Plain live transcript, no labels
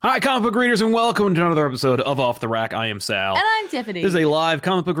Hi, comic book readers, and welcome to another episode of Off the Rack. I am Sal. And I'm Tiffany. This is a live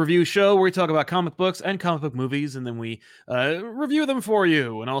comic book review show where we talk about comic books and comic book movies, and then we review them for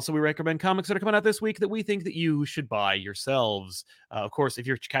you. And also, we recommend comics that are coming out this week that we think that you should buy yourselves. Of course, if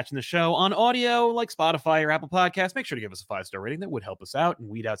you're catching the show on audio, like Spotify or Apple Podcasts, make sure to give us a 5-star rating. That would help us out and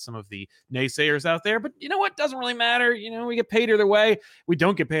weed out some of the naysayers out there. But you know what? Doesn't really matter. You know, we get paid either way. We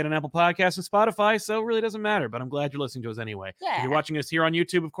don't get paid on Apple Podcasts and Spotify, so it really doesn't matter. But I'm glad you're listening to us anyway. Yeah. If you're watching us here on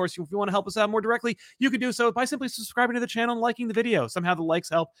YouTube, of course, if you want to help us out more directly, you can do so by simply subscribing to the channel and liking the video. Somehow the likes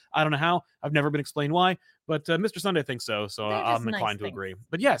help. I don't know how. I've never been explained why, but Mr. Sunday thinks so, so I'm inclined to agree.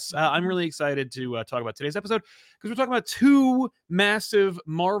 But yes, I'm really excited to talk about today's episode because we're talking about two massive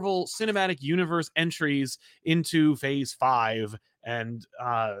Marvel Cinematic Universe entries into Phase 5. And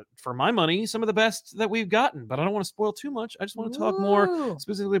for my money, some of the best that we've gotten. But I don't want to spoil too much. I just want to talk more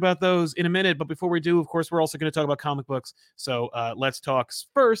specifically about those in a minute. But before we do, of course, we're also going to talk about comic books. So let's talk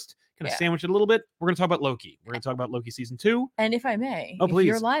first. Kind of sandwich it a little bit. We're going to talk about Loki. We're going to talk about Loki Season 2. And if I may, please. If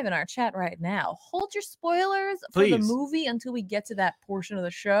you're live in our chat right now, hold your spoilers for the movie until we get to that portion of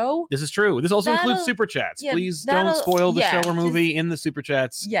the show. This is true. This also includes super chats. Please don't spoil the show or movie in the super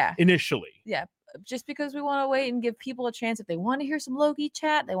chats initially. Yeah. Just because we want to wait and give people a chance. If they want to hear some Loki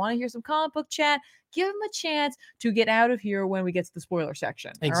chat, they want to hear some comic book chat, give them a chance to get out of here when we get to the spoiler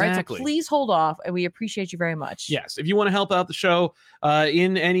section. Exactly. All right, so please hold off, and we appreciate you very much. Yes, if you want to help out the show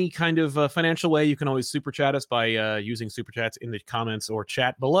in any kind of financial way, you can always super chat us by using super chats in the comments or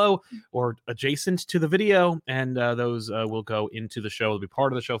chat below or adjacent to the video, and those will go into the show. They'll be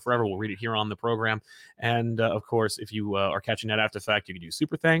part of the show forever. We'll read it here on the program. And of course, if you are catching that after the fact, you can do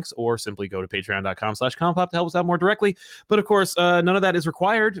super thanks or simply go to patreon.com/compop to help us out more directly. But of course, none of that is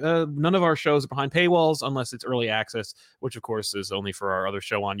required. None of our shows are behind paywalls unless it's early access, which of course is only for our other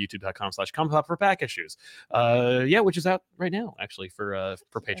show on youtube.com/compop for back issues. Which is out right now actually for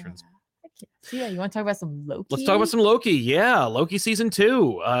patrons. So you want to talk about some Loki? Let's talk about some Loki. Yeah, Loki Season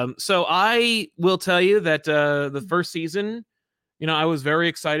 2. So I will tell you that the first season, you know, I was very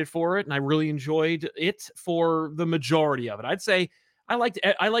excited for it and I really enjoyed it for the majority of it. I'd say I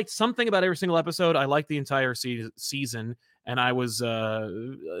liked something about every single episode. I liked the entire season, and I was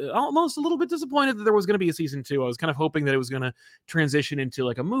almost a little bit disappointed that there was going to be a season 2. I was kind of hoping that it was going to transition into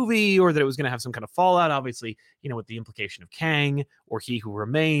like a movie, or that it was going to have some kind of fallout. Obviously, you know, with the implication of Kang or He Who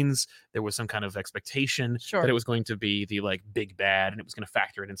Remains, there was some kind of expectation that it was going to be the like big bad, and it was going to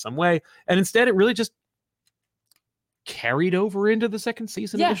factor in some way. And instead, it really just carried over into the second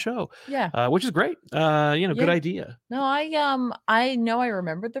season of the show, which is great. Good idea. No, I know I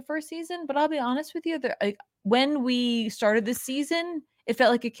remembered the first season, but I'll be honest with you, when we started this season, it felt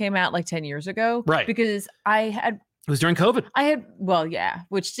like it came out like 10 years ago, right? Because it was during COVID.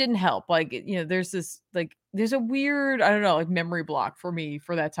 Which didn't help. Like, you know, there's a weird, I don't know, like memory block for me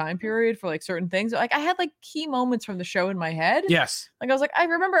for that time period for like certain things. Like I had like key moments from the show in my head. Yes. Like I was like, I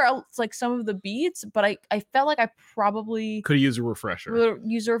remember like some of the beats, but I felt like I probably could use a refresher.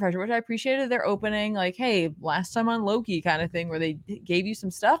 Which I appreciated their opening, like, hey, last time on Loki kind of thing where they gave you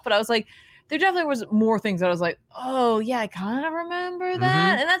some stuff. But I was like, there definitely was more things that I was like, oh yeah, I kind of remember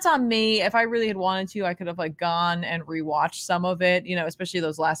that. And that's on me. If I really had wanted to, I could have like gone and rewatched some of it, you know, especially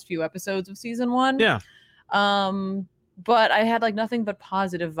those last few episodes of season 1. Yeah. But I had like nothing but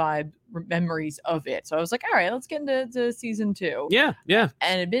positive vibe memories of it. So I was like, all right, let's get into season 2. Yeah.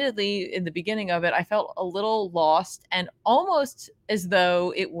 And admittedly, in the beginning of it, I felt a little lost and almost as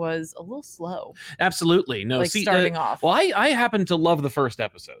though it was a little slow. Absolutely. No, starting off. Well, I happen to love the first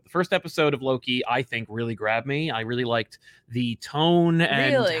episode. The first episode of Loki, I think, really grabbed me. I really liked the tone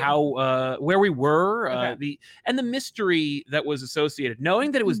and how where we were, the mystery that was associated,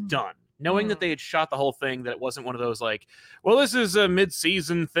 knowing that it was done. Knowing that they had shot the whole thing, that it wasn't one of those like, well, this is a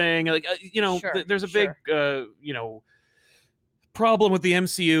mid-season thing. Like, there's a big, problem with the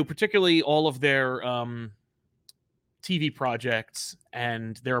MCU, particularly all of their TV projects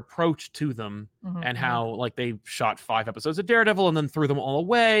and their approach to them, and how like they shot 5 episodes of Daredevil and then threw them all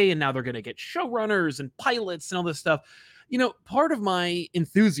away, and now they're going to get showrunners and pilots and all this stuff. You know, part of my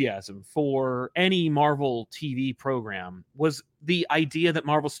enthusiasm for any Marvel TV program was the idea that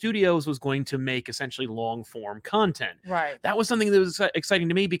Marvel Studios was going to make essentially long-form content. Right. That was something that was exciting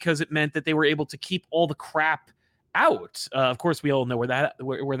to me because it meant that they were able to keep all the crap out. Of course, we all know where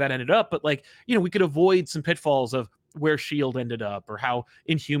that ended up, but like, you know, we could avoid some pitfalls of where S.H.I.E.L.D. ended up, or how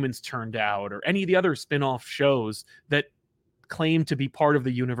Inhumans turned out, or any of the other spin-off shows that claimed to be part of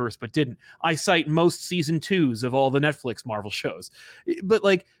the universe but didn't. I cite most season 2s of all the Netflix Marvel shows, but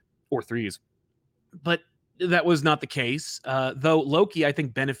like, or 3s, but that was not the case. Though Loki, I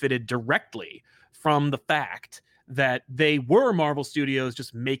think, benefited directly from the fact that they were Marvel Studios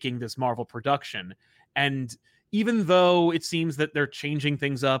just making this Marvel production. And even though it seems that they're changing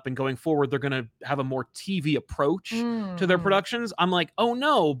things up and going forward, they're going to have a more TV approach to their productions, I'm like, oh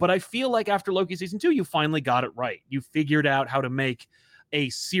no, but I feel like after Loki season 2, you finally got it right. You figured out how to make a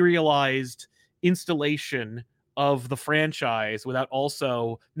serialized installation of the franchise without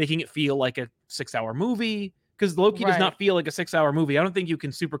also making it feel like a 6-hour movie. Because Loki does not feel like a 6-hour movie. I don't think you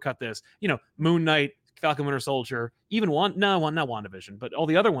can supercut this. You know, Moon Knight, Falcon Winter Soldier, even not WandaVision, but all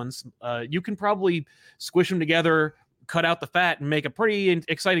the other ones, you can probably squish them together, cut out the fat, and make a pretty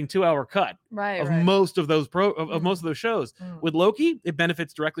exciting 2-hour cut of most of those most of those shows. With Loki, it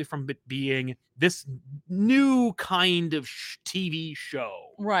benefits directly from it being this new kind of TV show.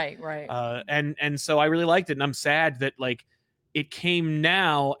 Right. And so I really liked it, and I'm sad that like it came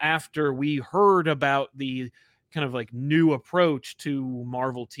now after we heard about the kind of like new approach to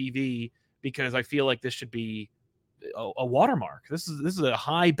Marvel TV, because I feel like this should be a watermark. This is a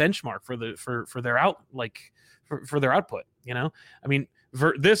high benchmark for their for their output. You know, I mean,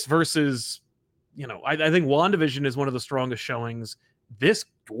 this versus, you know, I think WandaVision is one of the strongest showings. This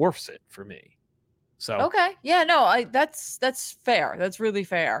dwarfs it for me. So okay, yeah, no, that's fair. That's really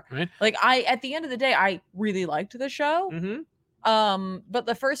fair. Right? Like at the end of the day, I really liked the show. But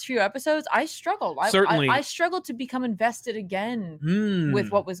the first few episodes, I struggled. Certainly. I struggled to become invested again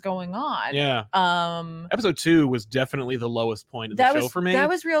with what was going on. Yeah. Episode 2 was definitely the lowest point of the show for me. That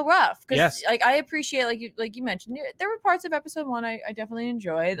was real rough. Yes. Like I appreciate, like you mentioned, there were parts of episode 1 I definitely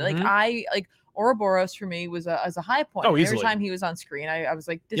enjoyed. Like I like Ouroboros for me was as a high point. Oh, easily. Every time he was on screen, I was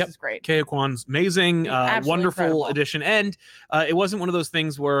like, this is great. Ke Kwan's amazing, wonderful incredible addition. And it wasn't one of those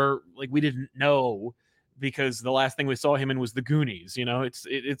things where like we didn't know, because the last thing we saw him in was The Goonies. You know,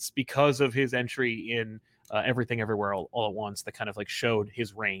 it's because of his entry in Everything Everywhere All at Once that kind of like showed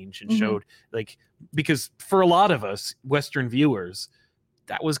his range and showed like, because for a lot of us Western viewers,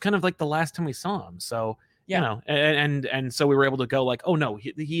 that was kind of like the last time we saw him. So you know, and so we were able to go like, oh no,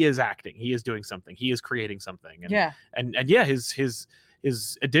 he is acting, he is doing something, he is creating something. And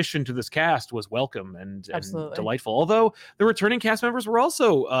his addition to this cast was welcome and delightful. Although the returning cast members were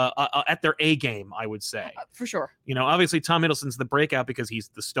also at their A game, I would say. For sure. You know, obviously Tom Hiddleston's the breakout because he's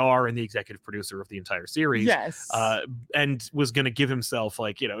the star and the executive producer of the entire series. Yes. And was going to give himself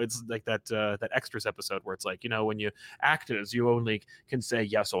like, you know, it's like that Extras episode where it's like, you know, when you actors, you only can say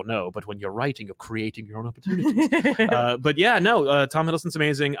yes or no, but when you're writing, you're creating your own opportunities. But yeah, no, Tom Hiddleston's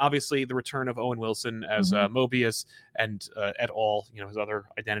amazing. Obviously, the return of Owen Wilson as Mobius and et al., you know, his other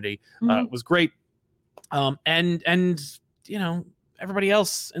identity was great. And you know, everybody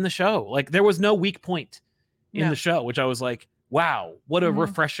else in the show, like there was no weak point in the show, which I was like, wow, what a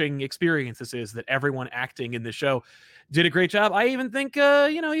refreshing experience this is, that everyone acting in the show did a great job. I even think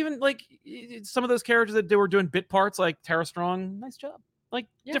you know, even like some of those characters that they were doing bit parts, like Tara Strong, nice job. Like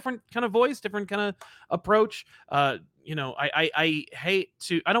different kind of voice, different kind of approach. You know, I hate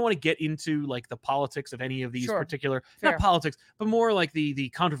to, I don't want to get into like the politics of any of these particular, not politics, but more like the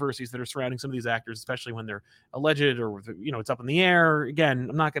controversies that are surrounding some of these actors, especially when they're alleged or, you know, it's up in the air. Again,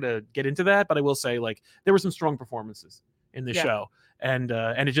 I'm not going to get into that, but I will say like there were some strong performances in the show, and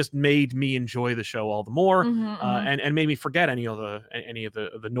it just made me enjoy the show all the more, and made me forget any of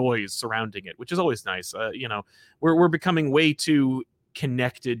the noise surrounding it, which is always nice. You know, we're becoming way too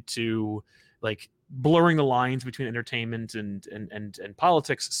connected to like blurring the lines between entertainment and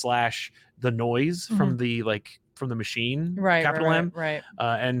politics / the noise from the machine, capital M.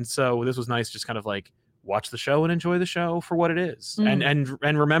 And so this was nice, just kind of like watch the show and enjoy the show for what it is, and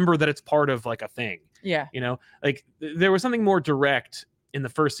remember that it's part of like a thing. You know, like there was something more direct in the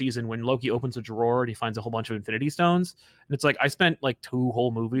first season when Loki opens a drawer and he finds a whole bunch of Infinity Stones, and it's like I spent like 2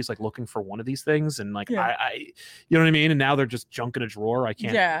 whole movies like looking for one of these things, and like I you know what I mean, and now they're just junk in a drawer. I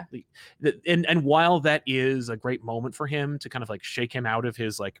can't and while that is a great moment for him to kind of like shake him out of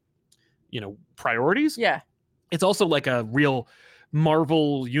his like, you know, priorities, it's also like a real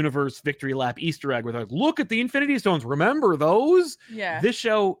Marvel Universe victory lap Easter egg where they're like, look at the Infinity Stones, remember those? This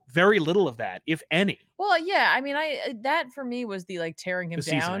show, very little of that, if any. Well, yeah, I mean, that for me was the like tearing him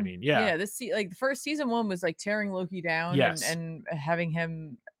down. Season, I mean, this like the first season 1 was like tearing Loki down, and having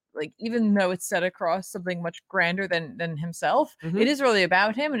him like, even though it's set across something much grander than himself, it is really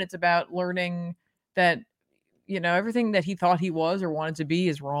about him, and it's about learning that, you know, everything that he thought he was or wanted to be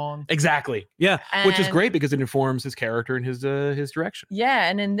is wrong. Exactly. Yeah. Which is great because it informs his character and his direction. Yeah.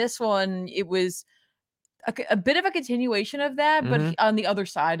 And in this one, it was a bit of a continuation of that, but on the other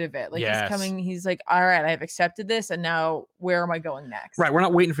side of it. Like he's like, all right, I've accepted this, and now where am I going next? Right. We're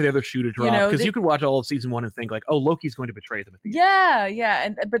not waiting for the other shoe to drop, because you could watch all of season 1 and think like, oh, Loki's going to betray them at the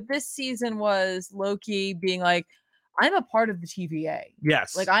end. But this season was Loki being like, I'm a part of the TVA.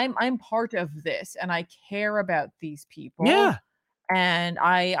 Yes. Like I'm part of this and I care about these people. Yeah. And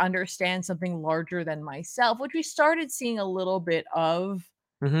I understand something larger than myself, which we started seeing a little bit of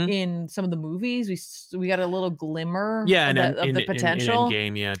Mm-hmm. in some of the movies. We got a little glimmer Yeah, of and the in potential.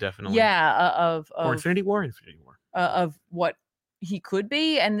 Endgame, yeah, definitely. Yeah, Or Infinity War, of what he could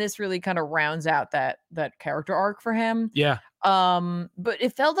be, and this really kind of rounds out that character arc for him. Yeah. But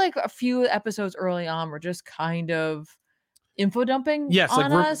it felt like a few episodes early on were just kind of info dumping Yes, like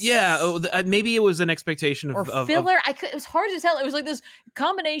on us. maybe it was an expectation Or of filler. It was hard to tell. It was like this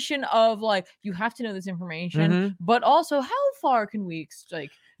combination of like you have to know this information, Mhm. but also how far can we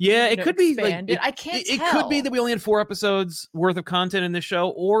Yeah, it could be like expand it? I can't it tell. could be that we only had 4 episodes worth of content in this show,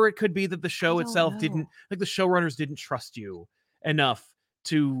 or it could be that the show don't itself know. didn't, like, the showrunners didn't trust you enough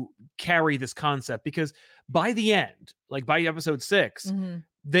to carry this concept, because by the end, like by episode 6, Mhm.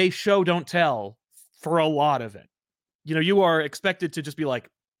 they show don't tell for a lot of it. You know, you are expected to just be like,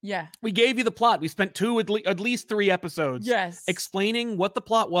 Yeah. we gave you the plot. We spent at least 3 episodes Yes. explaining what the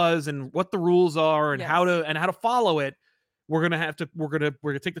plot was and what the rules are and Yes. how to follow it. We're gonna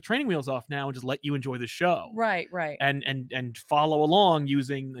take the training wheels off now and just let you enjoy the show. Right. And follow along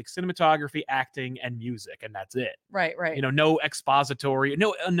using like cinematography, acting, and music, and that's it. Right. You know, no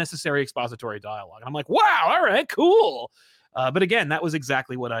unnecessary expository dialogue. And I'm like, wow, all right, cool. But again, that was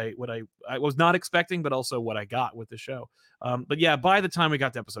exactly what I was not expecting, but also what I got with the show. But yeah, by the time we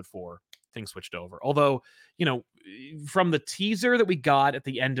got to episode 4, things switched over. Although, you know, from the teaser that we got at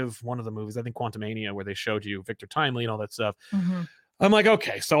the end of one of the movies, I think Quantumania, where they showed you Victor Timely and all that stuff, I'm like,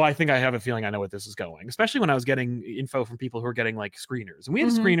 okay, so I think I have a feeling I know what this is going. Especially when I was getting info from people who are getting like screeners, and we had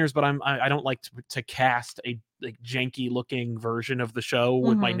screeners, but I don't like to cast a like janky looking version of the show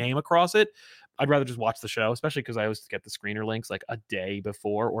with my name across it. I'd rather just watch the show, especially because I always get the screener links like a day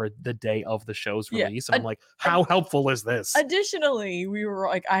before or the day of the show's release. And I'm like, how helpful is this? Additionally, we were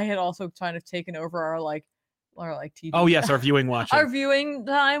like, I had also kind of taken over our TV. Oh yes, our viewing watching. Our viewing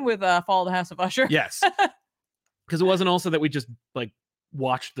time with Fall of the House of Usher. Yes. Because it wasn't also that we just like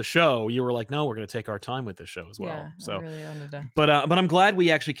watched the show. You were like, no, we're going to take our time with this show as well. Yeah, so, I really wanted to. But I'm glad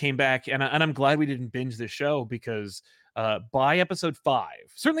we actually came back, and I'm glad we didn't binge this show, because by episode 5,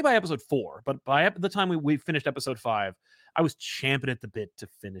 certainly by episode 4, but by the time we finished episode 5, I was champing at the bit to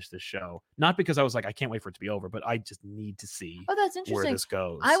finish this show. Not because I was like, I can't wait for it to be over, but I just need to see that's interesting. where this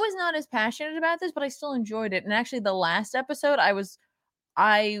goes. I was not as passionate about this, but I still enjoyed it. And actually, the last episode, that was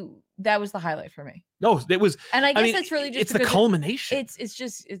the highlight for me. No, it was, and I guess that's really just it's the culmination.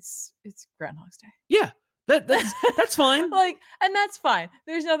 It's Groundhog's Day. Yeah. That's fine. Like, and that's fine.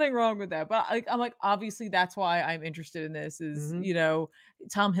 There's nothing wrong with that. But I'm like, obviously, that's why I'm interested in this. Is you know,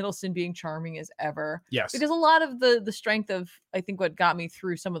 Tom Hiddleston being charming as ever. Yes. Because a lot of the strength of, I think, what got me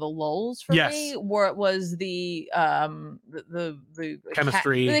through some of the lulls for me was the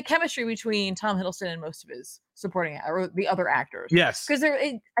chemistry, the chemistry between Tom Hiddleston and most of his supporting or the other actors. Yes. Because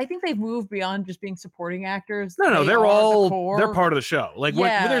I think they've moved beyond just being supporting actors. No, they're all they're part of the show. Like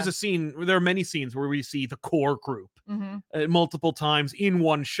when there's a scene, there are many scenes where we see the core group multiple times in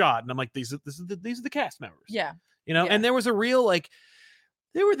one shot, and I'm like, these are the cast members. Yeah. You know, and there was a real like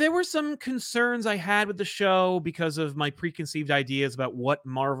there were some concerns I had with the show because of my preconceived ideas about what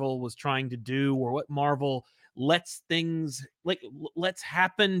Marvel was trying to do, or what Marvel lets things lets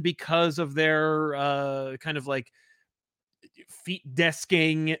happen because of their kind of like feet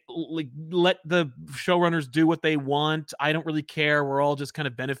desking, like let the showrunners do what they want. I don't really care. We're all just kind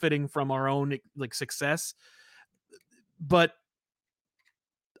of benefiting from our own like success. But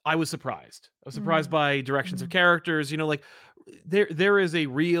I was surprised. I was surprised by directions of characters. You know, like there's a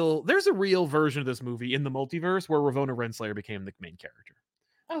real version of this movie in the multiverse where Ravonna Renslayer became the main character.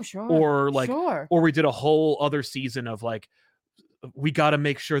 Oh, sure. Or we did a whole other season of like, we got to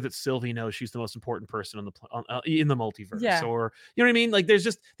make sure that Sylvie knows she's the most important person in the multiverse. Yeah. Or, you know what I mean? Like there's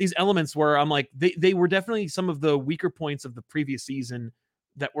just these elements where I'm like, they were definitely some of the weaker points of the previous season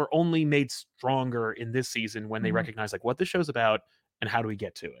that were only made stronger in this season when they recognize like what the show's about and how do we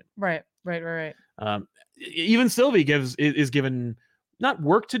get to it. Right. Even Sylvie is given not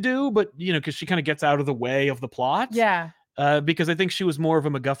work to do, but you know, because she kind of gets out of the way of the plot. Yeah. Because I think she was more of a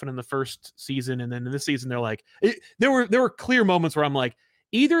MacGuffin in the first season, and then in this season they're like, there were clear moments where I'm like,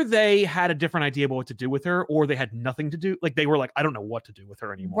 either they had a different idea about what to do with her, or they had nothing to do. Like they were like, I don't know what to do with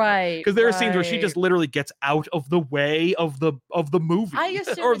her anymore. Right. Because there are scenes where she just literally gets out of the way of the movie I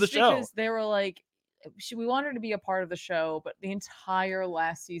assume or the show. Because they were like, we want her to be a part of the show, but the entire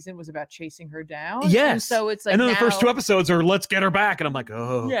last season was about chasing her down. Yes. And so it's like, and then now, the first 2 episodes are let's get her back, and I'm like,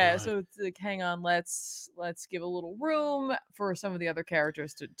 oh yeah. God. So it's like, hang on, let's give a little room for some of the other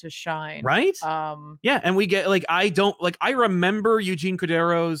characters to shine. Right? Yeah, and we get like I remember Eugene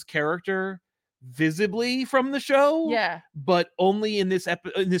Cordero's character visibly from the show. Yeah. But only in this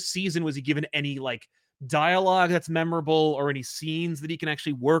season was he given any like dialogue that's memorable or any scenes that he can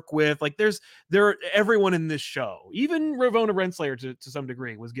actually work with. Like everyone in this show, even Ravonna Renslayer to some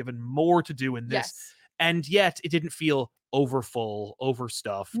degree, was given more to do in this. Yes. And yet it didn't feel overfull,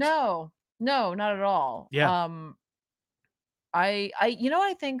 overstuffed. No, not at all. Yeah. I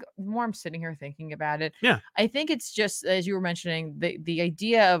think the more I'm sitting here thinking about it, yeah, I think it's just, as you were mentioning, the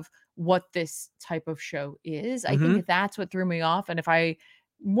idea of what this type of show is. I think that's what threw me off. And if I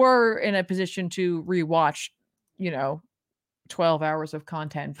were in a position to rewatch, 12 hours of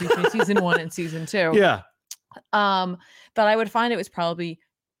content between season 1 and season 2, yeah, that I would find it was probably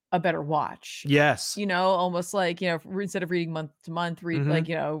a better watch. Yes. Almost like, instead of reading month to month, reading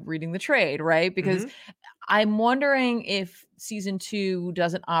the trade, right? Because I'm wondering if season 2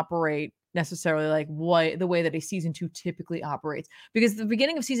 doesn't operate necessarily like the way that a season 2 typically operates, because the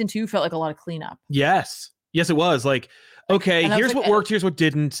beginning of season 2 felt like a lot of cleanup. Yes, it was like, okay, here's what worked, here's what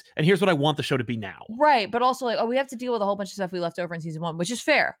didn't, and here's what I want the show to be now. Right, but also like, we have to deal with a whole bunch of stuff we left over in season 1, which is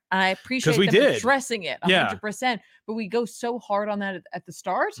fair, and I appreciate we them did addressing it 100%. But we go so hard on that at the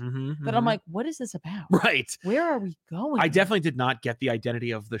start that I'm like, what is this about? Right, where are we going? I definitely did not get the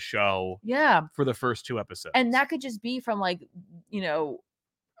identity of the show. Yeah, for the first 2 episodes, and that could just be from like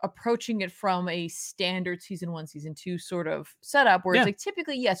approaching it from a standard season 1, season 2 sort of setup, where it's like,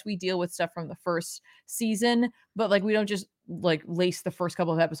 typically, yes, we deal with stuff from the first season, but like we don't just like lace the first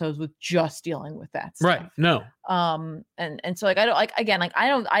couple of episodes with just dealing with that stuff. Right. No. And so like, I don't like, again, like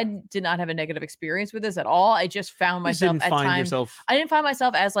I did not have a negative experience with this at all. I just found myself at times. I didn't find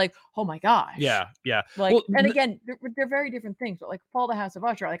myself as like, oh my gosh. Yeah. Like, well, and again, they're very different things. But like Fall the House of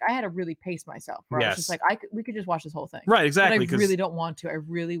Usher, like I had to really pace myself. Where I was just like, we could just watch this whole thing. Right. Exactly. But I really don't want to. I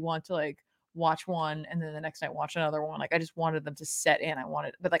really want to like watch one and then the next night watch another one. Like I just wanted them to set in.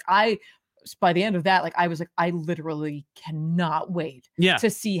 But like by the end of that, like I was like, I literally cannot wait to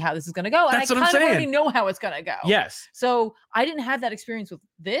see how this is going to go. And I kind of already know how it's going to go. Yes. So I didn't have that experience with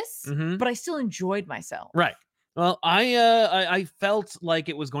this, but I still enjoyed myself. Right. Well, I felt like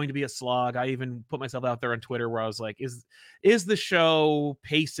it was going to be a slog. I even put myself out there on Twitter where I was like, is the show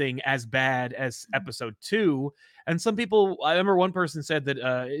pacing as bad as episode 2? And some people, I remember one person said that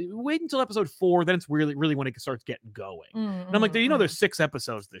wait until episode 4, then it's really when it starts getting going. And I'm like, there's 6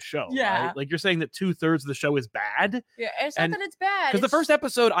 episodes of the show, right? Like you're saying that 2/3 of the show is bad. Yeah, it's not that it's bad. Because the first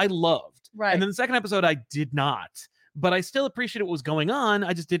episode I loved, right? And then the second episode I did not. But I still appreciated what was going on.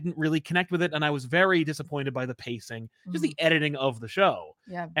 I just didn't really connect with it. And I was very disappointed by the pacing, just the editing of the show.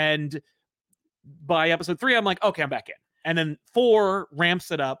 Yeah. And by episode 3, I'm like, okay, I'm back in. And then 4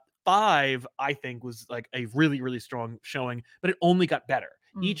 ramps it up. 5, I think, was like a really, really strong showing, but it only got better.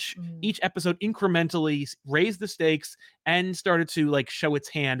 Each episode incrementally raised the stakes and started to like show its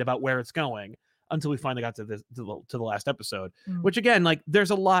hand about where it's going, until we finally got to the last episode, which again, like there's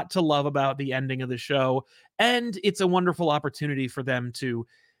a lot to love about the ending of the show. And it's a wonderful opportunity for them to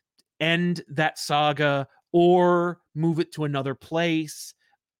end that saga or move it to another place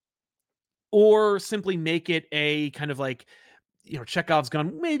or simply make it a kind of like, Chekhov's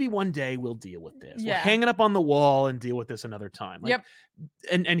gun. Maybe one day we'll deal with this. We'll hang it up on the wall and deal with this another time. Like,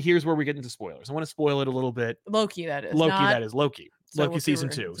 and here's where we get into spoilers. I want to spoil it a little bit. Loki, that is. Loki. So Loki season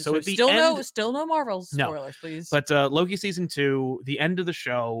 2. So at the still no Marvels spoilers, please. But Loki season 2, the end of the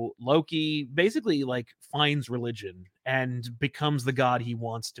show, Loki basically like finds religion and becomes the god he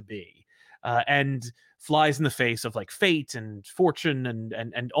wants to be, and flies in the face of like fate and fortune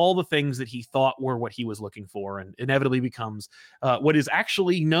and all the things that he thought were what he was looking for, and inevitably becomes what is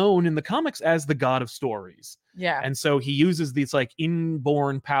actually known in the comics as the god of stories. Yeah. And so he uses this like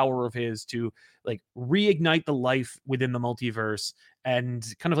inborn power of his to like reignite the life within the multiverse and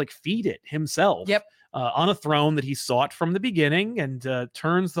kind of like feed it himself. Yep. On a throne that he sought from the beginning, and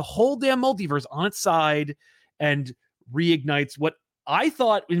turns the whole damn multiverse on its side and reignites what I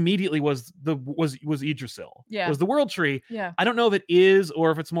thought immediately was Yggdrasil. Yeah. Was the world tree. Yeah. I don't know if it is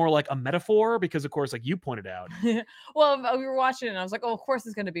or if it's more like a metaphor, because of course, like you pointed out. Well, we were watching it and I was like, oh, of course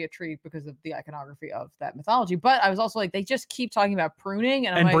it's going to be a tree because of the iconography of that mythology. But I was also like, they just keep talking about pruning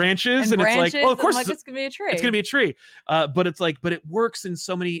and like, branches. And it's like, well, of course like, it's going to be a tree. It's going to be a tree. But it's like, but it works in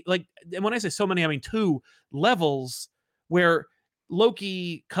so many, like, and when I say so many, I mean 2 levels where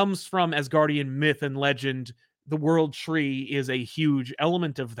Loki comes from Asgardian myth and legend. The world tree is a huge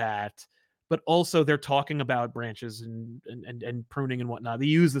element of that, but also they're talking about branches and pruning and whatnot. They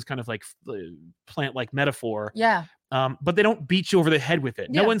use this kind of like plant like metaphor. Yeah. But they don't beat you over the head with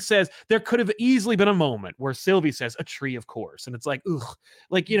it. No Yeah. one says there could have easily been a moment where Sylvie says a tree, of course, and it's like, ugh,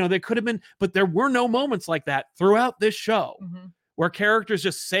 like, you know, there could have been, but there were no moments like that throughout this show where characters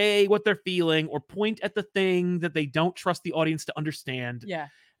just say what they're feeling or point at the thing that they don't trust the audience to understand. Yeah.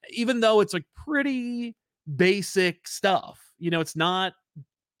 Even though it's like pretty basic stuff, you know, it's not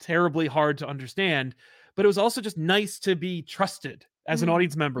terribly hard to understand, but it was also just nice to be trusted as an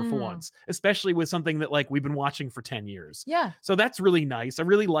audience member for once, especially with something that like we've been watching for 10 years. Yeah. So that's really nice. I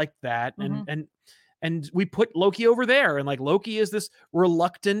really liked that. And we put Loki over there, and like Loki is this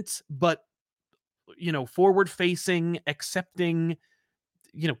reluctant but, you know, forward facing, accepting,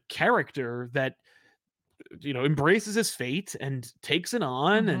 you know, character that, you know, embraces his fate and takes it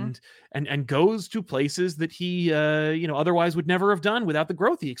on and goes to places that he you know, otherwise would never have done without the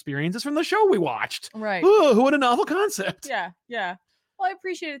growth he experiences from the show we watched. Right. Ooh, what a novel concept. Yeah. Yeah. Well, I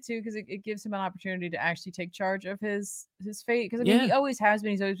appreciate it too, because it gives him an opportunity to actually take charge of his fate. Because I mean, he always has been.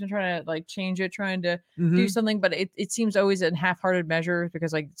 He's always been trying to like change it, trying to do something, but it seems always in half-hearted measure,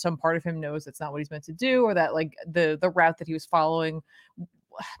 because like some part of him knows that's not what he's meant to do, or that like the route that he was following,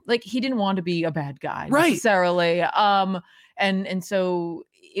 like he didn't want to be a bad guy necessarily. And so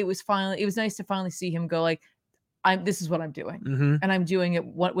it was nice to finally see him go like, this is what I'm doing, and I'm doing it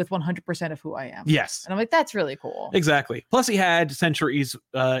with 100% of who I am. Yes. And I'm like, that's really cool. Exactly. Plus he had centuries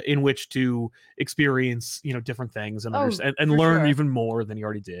in which to experience, you know, different things and understand and learn even more than he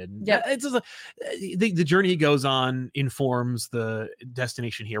already did. Yeah. It's just the journey he goes on informs the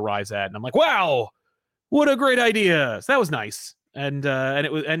destination he arrives at. And I'm like, wow, what a great idea. So that was nice. And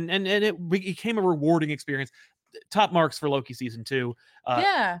it was and it became a rewarding experience. Top marks for Loki season 2.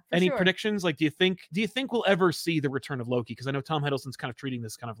 Any predictions? Like, do you think we'll ever see the return of Loki? Because I know Tom Hiddleston's kind of treating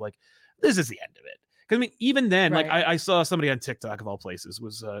this kind of like this is the end of it. Because I mean, even then, like I saw somebody on TikTok of all places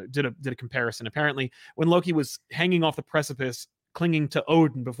was did a comparison. Apparently, when Loki was hanging off the precipice, clinging to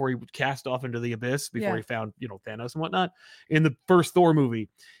Odin before he would cast off into the abyss, before he found, you know, Thanos and whatnot, in the first Thor movie,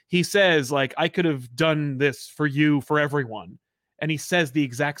 he says like, I could have done this for you, for everyone. And he says the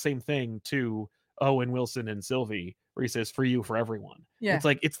exact same thing to Owen Wilson and Sylvie, where he says for you, for everyone. It's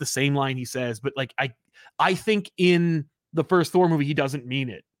like it's the same line he says, but like I think in the first Thor movie he doesn't mean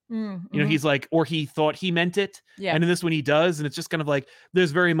it. You know, he's like, or he thought he meant it, and in this one he does, and it's just kind of like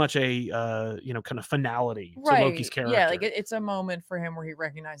there's very much a you know, kind of finality to Loki's character. Yeah, like it's a moment for him where he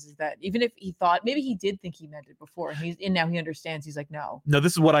recognizes that even if he thought maybe he did think he meant it before, and now he understands. He's like, no,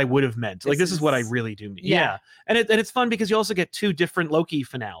 this is what I would have meant. Like this is what I really do mean. Yeah. And it's fun because you also get 2 different Loki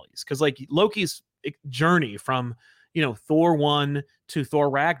finales, because like Loki's journey from, you know, Thor 1 to Thor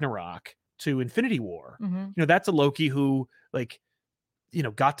Ragnarok to Infinity War, you know, that's a Loki who like, you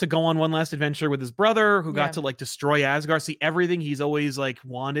know, got to go on one last adventure with his brother, who got to like destroy Asgard, see everything he's always like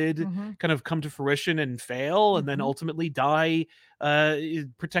wanted kind of come to fruition and fail, and then ultimately die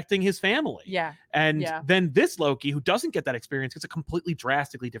protecting his family. And then this Loki, who doesn't get that experience, gets a completely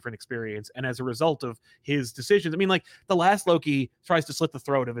drastically different experience, and as a result of his decisions, I mean, like the last Loki tries to slit the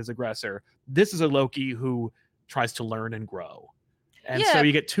throat of his aggressor. This is a Loki who tries to learn and grow. And so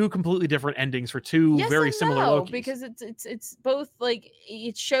you get 2 completely different endings for 2 very similar Lokis. Because it's both like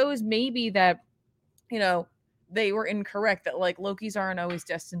it shows maybe that, you know, they were incorrect, that like Lokis aren't always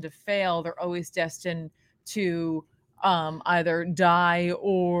destined to fail. They're always destined to either die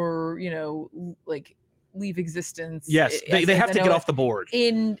or, you know, like leave existence. Yes, they have to get off the board.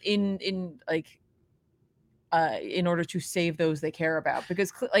 In like in order to save those they care about,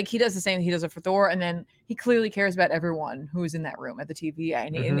 because like he does the same, he does it for Thor, and then he clearly cares about everyone who is in that room at the TVA,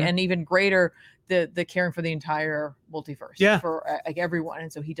 and even greater the caring for the entire multiverse, for like everyone,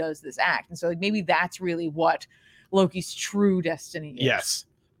 and so he does this act, and so like maybe that's really what Loki's true destiny is. Yes,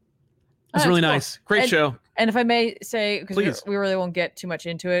 it's really nice. Great show. And if I may say, because we really won't get too much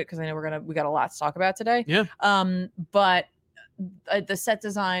into it, because I know we got a lot to talk about today. But the set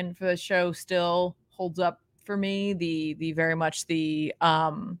design for the show still holds up for me. The very much the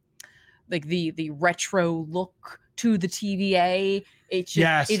like the retro look to the TVA. It's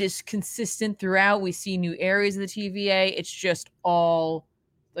just, it is consistent throughout. We see new areas of the TVA. It's just all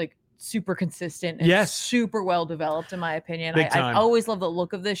like super consistent and super well developed, in my opinion. I always love the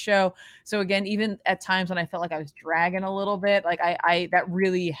look of this show. So again, even at times when I felt like I was dragging a little bit, like I that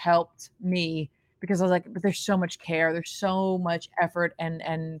really helped me, because I was like, but there's so much care, there's so much effort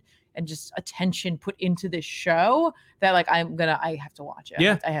and just attention put into this show that like I have to watch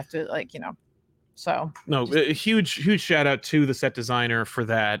it. I have to like, you know, So no, a huge shout out to the set designer for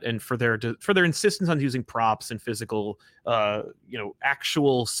that, and for their insistence on using props and physical,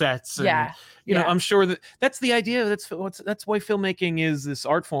 actual sets. And I'm sure that's the idea. That's why filmmaking is this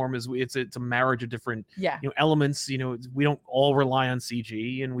art form. Is it's a marriage of different elements. We don't all rely on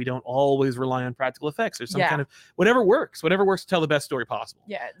CG, and we don't always rely on practical effects. There's some kind of whatever works to tell the best story possible.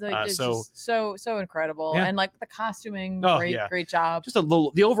 It's just so incredible. And like the costuming, great job. Just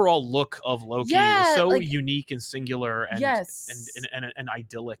the overall look of Loki was so unique and singular and and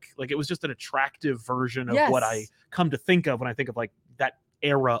idyllic. Like, it was just an attractive version of what I come to think of when I think of like that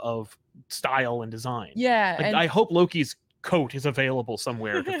era of style and design. And I hope Loki's coat is available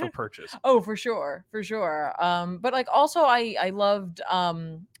somewhere for purchase. Oh, for sure. But like also I loved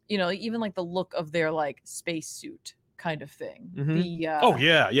even like the look of their like spacesuit kind of thing. Mm-hmm.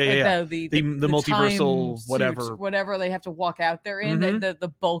 The multiversal whatever they have to walk out there in,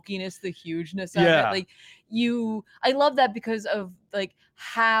 the bulkiness, the hugeness of it. Like I love that because of like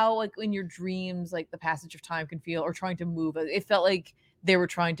how like in your dreams like the passage of time can feel, or trying to move. It felt like they were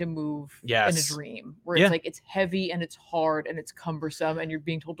trying to move in a dream where it's like it's heavy and it's hard and it's cumbersome and you're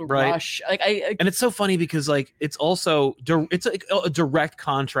being told to rush. Like and it's so funny because like it's also it's like a direct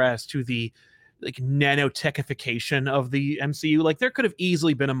contrast to the like nanotechification of the MCU. Like, there could have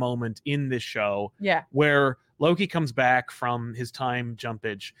easily been a moment in this show where Loki comes back from his time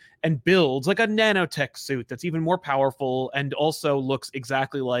jumpage and builds like a nanotech suit that's even more powerful and also looks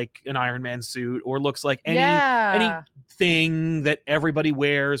exactly like an Iron Man suit, or looks like anything that everybody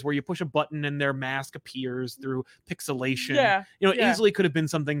wears, where you push a button and their mask appears through pixelation. Easily could have been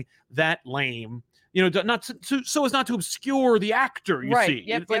something that lame, not so as not to obscure the actor, you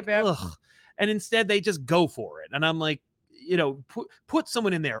see. Ugh. And instead they just go for it. And I'm like, put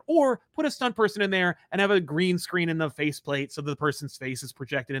someone in there, or put a stunt person in there and have a green screen in the faceplate so the person's face is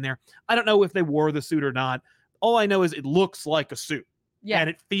projected in there. I don't know if they wore the suit or not. All I know is it looks like a suit. And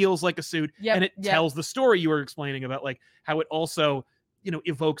it feels like a suit. And it tells the story you were explaining about, like, how it also,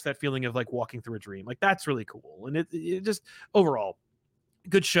 evokes that feeling of like walking through a dream. Like, that's really cool. And it just overall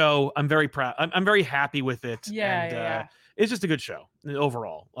good show. I'm very proud. I'm very happy with it. It's just a good show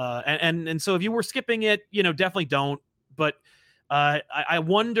overall. And so if you were skipping it, definitely don't. But I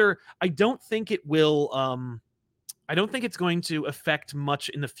wonder. I don't think it will. I don't think it's going to affect much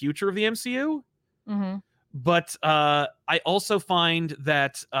in the future of the MCU. Mm-hmm. But I also find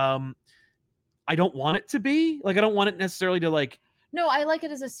that I don't want it to be like. I don't want it necessarily to like. No, I like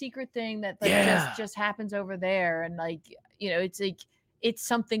it as a secret thing that like just happens over there, and like it's like it's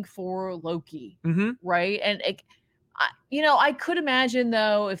something for Loki, right? And like, I could imagine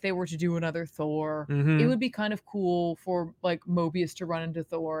though if they were to do another Thor, it would be kind of cool for like Mobius to run into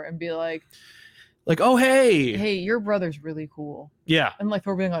Thor and be like, oh hey, your brother's really cool. Yeah, and like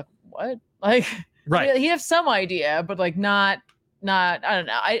Thor being like, what? Like, right? He has some idea, but like not. I don't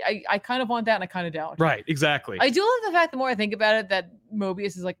know. I kind of want that, and I kind of don't. Right, exactly. I do love the fact, the more I think about it, that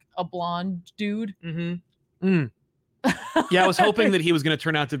Mobius is like a blonde dude. Yeah, I was hoping that he was going to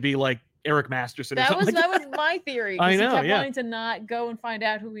turn out to be like Eric Masterson. That was my theory. I know. He kept wanting to not go and find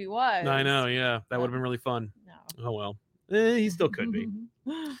out who he was. I know. Yeah, that would have been really fun. No. Oh well, he still could be.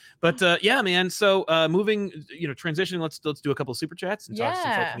 But yeah, man. So moving, transitioning. Let's do a couple of super chats and talk to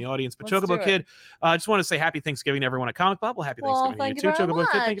some folks in the audience. But Chocobo Kid, I just want to say happy Thanksgiving to everyone at Comic Pop. Well, happy Thanksgiving to you too,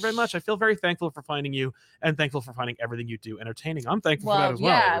 Chocobo Kid. Thank you very much. I feel very thankful for finding you, and thankful for finding everything you do entertaining. I'm thankful for that as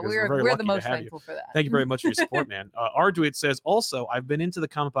well. Yeah, we're the most thankful for that. Thank you very much for your support, man. Arduit says, also, I've been into the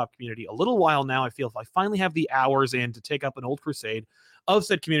Comic Pop community a little while now. I feel if I finally have the hours in to take up an old crusade of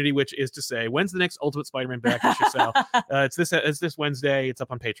said community, which is to say, when's the next Ultimate Spider-Man back issue sale? It's this Wednesday. It's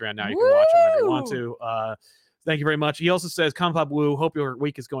up on Patreon now. You can watch it whenever you want to. Thank you very much. He also says, Comic Pop Woo, hope your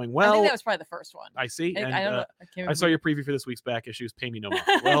week is going well. I think that was probably the first one. I see. And I don't know. I saw your preview for this week's back issues. Pay me no more.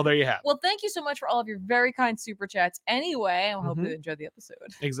 Well, there you have it. Well, thank you so much for all of your very kind super chats. Anyway, I hope you enjoyed the episode.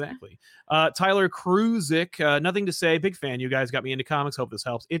 Exactly. Tyler Kruzik, nothing to say. Big fan. You guys got me into comics. Hope this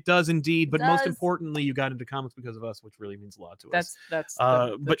helps. It does indeed. But most importantly, you got into comics because of us, which really means a lot to us. That's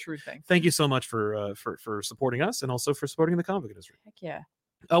the true thing. Thank you so much for supporting us, and also for supporting the comic industry. Heck yeah.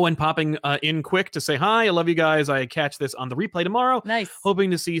 Oh, and popping in quick to say hi. I love you guys. I catch this on the replay tomorrow. Nice. Hoping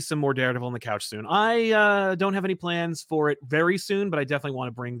to see some more Daredevil on the couch soon. I don't have any plans for it very soon, but I definitely want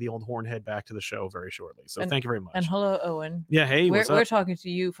to bring the old Hornhead back to the show very shortly. So thank you very much. And hello, Owen. Yeah, hey, we're talking to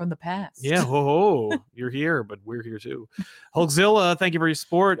you from the past. Yeah, ho, you're here, but we're here too. Hulkzilla, thank you for your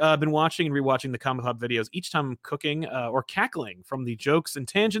support. I've been watching and rewatching the Comic Hub videos each time I'm cooking or cackling from the jokes and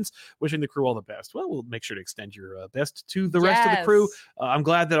tangents, wishing the crew all the best. Well, we'll make sure to extend your best to the rest of the crew. I'm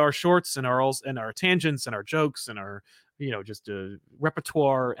glad that our shorts and our tangents and our jokes and our just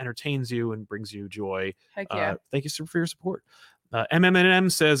repertoire entertains you and brings you joy. Heck yeah. Thank you for your support.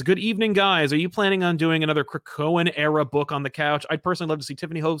 MMM says, good evening, guys. Are you planning on doing another Krakoan era book on the couch? I'd personally love to see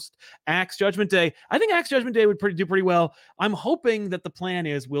Tiffany host Axe Judgment Day. I think Axe Judgment Day would do pretty well. I'm hoping that the plan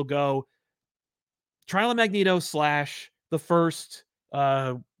is we'll go Trial of Magneto / the first,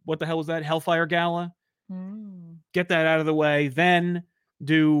 what the hell was that? Hellfire Gala. Get that out of the way. Then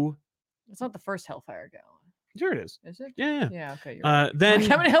do... It's not the first Hellfire Gala. Sure it is. Is it? Yeah. Yeah, okay. You're right. Then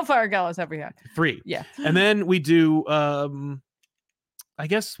how many Hellfire Galas have we had? 3. Yeah. And then we do I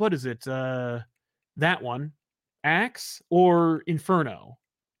guess, what is it? That one, Axe or Inferno?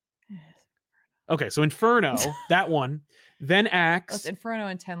 Okay, so Inferno, that one, then Axe. That's Inferno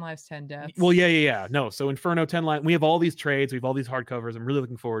and 10 Lives, 10 Deaths. Well, yeah. No, so Inferno, 10 Lives. We have all these trades. We have all these hardcovers. I'm really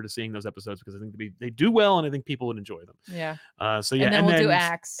looking forward to seeing those episodes because I think they do well, and I think people would enjoy them. Yeah. So yeah, and then we'll do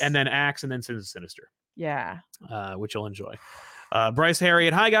Axe. And then Axe, and then Sinister. Yeah. Which you'll enjoy. Bryce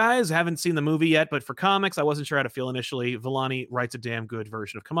Harriet, hi guys. Haven't seen the movie yet, but for comics, I wasn't sure how to feel initially. Villani writes a damn good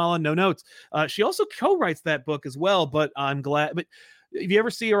version of Kamala. No notes. She also co-writes that book as well, but I'm glad. But if you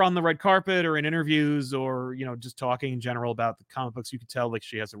ever see her on the red carpet or in interviews or just talking in general about the comic books, you can tell like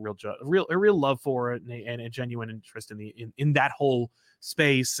she has a real love for it and a genuine interest in that whole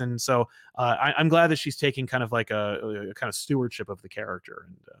space. And so I'm glad that she's taking kind of like a kind of stewardship of the character.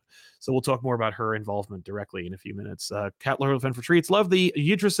 And so we'll talk more about her involvement directly in a few minutes. Cat Loyal Fan for Treats, love the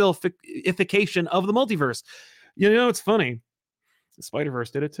Yggdrasil-ification of the multiverse. It's funny. The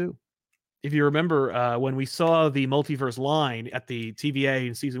Spider-Verse did it too. If you remember when we saw the multiverse line at the TVA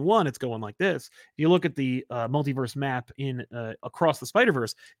in season 1, it's going like this. If you look at the multiverse map in Across the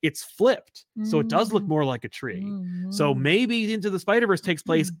Spider-Verse, it's flipped. So it does look more like a tree. So maybe Into the Spider-Verse takes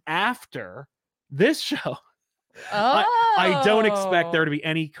place after this show. I don't expect there to be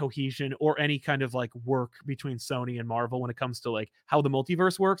any cohesion or any kind of like work between Sony and Marvel when it comes to like how the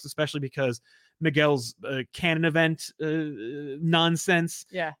multiverse works, especially because Miguel's canon event nonsense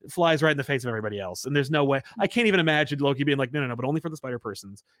flies right in the face of everybody else. And there's no way. I can't even imagine Loki being like, no, but only for the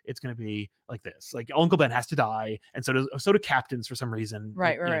Spider-Persons. It's going to be like this. Like Uncle Ben has to die, and so do captains for some reason.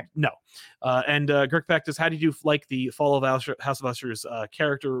 Right. No. And Girk Pectus, how did you like the Fall of House of Usher's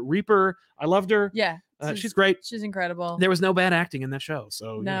character Reaper? I loved her. Yeah. She's great. She's incredible. There was no bad acting in that show.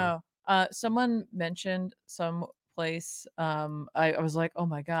 So no. Someone mentioned some place. I was like, oh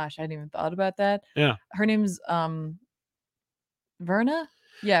my gosh, I hadn't even thought about that. Yeah. Her name's Verna.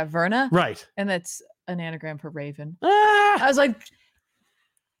 Yeah, Verna. Right. And that's an anagram for Raven. I was like,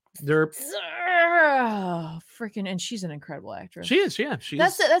 derp. Freaking, and she's an incredible actress. She is. Yeah. She's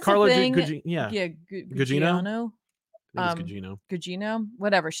that's Carla the thing. Gugino. Gugino,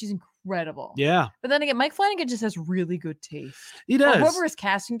 whatever. She's incredible. Yeah. But then again, Mike Flanagan just has really good taste. He does. Whoever his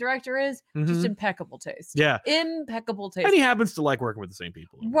casting director is, just impeccable taste. Yeah. Impeccable taste. And he happens to like working with the same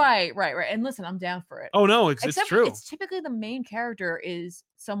people. Right. And listen, I'm down for it. Oh no, it's true. It's typically the main character is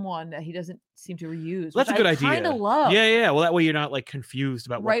someone that he doesn't seem to reuse. That's a good idea. I kind of love. Yeah. Well, that way you're not like confused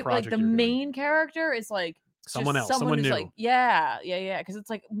about what project like the main character is like someone else, someone new. Like, yeah. Because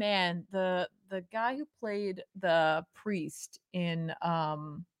it's like, man, the guy who played the priest in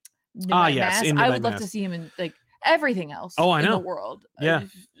Midnight Mass, I would love to see him in like everything else in the world. Yeah.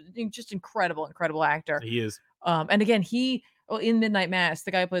 Just incredible actor. He is. And again, in Midnight Mass,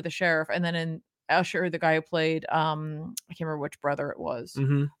 the guy who played the sheriff, and then in Usher, the guy who played I can't remember which brother it was.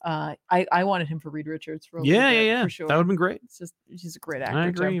 I wanted him for Reed Richards for for sure. That would have been great. He's a great actor. I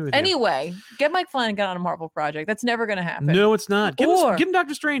agree with you. Anyway, get Mike Flanagan on a Marvel project. That's never gonna happen. No, it's not. Give him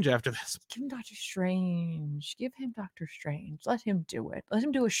Doctor Strange after this. Give him Doctor Strange. Give him Doctor Strange. Let him do it. Let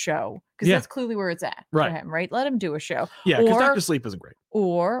him do a show. Because that's clearly where it's at for him, right? Let him do a show. Yeah, because Doctor Sleep isn't great.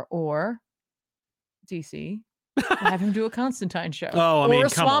 Or DC. Have him do a Constantine show. Or a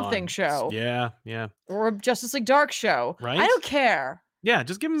Swamp Thing show. Yeah. Or a Justice League Dark show. Right. I don't care. Yeah,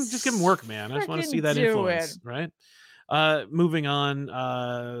 just give him work, man. I just want to see that influence. Right. Moving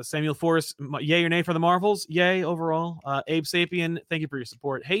on. Samuel Forrest, yay or nay for the Marvels? Yay overall. Abe Sapien, thank you for your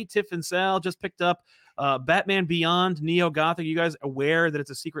support. Hey, Tiff and Sal just picked up Batman Beyond Neo Gothic. Are you guys aware that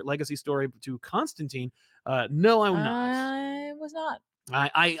it's a secret legacy story to Constantine? No, I'm not. I was not.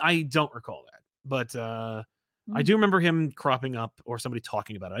 I don't recall that, but I do remember him cropping up or somebody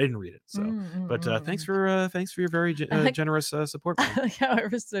talking about it. I didn't read it, so. But thanks for your very generous support. Ever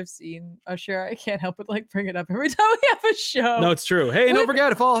since I've seen Usher, I can't help but like bring it up every time we have a show. No, it's true. Hey, don't forget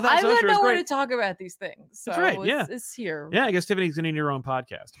to follow that. I would know where to talk about these things. So that's right. It's here. Yeah, I guess Tiffany's gonna need your own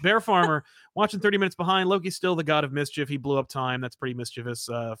podcast. Bear Farmer watching 30 minutes behind. Loki's still the god of mischief. He blew up time. That's pretty mischievous.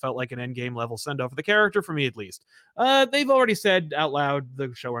 Felt like an endgame level send off for the character for me at least. They've already said out loud, the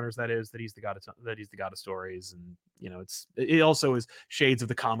showrunners that he's the god of stories. is, and it also is shades of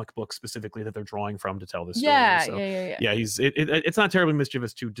the comic book specifically that they're drawing from to tell this story. Yeah, So yeah. it's not terribly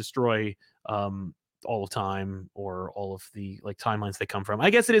mischievous to destroy all of time or all of the like timelines they come from.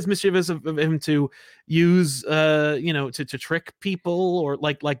 I guess it is mischievous of him to use to trick people or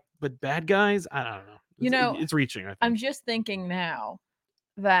but bad guys, I don't know. It's reaching, I think. I'm just thinking now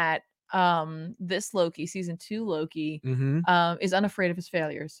that this Loki, season 2 Loki, is unafraid of his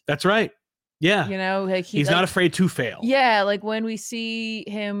failures. That's right. Yeah. Like he's not afraid to fail. Yeah, like when we see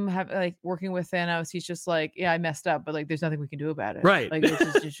him working with Thanos, he's just like, yeah, I messed up, but like there's nothing we can do about it. Right. Like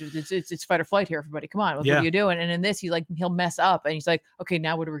it's fight or flight here, everybody. Come on, what are you doing? And in this, he'll mess up and he's like, okay,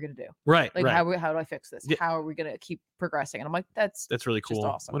 now what are we gonna do? Right. Like right. how do I fix this? How are we gonna keep progressing? And I'm like, that's really cool.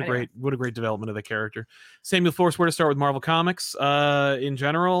 Awesome. What a great development of the character. Samuel Force, where to start with Marvel Comics? In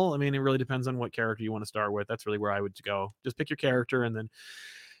general, I mean, it really depends on what character you want to start with. That's really where I would go. Just pick your character and then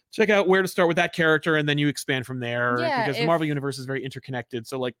check out where to start with that character, and then you expand from there. Yeah, because the Marvel universe is very interconnected.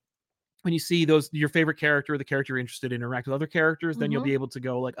 So like when you see your favorite character, the character you're interested in, interact with other characters, then you'll be able to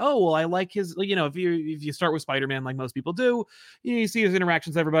go like, oh, well, I like his, if you start with Spider-Man, like most people do, you see his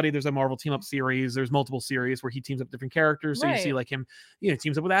interactions with everybody. There's a Marvel team up series. There's multiple series where he teams up with different characters. So you see like him,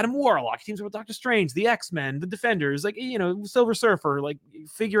 teams up with Adam Warlock, he teams up with Doctor Strange, the X-Men, the Defenders, like, Silver Surfer, like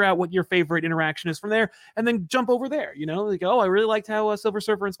figure out what your favorite interaction is from there and then jump over there, like, oh, I really liked how Silver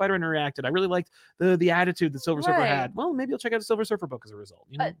Surfer and Spider-Man interacted. I really liked the attitude that Silver Surfer had. Well, maybe you'll check out a Silver Surfer book as a result.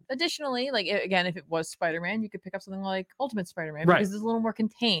 Additionally, like again, if it was Spider-Man, you could pick up something like Ultimate Spider-Man Right. because it's a little more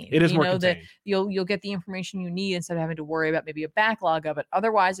contained. It is more contained. That you'll get the information you need instead of having to worry about maybe a backlog of it.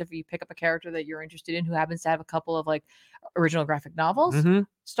 Otherwise, if you pick up a character that you're interested in who happens to have a couple of like original graphic novels,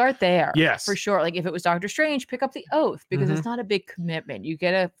 start there. Yes, for sure. Like if it was Doctor Strange, pick up the Oath because it's not a big commitment. You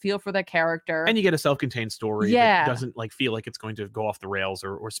get a feel for that character, and you get a self-contained story that doesn't like feel like it's going to go off the rails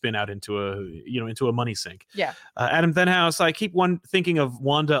or spin out into a money sink. Yeah. Adam Thenhouse, I keep thinking of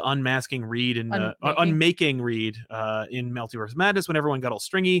Wanda unmasking Reed and unmaking Reed in Multiverse of Madness when everyone got all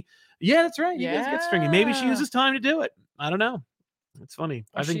stringy. Yeah, that's right. You guys get stringy. Maybe she uses time to do it. I don't know. It's funny.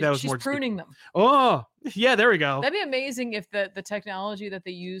 I think that was more pruning them. Oh, yeah, there we go. That'd be amazing if the technology that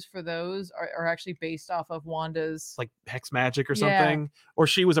they use for those are actually based off of Wanda's like hex magic or something, or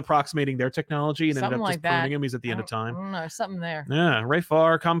she was approximating their technology and ended up just pruning him. He's at the end of time. I don't know, something there. Yeah, Ray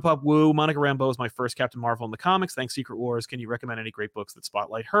Farr, Comic Pop Woo, Monica Rambeau is my first Captain Marvel in the comics. Thanks, Secret Wars. Can you recommend any great books that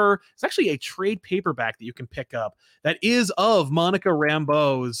spotlight her? It's actually a trade paperback that you can pick up that is of Monica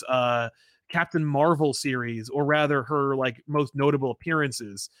Rambeau's Captain Marvel series, or rather her like most notable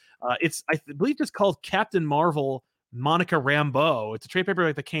appearances. It's I believe it's called Captain Marvel Monica Rambeau. It's a trade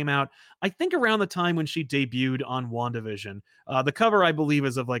paperback that came out I think around the time when she debuted on WandaVision. The cover I believe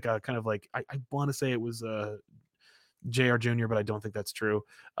is of like a kind of like I want to say it was JR Jr., but I don't think that's true.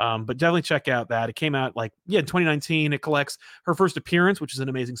 But definitely check out that. It came out in 2019. It collects her first appearance, which is an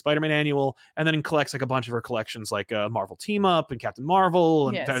Amazing Spider-Man annual, and then it collects like a bunch of her collections like Marvel Team Up and Captain Marvel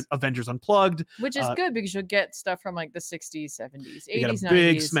and Avengers Unplugged. Which is good because you'll get stuff from like the 60s, 70s, 80s, you get a 90s.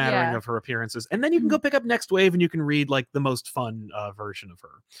 Big smattering of her appearances. And then you can go pick up Next Wave and you can read like the most fun version of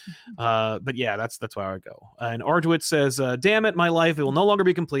her. But yeah, that's where I would go. And Arduit says, damn it, my life, it will no longer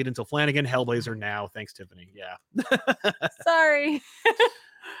be complete until Flanagan Hellblazer now. Thanks, Tiffany. Yeah. Sorry.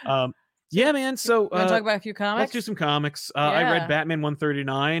 Yeah, man. So you want to talk about a few comics? Let's do some comics. I read Batman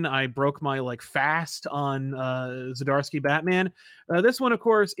 139. I broke my fast on Zdarsky Batman. This one, of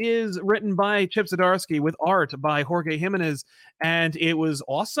course, is written by Chip Zdarsky with art by Jorge Jimenez, and it was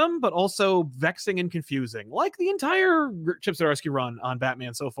awesome, but also vexing and confusing, like the entire Chip Zdarsky run on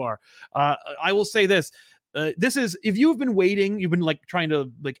Batman so far. I will say this: this is if you've been waiting, you've been trying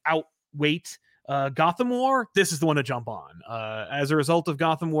to outwait Gotham War, this is the one to jump on. As a result of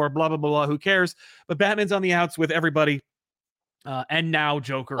Gotham War, blah, blah, blah, blah, who cares? But Batman's on the outs with everybody. And now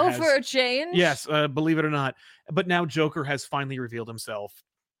Joker has... for a change? Yes, believe it or not. But now Joker has finally revealed himself.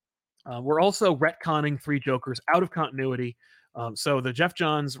 We're also retconning 3 Jokers out of continuity. So the Jeff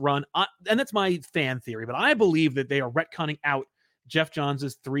Johns run... and that's my fan theory, but I believe that they are retconning out Jeff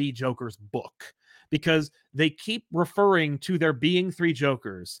Johns' 3 Jokers book. Because they keep referring to there being 3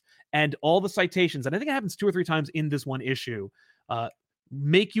 Jokers, and all the citations, and I think it happens 2 or 3 times in this one issue,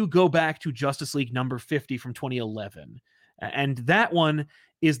 make you go back to Justice League number 50 from 2011. And that one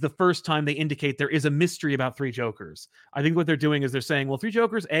is the first time they indicate there is a mystery about 3 Jokers. I think what they're doing is they're saying, well, 3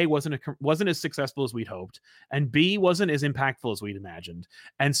 Jokers, A, wasn't as successful as we'd hoped, and B, wasn't as impactful as we'd imagined.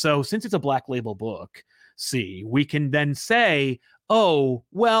 And so since it's a Black Label book, C, we can then say, oh,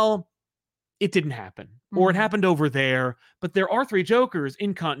 well, it didn't happen, or it happened over there, but there are 3 Jokers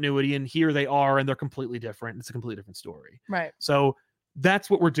in continuity, and here they are, and they're completely different. It's a completely different story. Right. So that's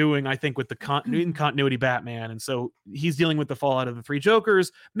what we're doing, I think, with the continuity Batman. And so he's dealing with the fallout of the 3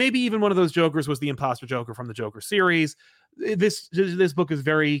 Jokers. Maybe even one of those Jokers was the imposter Joker from the Joker series. This book is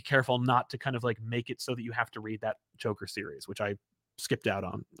very careful not to kind of like make it so that you have to read that Joker series, which I skipped out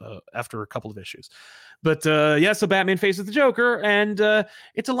on after a couple of issues. But yeah, so Batman faces the Joker, and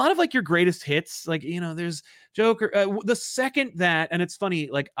it's a lot of like your greatest hits. Like, there's Joker. The second that, and it's funny,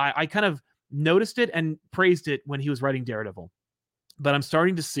 like I kind of noticed it and praised it when he was writing Daredevil. But I'm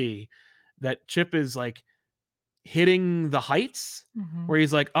starting to see that Chip is like hitting the heights where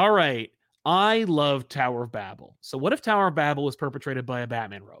he's like, all right, I love Tower of Babel. So what if Tower of Babel was perpetrated by a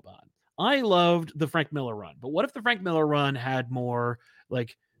Batman robot? I loved the Frank Miller run, but what if the Frank Miller run had more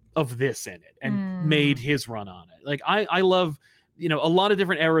like of this in it and made his run on it? Like I love, a lot of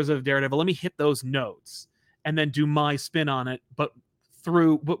different eras of Daredevil. Let me hit those notes and then do my spin on it, but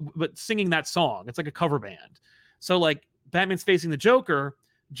singing that song. It's like a cover band. So like Batman's facing the Joker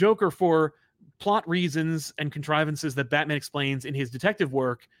for plot reasons and contrivances that Batman explains in his detective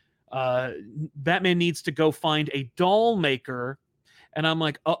work. Batman needs to go find a doll maker. And I'm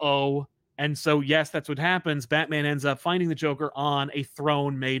like, uh-oh. And so, yes, that's what happens. Batman ends up finding the Joker on a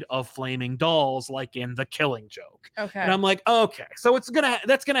throne made of flaming dolls, like in The Killing Joke. Okay. And I'm like, okay, so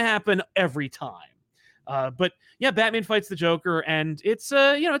that's gonna happen every time. But yeah, Batman fights the Joker, and it's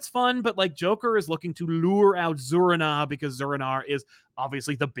it's fun, but like Joker is looking to lure out Zur-En-Arrh because Zur-En-Arrh is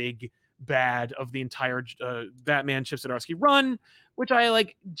obviously the big bad of the entire Batman Chip Zdarsky run, which I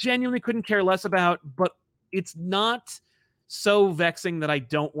like genuinely couldn't care less about, but it's not so vexing that I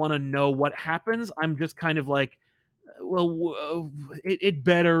don't want to know what happens. I'm just kind of like, well, it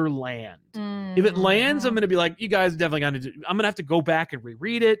better land. If it lands, I'm going to be like, you guys definitely got to I'm going to have to go back and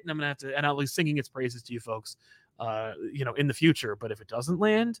reread it. And I'm going to have to, and I'll be singing its praises to you folks, in the future. But if it doesn't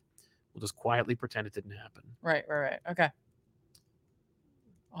land, we'll just quietly pretend it didn't happen. Right. Okay.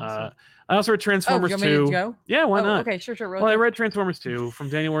 Awesome. I also read Transformers 2. Me to go? Yeah, why not? Okay, sure. Well, I read Transformers 2 from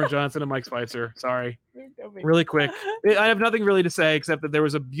Daniel Warren Johnson and Mike Spicer. Sorry. Really quick. I have nothing really to say except that there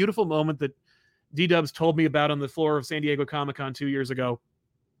was a beautiful moment that D-Dubs told me about on the floor of San Diego Comic-Con 2 years ago.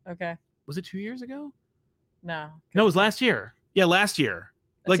 Okay. Was it 2 years ago? No, it was last year. Yeah, last year.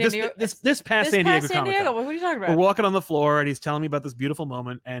 Like this past San Diego Comic-Con. What are you talking about? We're walking on the floor and he's telling me about this beautiful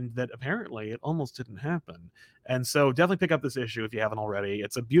moment and that apparently it almost didn't happen. And so definitely pick up this issue if you haven't already.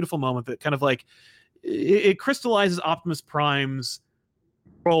 It's a beautiful moment that kind of like it crystallizes Optimus Prime's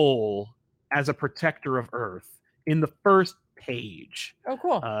role as a protector of Earth in the first page. Oh,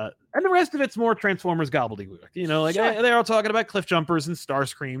 cool. And the rest of it's more Transformers gobbledygook. They're all talking about cliff jumpers and star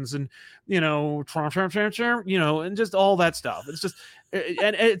screams and and just all that stuff. It's just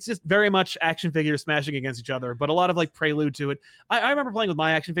and it's just very much action figures smashing against each other, but a lot of like prelude to it. I remember playing with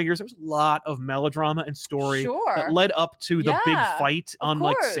my action figures. There was a lot of melodrama and story that led up to the big fight on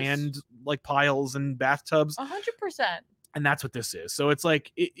like sand like piles and bathtubs. 100%. And that's what this is. So it's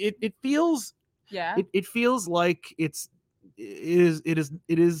like it feels it feels like it is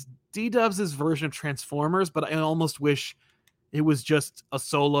D-Dubs' version of Transformers, but I almost wish it was just a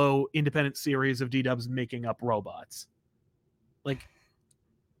solo independent series of D-Dubs making up robots. Like,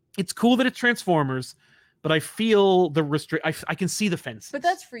 it's cool that it's Transformers, but I feel I can see the fences. But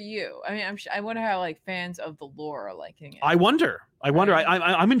that's for you. I mean, I wonder how like fans of the lore are liking it. I wonder. Right?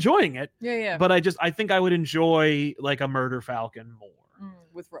 I'm enjoying it. Yeah. But I think I would enjoy like a Murder Falcon more.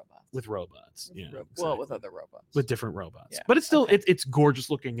 With robots. With robots. With other robots. With different robots. Yeah. But it's still it's gorgeous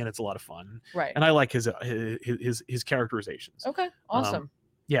looking and it's a lot of fun. Right. And I like his characterizations. Okay. Awesome.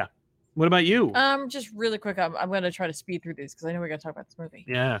 Yeah. What about you? Just really quick, I'm going to try to speed through these because I know we're going to talk about this movie.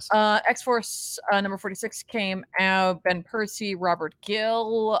 Yes. X-Force number 46 came out. Ben Percy, Robert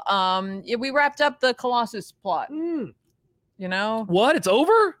Gill. We wrapped up the Colossus plot. You know what? It's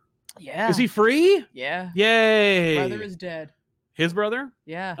over? Yeah. Is he free? Yeah. Yay. Brother is dead. His brother?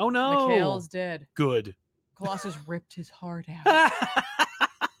 Yeah. Oh no. Mikhail is dead. Good. Colossus ripped his heart out.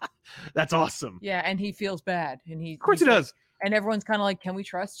 That's awesome. Yeah, and he feels bad, and of course he does. And everyone's kind of like, "Can we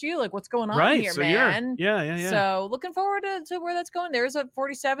trust you? Like, what's going on here, man?" Yeah. So looking forward to where that's going. There's a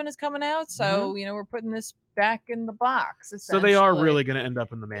 47 is coming out, so we're putting this back in the box. So they are really going to end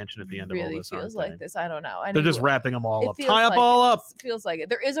up in the mansion at the end of all this. Feels like this. I don't know. They're just wrapping them all up. Tie up all up. Feels like it.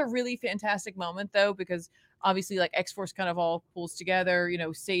 There is a really fantastic moment though, because obviously like X-Force kind of all pulls together.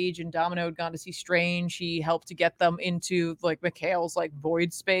 Sage and Domino had gone to see Strange. He helped to get them into like Mikhail's like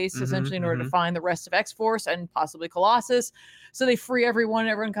void space essentially in order to find the rest of X-Force and possibly Colossus. So they free everyone.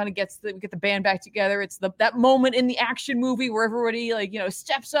 Everyone kind of get the band back together. It's that moment in the action movie where everybody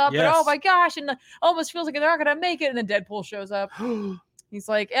steps up and oh my gosh, and almost feels like they're not gonna make it, and then Deadpool shows up. He's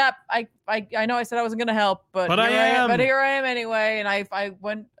like, yep, I know I said I wasn't gonna help, but But here I am. But here I am anyway. And I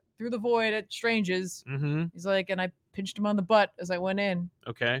went through the void at Strange's. Mm-hmm. He's like, and I pinched him on the butt as I went in.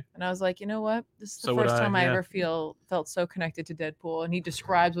 Okay. And I was like, you know what? This is the So would first time I yeah. ever felt so connected to Deadpool. And he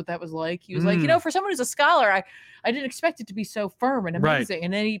describes what that was like. He was Mm. like, you know, for someone who's a scholar, I didn't expect it to be so firm and Right. amazing.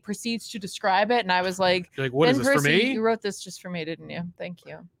 And then he proceeds to describe it, and I was like, You're like, what is Ben this for Percy, me? you wrote this just for me, didn't you? Thank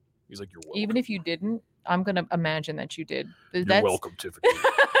you. He's like, you're welcome. Even if you didn't, I'm gonna imagine that you did. You're welcome, Tiffany.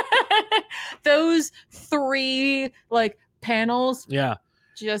 Those 3 like panels. Yeah.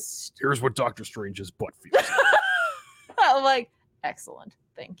 Just here's what Doctor Strange's butt feels. I'm like, excellent.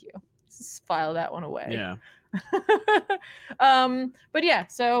 Thank you. Just file that one away. Yeah. But yeah,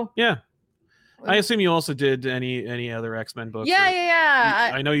 so yeah. I assume you also did any other X-Men books.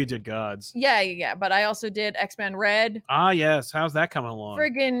 Yeah. I know you did Gods. Yeah. But I also did X-Men Red. Ah, yes. How's that coming along?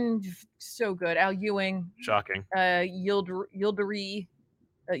 Friggin' so good. Al Ewing. Shocking. Yildiray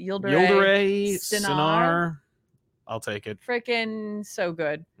Sinar. I'll take it. Freaking so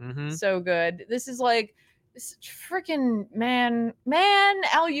good. Mm-hmm. So good. This is like freaking man,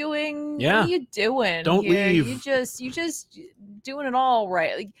 Al Ewing. Yeah. What are you doing? Don't here? leave. You just doing it all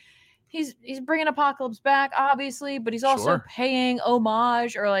right. Like he's bringing Apocalypse back, obviously, but he's also paying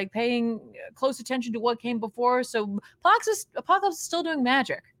homage or like paying close attention to what came before. So Apocalypse is still doing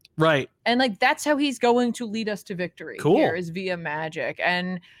magic. Right. And like that's how he's going to lead us to victory. Cool. Here is via magic.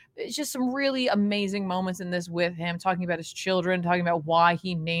 And it's just some really amazing moments in this with him talking about his children, talking about why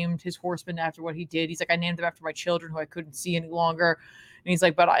he named his horsemen after what he did. He's like, I named them after my children who I couldn't see any longer. And he's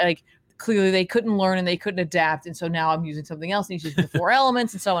like, but I like clearly they couldn't learn and they couldn't adapt. And so now I'm using something else. And he's using the 4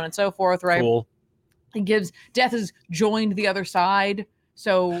 elements and so on and so forth. Right. Cool. He gives Death has joined the other side.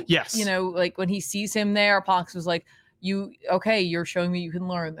 So, yes, you know, like when he sees him there, Pox was like, you're showing me you can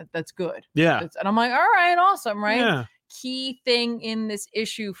learn that's good. Yeah. And I'm like, all right, awesome. Right. Yeah. Key thing in this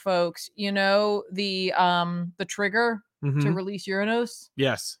issue, folks, you know, the trigger to release Uranos.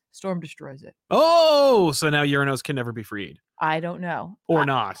 Yes. Storm destroys it. Oh, so now Uranos can never be freed. I don't know. Or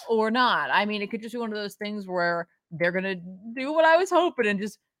not. I mean, it could just be one of those things where they're gonna do what I was hoping and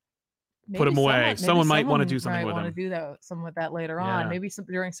just put him away. Someone might want to do something with him. Want to do something with that later on. Maybe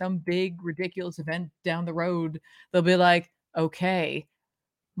during some big ridiculous event down the road, they'll be like, okay,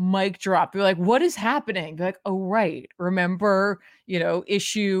 mic drop. They're like, what is happening? They're like, oh right, remember, you know,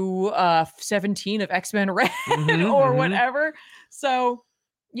 issue 17 of X-Men Red or whatever. So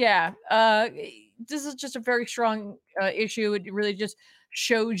yeah, this is just a very strong issue. It really just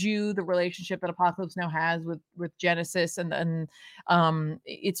showed you the relationship that Apocalypse now has with Genesis, and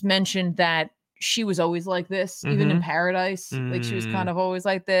it's mentioned that she was always like this, even in Paradise. Like she was kind of always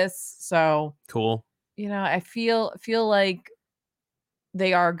like this. So cool. You know, I feel like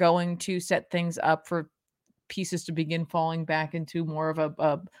they are going to set things up for pieces to begin falling back into more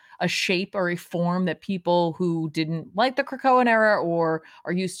of a shape or a form that people who didn't like the Krakoan era or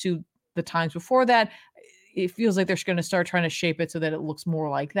are used to the times before that, it feels like they're going to start trying to shape it so that it looks more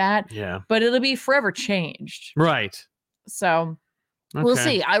like that. Yeah. But it'll be forever changed. Right. So we'll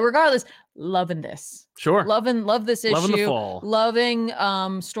see. Regardless, loving this. Sure. Love this issue. Loving the fall. Loving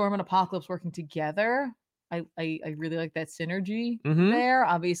Storm and Apocalypse working together. I really like that synergy there.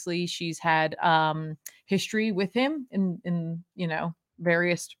 Obviously, she's had history with him in you know,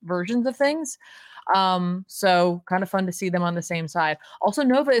 various versions of things. So kind of fun to see them on the same side. Also,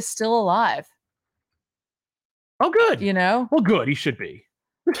 Nova is still alive. Oh, good. You know? Well, good. He should be.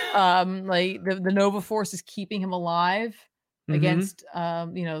 Like the Nova Force is keeping him alive against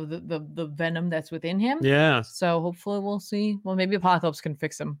you know, the venom that's within him. Yeah. So hopefully we'll see. Well, maybe Apocalypse can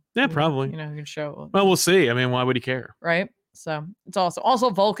fix him. Yeah, probably. You know, he can show. Well, we'll see. I mean, why would he care? Right. So it's also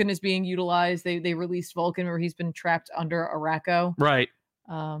Vulcan is being utilized. They released Vulcan where he's been trapped under Arakko. Right.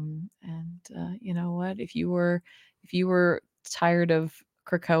 And you know what? If you were tired of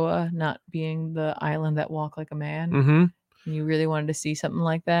Krakoa not being the island that walked like a man, and you really wanted to see something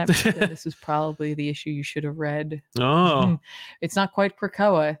like that, then this is probably the issue you should have read. Oh. It's not quite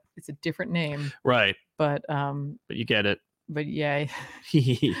Krakoa. It's a different name. Right. But you get it. But yeah.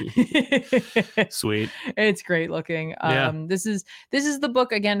 Sweet. It's great looking. This is the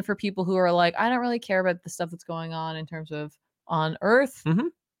book again for people who are like, I don't really care about the stuff that's going on in terms of on Earth.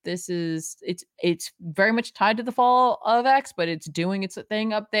 This is it's very much tied to the fall of X, but it's doing its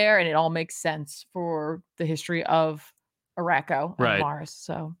thing up there, and it all makes sense for the history of Arakko and Mars.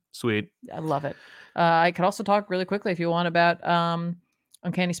 So sweet. I love it. I could also talk really quickly if you want about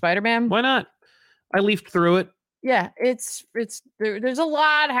Uncanny Spider-Man. Why not? I leafed through it. Yeah, it's there's a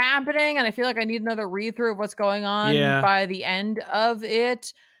lot happening, and I feel like I need another read through of what's going on by the end of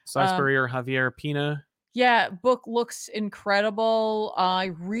it. Salisbury or Javier Pina. Yeah, book looks incredible.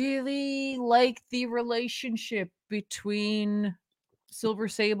 I really like the relationship between Silver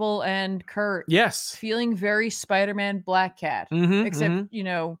Sable and Kurt. Yes. Feeling very Spider-Man Black Cat. Mm-hmm. Except,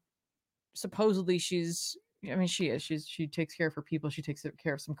 Mm-hmm. supposedly I mean, she takes care of her people. She takes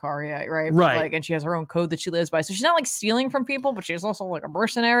care of some Sicarii, right? But Right. like, and she has her own code that she lives by. So she's not like stealing from people, but she's also like a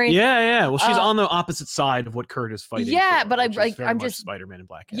mercenary. Yeah, yeah. Well, she's Uh, on the opposite side of what Kurt is fighting yeah, for, but which is very I'm much just Spider-Man and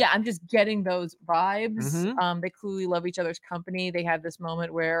Black Cat. yeah, I'm just getting those vibes. Mm-hmm. They clearly love each other's company. They have this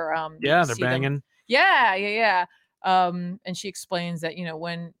moment where Yeah, you they're see them. banging. Yeah, yeah, yeah. And she explains that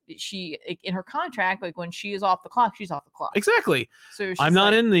when she in her contract, like when she is off the clock, she's off the clock. Exactly. So I'm she's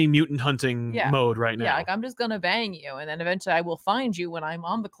not like, in the mutant hunting mode right now. yeah, like I'm just gonna bang you, and then eventually I will find you when I'm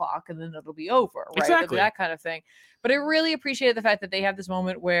on the clock, and then it'll be over, right? Exactly. That kind of thing. But I really appreciated the fact that they have this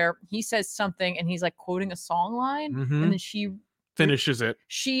moment where he says something, and he's like quoting a song line, Mm-hmm. and then she finishes it.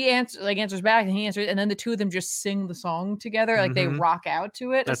 She answers back, and he answers, and then the two of them just sing the song together, like they rock out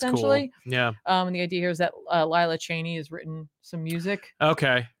to it. That's essentially. Cool. Yeah. And the idea here is that Lila Cheney has written some music.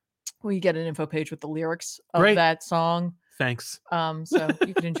 Okay. We get an info page with the lyrics of that song. Thanks. So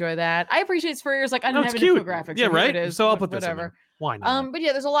you can enjoy that. I appreciate Spurrier's like, I didn't have an cute. infographic. Yeah, so right. It is, so I'll put this whatever. In there. Why not? But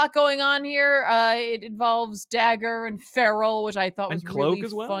yeah, there's a lot going on here. It involves Dagger and Feral, which I thought was really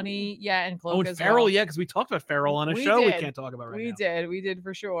funny. Yeah, and Cloak as Feral, well. Yeah, because we talked about Feral on a show we can't talk about right now. We did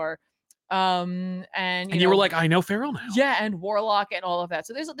for sure. And you were like, I know Feral now. Yeah, and Warlock and all of that.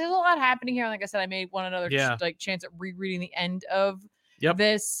 So there's a lot happening here. Like I said, I may want another chance at rereading the end of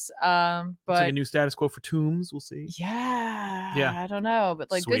this. But it's like a new status quo for Tombs. We'll see. Yeah. I don't know, but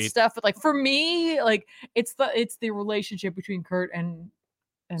like good stuff. But like for me, like it's the relationship between Kurt and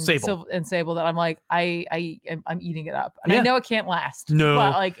Sable that I'm like I'm eating it up. And I know it can't last. No,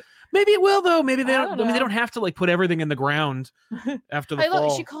 but like. Maybe it will though. Maybe they don't. I mean, they don't have to like put everything in the ground after the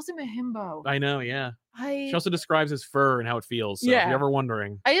fall. She calls him a himbo. I know. Yeah. She also describes his fur and how it feels. So if you're ever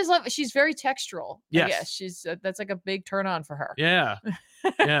wondering, I just love. She's very textural. Yes. Yeah. She's that's like a big turn on for her. Yeah.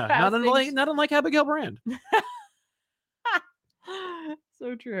 Yeah. not unlike Abigail Brand.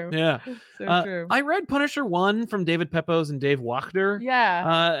 So true. Yeah. So true. I read Punisher 1 from David Pepose and Dave Wachter.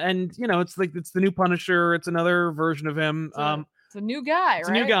 Yeah. And it's the new Punisher. It's another version of him. It's a new guy, It's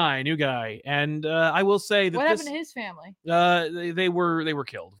right? a new guy. And I will say that what happened to his family? They were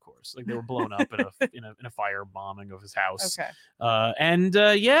killed, of course. Like they were blown up in a fire bombing of his house. Okay.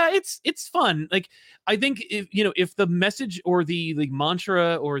 It's fun. Like I think if the message or the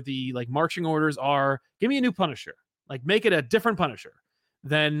mantra or the like marching orders are give me a new Punisher, like make it a different Punisher,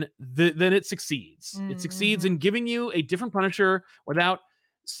 then it succeeds. It succeeds in giving you a different Punisher without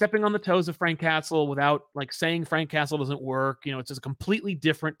stepping on the toes of Frank Castle, without like saying Frank Castle doesn't work. It's just a completely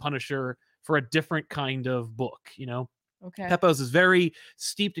different Punisher for a different kind of book. Okay. Pepose is very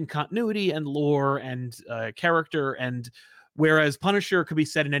steeped in continuity and lore and character, and whereas Punisher could be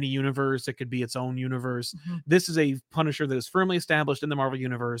set in any universe, it could be its own universe. This is a Punisher that is firmly established in the Marvel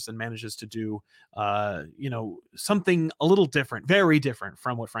universe and manages to do something a little different, very different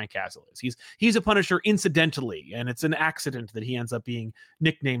from what Frank Castle is. He's a Punisher incidentally, and it's an accident that he ends up being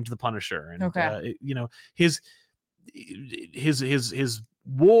nicknamed the Punisher. And his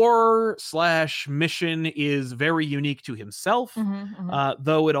war / mission is very unique to himself,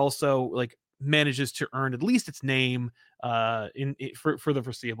 though it also like manages to earn at least its name for the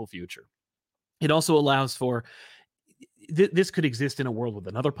foreseeable future. It also allows for this could exist in a world with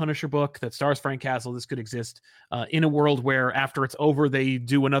another Punisher book that stars Frank Castle. This could exist in a world where after it's over, they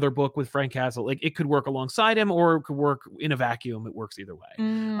do another book with Frank Castle. Like it could work alongside him, or it could work in a vacuum. It works either way.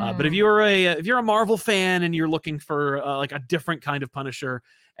 But if you're a Marvel fan and you're looking for like a different kind of Punisher,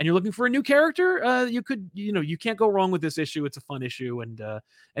 and you're looking for a new character, you can't go wrong with this issue. It's a fun issue, and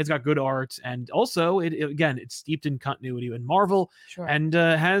it's got good art, and also it's steeped in continuity in Marvel, and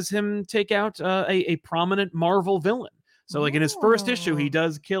has him take out a prominent Marvel villain. So like in his first issue, he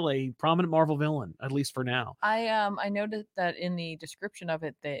does kill a prominent Marvel villain, at least for now. I noted that in the description of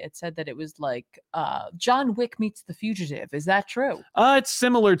it, it said that it was like John Wick meets The Fugitive. Is that true? It's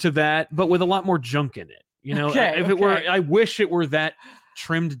similar to that, but with a lot more junk in it. It were, I wish it were that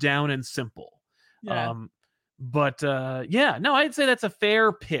trimmed down and simple. Yeah. I'd say that's a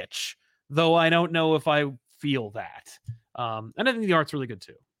fair pitch, though I don't know if I feel that. And I think the art's really good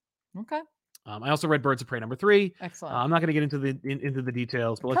too. Okay. I also read Birds of Prey #3. Excellent. I'm not going to get into the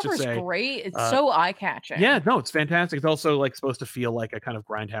details, but let's just say great. It's so eye catching. Yeah, no, it's fantastic. It's also like supposed to feel like a kind of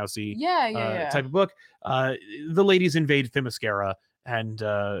grindhousey type of book. The ladies invade Themyscira, and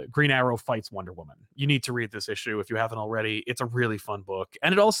Green Arrow fights Wonder Woman. You need to read this issue if you haven't already. It's a really fun book,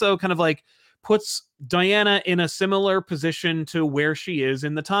 and it also kind of like puts Diana in a similar position to where she is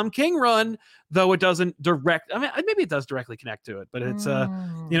in the Tom King run, though it doesn't direct. I mean, maybe it does directly connect to it, but it's you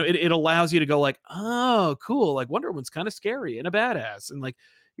know, it allows you to go like, oh, cool, like Wonder Woman's kind of scary and a badass, and like,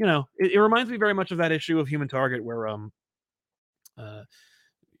 you know, it reminds me very much of that issue of Human Target where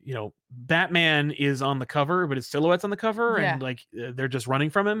you know, Batman is on the cover, but his silhouette's on the cover, Yeah. and like they're just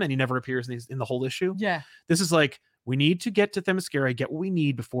running from him, and he never appears in the whole issue. Yeah. This is like, we need to get to Themyscira, get what we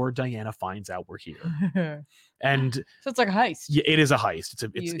need before Diana finds out we're here. And so it's like a heist. yeah, it is a heist.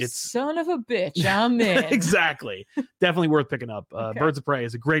 You It's son of a bitch. I'm in. exactly. Definitely worth picking up. Okay. Birds of Prey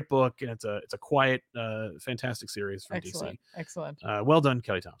is a great book, and it's a quiet, fantastic series from Excellent. DC. Excellent. Well done,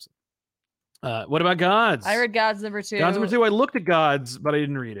 Kelly Thompson. What about Gods? I read Gods #2. Gods #2. I looked at Gods, but I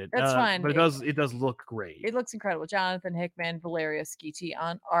didn't read it. That's fine. But it does look great. It looks incredible. Jonathan Hickman, Valeria Skeety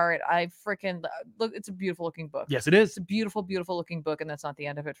on art. I freaking look. It's a beautiful looking book. Yes, it is. It's a beautiful, beautiful looking book, and that's not the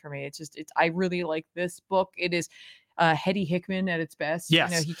end of it for me. It's just I really like this book. It is Hetty Hickman at its best.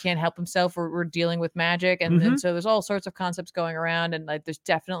 Yes. You know, he can't help himself. We're dealing with magic, and so there's all sorts of concepts going around, and like there's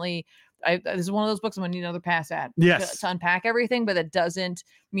definitely. This is one of those books I'm gonna need another pass at. Yes. To unpack everything, but that doesn't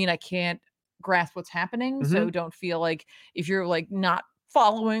mean I can't grasp what's happening. So don't feel like if you're like not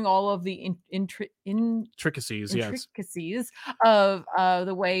following all of the intricacies of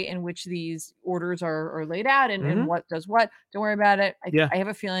the way in which these orders are laid out and what does what. Don't worry about it. I have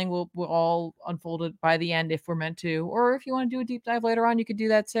a feeling we'll all unfold it by the end if we're meant to, or if you want to do a deep dive later on, you could do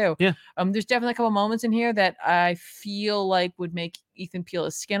that too. Yeah. There's definitely a couple moments in here that I feel like would make Ethan peel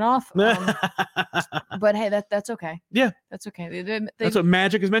his skin off. But hey, that's okay. Yeah, that's okay. That's what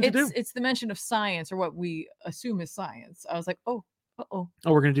magic is meant to do. It's the mention of science, or what we assume is science. I was like, oh,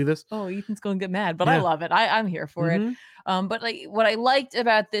 we're gonna do this. Oh, Ethan's gonna get mad, but I love it. I'm here for it. But like what I liked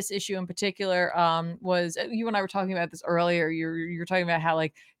about this issue in particular was you and I were talking about this earlier. You're talking about how,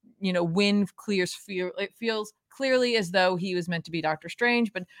 like, you know, Wynn it feels clearly as though he was meant to be Doctor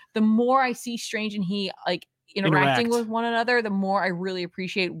Strange, but the more I see Strange and he like interacting with one another, the more I really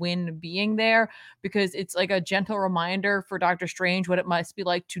appreciate Wynn being there, because it's like a gentle reminder for Doctor Strange what it must be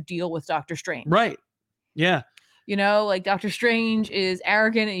like to deal with Doctor Strange. Right. Yeah. You know, like Doctor Strange is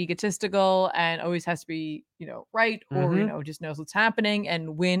arrogant and egotistical and always has to be, you know, right, or, you know, just knows what's happening.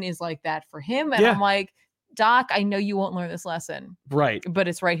 And Wynn is like that for him. And I'm like, Doc, I know you won't learn this lesson. Right. But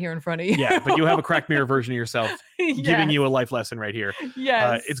it's right here in front of you. Yeah, but you have a crack mirror version of yourself giving you a life lesson right here.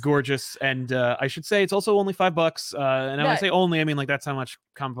 Yes. It's gorgeous. And I should say it's also only $5. And when I say only, I mean like that's how much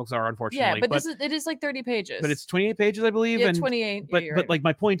comic books are, unfortunately. Yeah, but it is like 30 pages. But it's 28 pages, I believe. Yeah, and 28. But right. like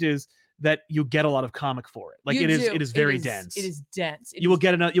my point is that you get a lot of comic for it. Like it is very dense. It is dense. You will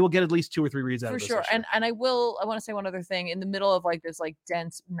get at least 2 or 3 reads out of this. For sure. And I want to say one other thing. In the middle of like this like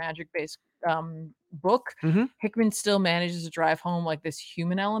dense magic based book, Hickman still manages to drive home like this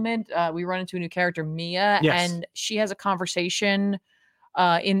human element. We run into a new character, Mia, and she has a conversation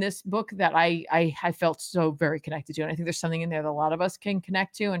in this book that I felt so very connected to. And I think there's something in there that a lot of us can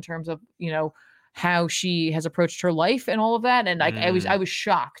connect to in terms of, you know, how she has approached her life and all of that. And like I was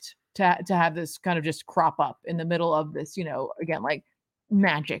shocked to have this kind of just crop up in the middle of this, you know, again, like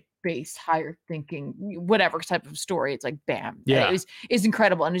magic based, higher thinking, whatever type of story. It's like, bam. Yeah. It's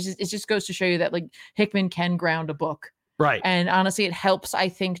incredible. And it just goes to show you that like Hickman can ground a book. Right. And honestly, it helps, I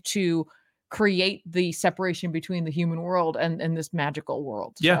think, to create the separation between the human world and this magical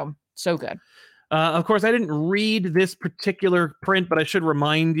world. Yeah. So good. Of course, I didn't read this particular print, but I should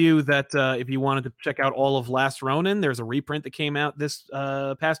remind you that if you wanted to check out all of Last Ronin, there's a reprint that came out this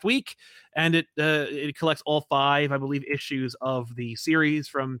past week, and it collects all 5, I believe, issues of the series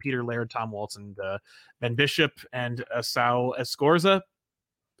from Peter Laird, Tom Waltz, and Ben Bishop, and Asao Escorza,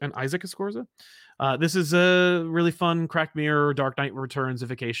 and Isaac Escorza. This is a really fun Cracked Mirror, Dark Knight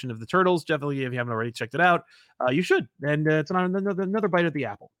Returns-ification of the Turtles. Definitely, if you haven't already checked it out, you should. And it's another bite at the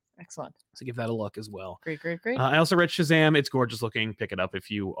apple. Excellent. So give that a look as well. Great. I also read Shazam. It's gorgeous looking. Pick it up if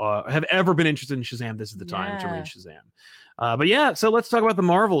you have ever been interested in Shazam. This is the time to read Shazam. But yeah, so let's talk about the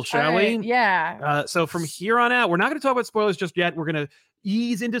Marvels, shall we? Yeah. So from here on out, we're not going to talk about spoilers just yet. We're going to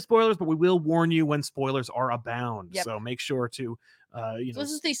ease into spoilers, but we will warn you when spoilers are abound. Yep. So make sure to this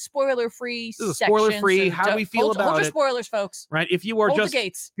is the spoiler-free section. This is spoiler-free. How do we feel about hold it? your spoilers, folks. Right? If you are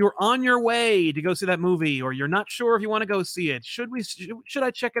you're on your way to go see that movie, or you're not sure if you want to go see it, should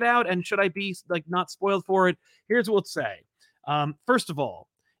I check it out, and should I be like not spoiled for it? Here's what we'll say. First of all,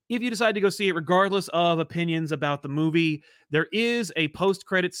 if you decide to go see it, regardless of opinions about the movie, there is a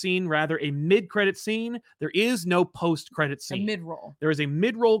post-credit scene, rather a mid-credit scene. There is no post-credit A scene. mid-roll. There is a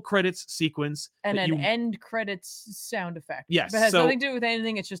mid-roll credits sequence. And that an end credits sound effect. Yes, But it has so- nothing to do with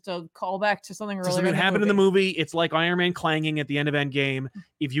anything. It's just a callback to something earlier something that in the happened movie. in the movie. It's like Iron Man clanging at the end of Endgame.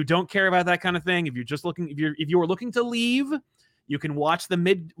 If you don't care about that kind of thing, if you're just looking, if you are looking to leave, you can watch the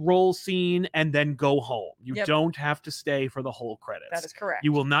mid-roll scene and then go home. You Yep. don't have to stay for the whole credits. That is correct.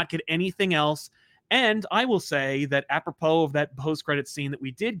 You will not get anything else. And I will say that apropos of that post-credit scene that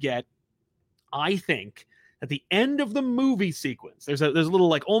we did get, I think at the end of the movie sequence, there's a little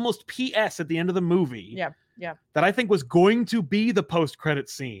like almost PS at the end of the movie. Yeah, yeah. That I think was going to be the post-credit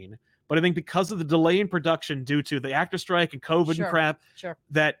scene, but I think because of the delay in production due to the actor strike and COVID and crap,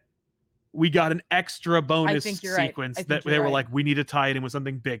 that we got an extra bonus sequence that they were like, we need to tie it in with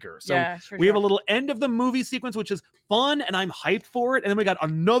something bigger. So we have a little end of the movie sequence, which is fun, and I'm hyped for it. And then we got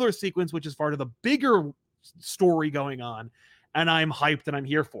another sequence, which is part of the bigger story going on, and I'm hyped and I'm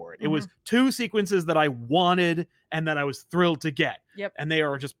here for it. It was two sequences that I wanted and that I was thrilled to get. Yep. And they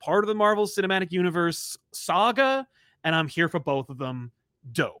are just part of the Marvel Cinematic Universe saga, and I'm here for both of them.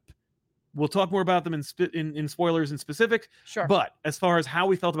 Dope. We'll talk more about them in spoilers and specific. Sure. But as far as how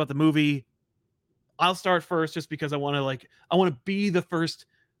we felt about the movie, I'll start first just because I want to be the first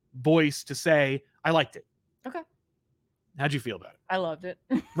voice to say I liked it. Okay. How'd you feel about it? I loved it.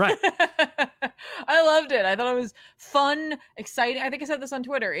 Right. I loved it. I thought it was fun, exciting. I think I said this on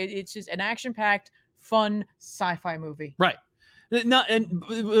Twitter. It's just an action-packed, fun sci-fi movie. Right. Not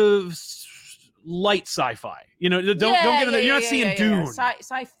light sci-fi. You know, don't get into you're not seeing Dune.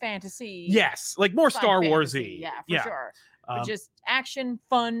 Sci fantasy. Yes, like more Star Warsy. Yeah, for sure. But just action,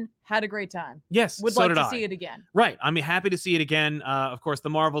 fun, had a great time. Yes, would so like did to I. see it again. Right, I'm happy to see it again. Of course, The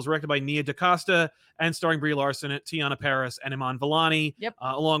Marvels, directed by Nia DaCosta and starring Brie Larson, Tiana Paris, and Iman Vellani. Yep.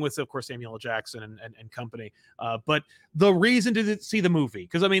 Along with, of course, Samuel L. Jackson and company. But the reason to see the movie,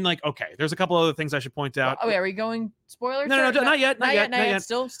 because I mean, like, okay, there's a couple other things I should point out. Oh, are we going spoilers? No, not yet.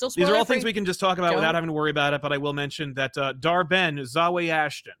 Still spoiler. These are all things we can just talk about without having to worry about it. But I will mention that Dar-Ben, Zawe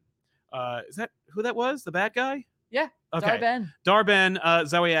Ashton. Is that who that was? The bad guy? Yeah. Okay. Dar-Ben,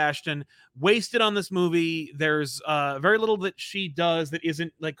 Zawe Ashton, wasted on this movie. There's very little that she does that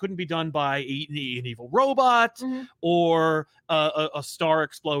isn't like couldn't be done by an evil robot or a star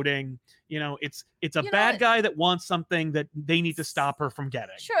exploding. You know, it's a bad guy that wants something that they need to stop her from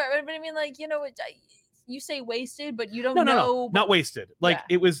getting. Sure, but I mean, like, you know, you say wasted, but you don't know. No, not wasted. Like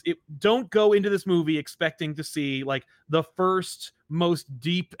don't go into this movie expecting to see like the first most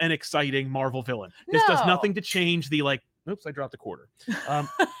deep and exciting Marvel villain. This does nothing to change the like, oops, I dropped a quarter.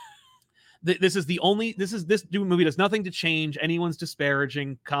 This movie does nothing to change anyone's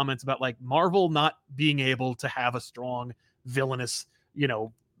disparaging comments about like Marvel not being able to have a strong villainous, you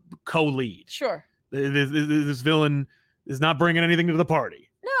know, co-lead. Sure. This villain is not bringing anything to the party.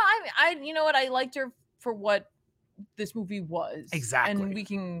 No, I you know what? I liked her for what this movie was. Exactly.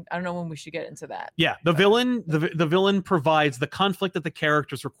 And I don't know when we should get into that. Yeah, the villain provides the conflict that the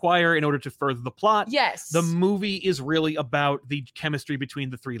characters require in order to further the plot. Yes. The movie is really about the chemistry between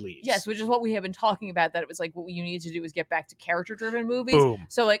the three leads. Yes, which is what we have been talking about, that it was like what you need to do is get back to character-driven movies. Boom.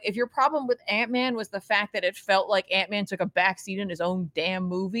 So like if your problem with Ant-Man was the fact that it felt like Ant-Man took a backseat in his own damn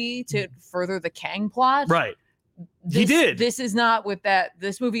movie to further the Kang plot. Right. He did. This is not with that.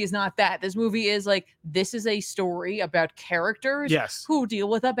 This movie is not that. This movie is like, this is a story about characters who deal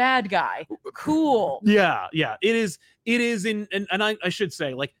with a bad guy. Cool. Yeah. It is and I should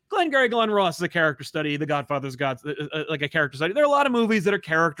say, like, Glengarry Glen Ross is a character study. The Godfather's like a character study. There are a lot of movies that are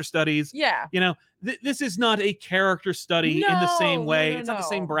character studies. Yeah. You know, this is not a character study in the same way. It's not the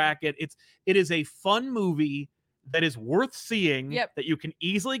same bracket. It is a fun movie that is worth seeing, that you can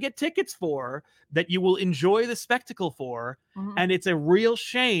easily get tickets for, that you will enjoy the spectacle for. And it's a real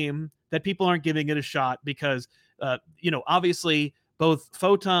shame that people aren't giving it a shot because, you know, obviously both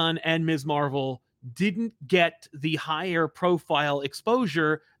Photon and Ms. Marvel didn't get the higher profile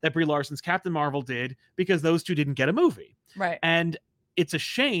exposure that Brie Larson's Captain Marvel did because those two didn't get a movie. Right. And it's a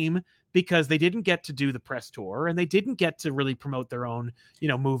shame because they didn't get to do the press tour and they didn't get to really promote their own, you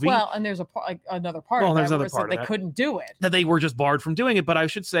know, movie. Well, and there's another part of that where they couldn't do it. That they were just barred from doing it. But I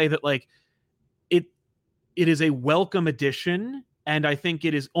should say that like it is a welcome addition, and I think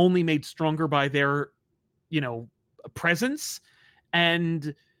it is only made stronger by their, you know, presence,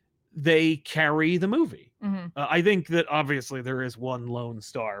 and they carry the movie. I think that obviously there is one lone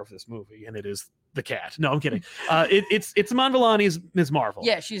star of this movie, and it is the cat. No, I'm kidding. It's Iman Vellani's Ms. Marvel.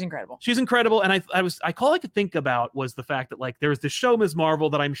 Yeah, she's incredible. She's incredible. And all I could think about was the fact that like there's this show Ms. Marvel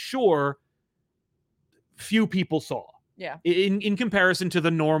that I'm sure few people saw. Yeah. In comparison to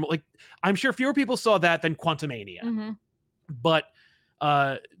the normal, like, I'm sure fewer people saw that than Quantumania. Mm-hmm. But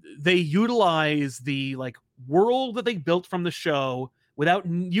they utilize the like world that they built from the show without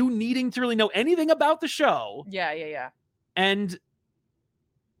you needing to really know anything about the show. Yeah. And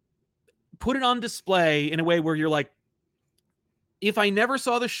put it on display in a way where you're like, if I never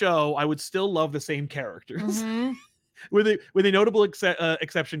saw the show, I would still love the same characters. Mm-hmm. with a notable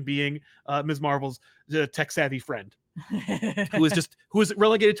exception being Ms. Marvel's tech savvy friend, who is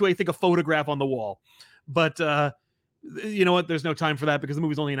relegated to, I think, a photograph on the wall. But you know what? There's no time for that because the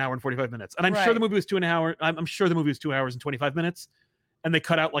movie's only an hour and 45 minutes, and I'm sure the movie was 2 hours. I'm sure the movie was 2 hours and 25 minutes, and they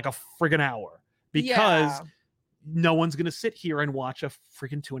cut out like a friggin' hour because no one's gonna sit here and watch a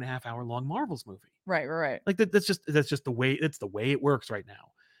friggin' 2.5 hour long Marvels movie. Right. Like that's just the way it works right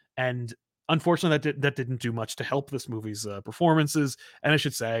now, and unfortunately that didn't do much to help this movie's performances. And I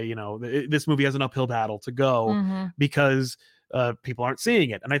should say, you know, this movie has an uphill battle to go because people aren't seeing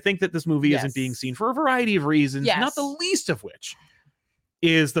it. And I think that this movie isn't being seen for a variety of reasons, not the least of which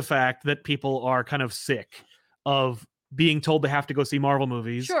is the fact that people are kind of sick of being told they have to go see Marvel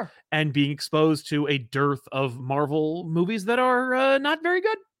movies and being exposed to a dearth of Marvel movies that are not very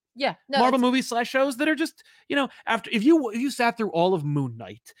good. Yeah, Marvel movies / shows that are just, you know, after if you sat through all of Moon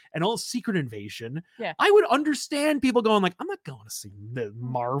Knight and all of Secret Invasion, I would understand people going like, I'm not going to see the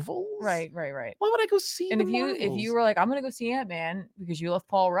Marvels. Right. Why would I go see? And if you were like, I'm gonna go see Ant-Man because you love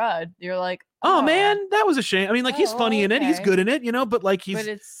Paul Rudd, you're like, oh man, that was a shame. I mean, like he's funny in it, he's good in it, you know, but like but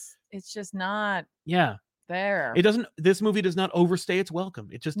it's just not there. It doesn't. This movie does not overstay its welcome.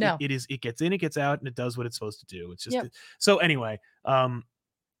 It just it gets in, it gets out, and it does what it's supposed to do. It's just so anyway.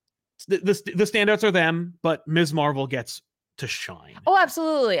 The standouts are them, but Ms. Marvel gets to shine. Oh,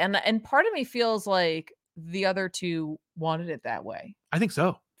 absolutely. And part of me feels like the other two wanted it that way. I think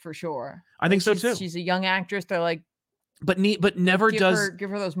so. For sure. I think so too. She's a young actress. They're like, but never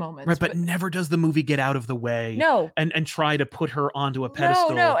give her those moments. Right, but never does the movie get out of the way. No. And try to put her onto a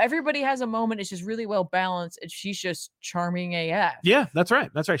pedestal. No. Everybody has a moment. It's just really well balanced. And she's just charming AF. Yeah, that's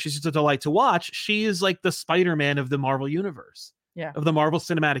right. She's just a delight to watch. She is like the Spider-Man of the Marvel universe. Yeah. Of the Marvel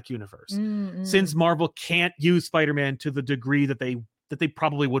Cinematic Universe. Since Marvel can't use Spider-Man to the degree that they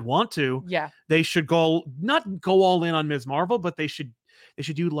probably would want to, they should not go all in on Ms. Marvel, but they should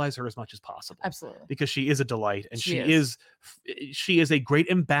utilize her as much as possible. Absolutely. Because she is a delight, and she is a great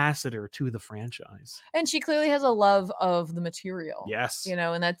ambassador to the franchise. And she clearly has a love of the material. Yes. You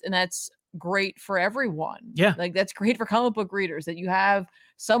know, and that's great for everyone. Yeah. Like that's great for comic book readers that you have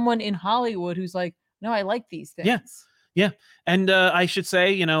someone in Hollywood who's like, no, I like these things. Yeah. And I should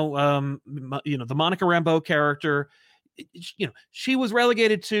say, the Monica Rambeau character, she was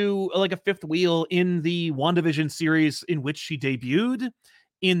relegated to like a fifth wheel in the WandaVision series in which she debuted.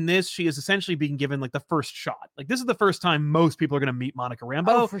 In this, she is essentially being given like the first shot. Like this is the first time most people are going to meet Monica Rambeau.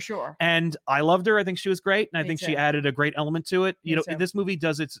 Oh, for sure. And I loved her. I think she was great. And I think she added a great element to it. This movie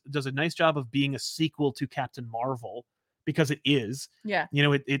does a nice job of being a sequel to Captain Marvel because it is. Yeah.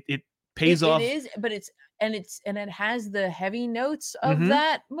 It pays off. It is, but it has the heavy notes of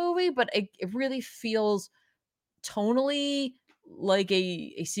that movie, but it really feels tonally like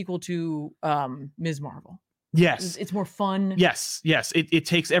a sequel to Ms. Marvel. Yes. It's more fun. Yes. It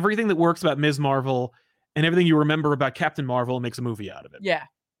takes everything that works about Ms. Marvel and everything you remember about Captain Marvel and makes a movie out of it. Yeah.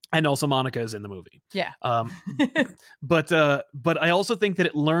 And also Monica is in the movie. Yeah. But I also think that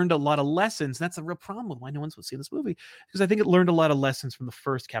it learned a lot of lessons. That's a real problem with why no one's supposed to see this movie, because I think it learned a lot of lessons from the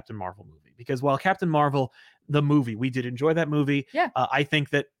first Captain Marvel movie. Because while Captain Marvel, the movie, we did enjoy that movie. Yeah. I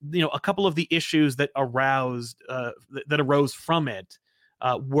think that, a couple of the issues that arose from it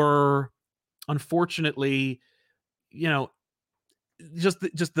were unfortunately, just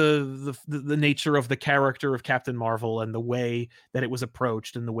the nature of the character of Captain Marvel and the way that it was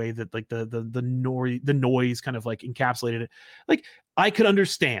approached and the way that like the noise kind of like encapsulated it. Like I could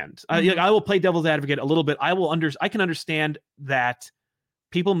understand. I will play devil's advocate a little bit. I can understand that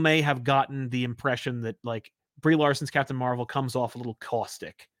people may have gotten the impression that like Brie Larson's Captain Marvel comes off a little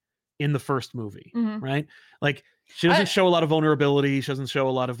caustic in the first movie, right? Like she doesn't show a lot of vulnerability. She doesn't show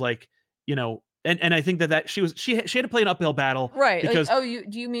a lot of like, And I think that she had to play an uphill battle, right? Because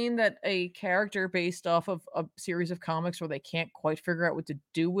do you mean that a character based off of a series of comics where they can't quite figure out what to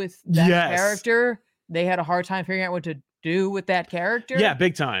do with that character? They had a hard time figuring out what to do with that character. Yeah,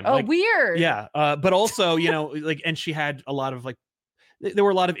 big time. Oh, like, weird. Yeah, but also and she had a lot of like. There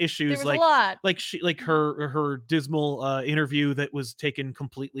were a lot of issues, there was a lot. like her dismal interview that was taken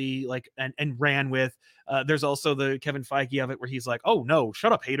completely and ran with. There's also the Kevin Feige of it where he's like, "Oh no,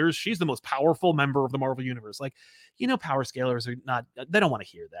 shut up, haters! She's the most powerful member of the Marvel universe." Like, power scalers are not, they don't want to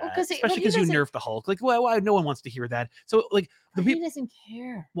hear that, Well, especially because you nerfed the Hulk. Like, why no one wants to hear that. So like he doesn't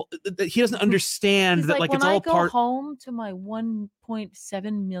care. Well, he doesn't understand that, like, like, when it's all I go part. home to my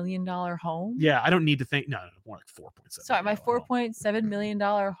 $1.7 million home. Yeah, I don't need to think. No, more like 4.7. Sorry, my $4.7 million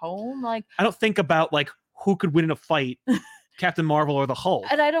home. Like, I don't think about like who could win in a fight, Captain Marvel or the Hulk.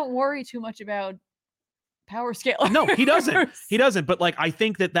 And I don't worry too much about power scalers. No, he doesn't. He doesn't. But like, I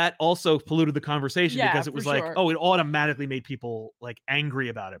think that also polluted the conversation because it was like, sure. oh, it automatically made people like angry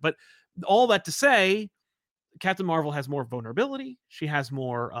about it. But all that to say, Captain Marvel has more vulnerability. She has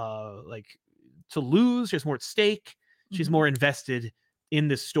more like to lose. She has more at stake. She's more invested in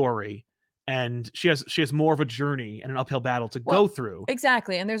this story, and she has more of a journey and an uphill battle to go through.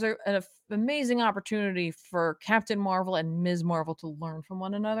 Exactly. And there's an amazing opportunity for Captain Marvel and Ms. Marvel to learn from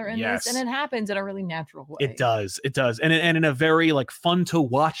one another in this, and it happens in a really natural way. It does, and in a very like fun to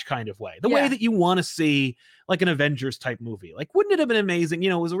watch kind of way, the way that you want to see like an Avengers type movie. Like, wouldn't it have been amazing?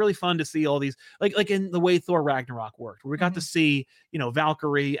 It was really fun to see all these like in the way Thor Ragnarok worked, where we got to see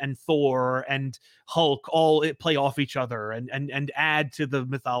Valkyrie and Thor and Hulk all play off each other and add to the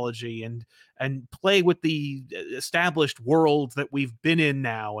mythology and play with the established world that we've been in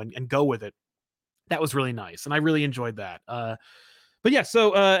now and go with it. That was really nice, and I really enjoyed that. But yeah,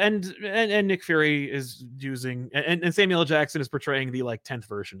 so and Nick Fury is using and Samuel L. Jackson is portraying the like 10th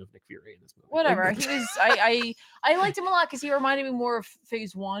version of Nick Fury in this movie. Whatever. He was I liked him a lot because he reminded me more of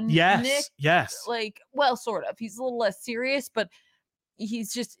Phase 1. Yes. Nick. Yes. Like, well, sort of. He's a little less serious, but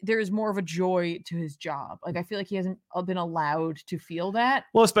he's just, there's more of a joy to his job. Like, I feel like he hasn't been allowed to feel that.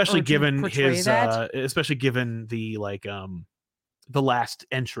 Well, especially given his especially given the like the last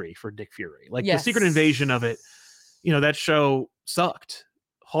entry for Nick Fury. Like the Secret Invasion of it, that show sucked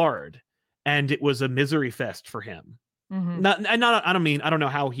hard and it was a misery fest for him. I don't know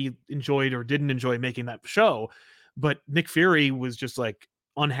how he enjoyed or didn't enjoy making that show, but Nick Fury was just like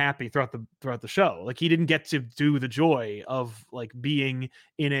unhappy throughout the show. Like, he didn't get to do the joy of like being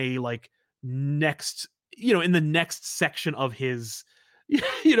in a like next, in the next section of his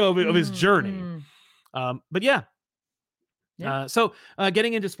of his journey. But yeah. So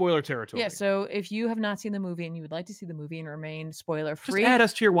getting into spoiler territory. Yeah, so if you have not seen the movie and you would like to see the movie and remain spoiler free, just add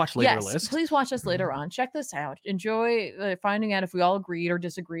us to your watch later list. Please watch us later on. Check this out. Enjoy finding out if we all agreed or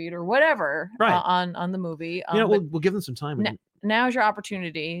disagreed or whatever on the movie. We'll give them some time. Now's your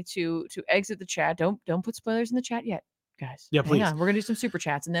opportunity to exit the chat. Don't put spoilers in the chat yet, guys. Yeah, please. Hang on. We're gonna do some super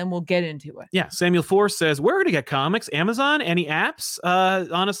chats and then we'll get into it. Yeah, Samuel Force says, where are to get comics? Amazon? Any apps?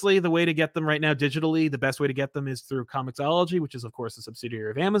 Honestly, the way to get them right now digitally, the best way to get them is through Comixology, which is of course a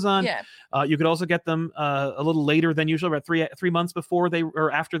subsidiary of Amazon. Yeah. You could also get them a little later than usual, about three months before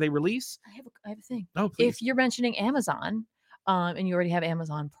after they release. I have a thing. Oh, please. If you're mentioning Amazon, and you already have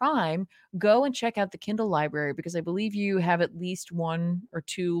Amazon Prime, go and check out the Kindle library, because I believe you have at least 1 or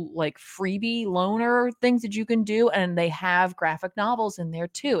 2 like freebie loaner things that you can do, and they have graphic novels in there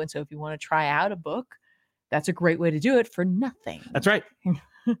too. And so if you want to try out a book, that's a great way to do it for nothing. That's right.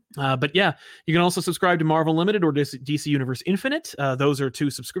 But yeah, you can also subscribe to Marvel Unlimited or DC Universe Infinite. Those are 2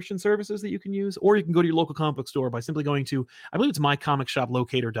 subscription services that you can use, or you can go to your local comic book store by simply going to, I believe it's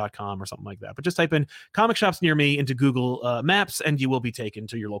mycomicshoplocator.com or something like that. But just type in comic shops near me into Google Maps and you will be taken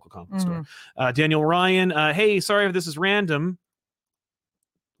to your local comic book store. Daniel Ryan, hey, sorry if this is random.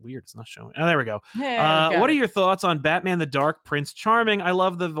 Weird, it's not showing. Oh, there we go. Hey, what are your thoughts on Batman the Dark Prince Charming? I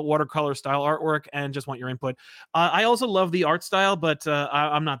love the watercolor style artwork and just want your input. I also love the art style, but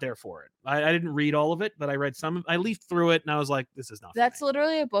I'm not there for it. I didn't read all of it, but I read some. I leafed through it and I was like, this is not. That's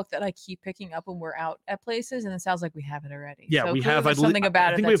literally a book that I keep picking up when we're out at places, and it sounds like we have it already. Yeah, so we have. Something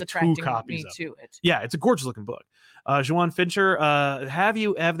about it that's attracting 2 copies me to it. Yeah, it's a gorgeous looking book. Joanne Fincher, have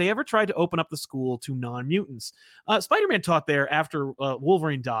they ever tried to open up the school to non-mutants? Spider-Man taught there after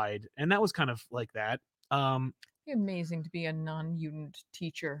Wolverine died, and that was kind of like that. Amazing to be a non-mutant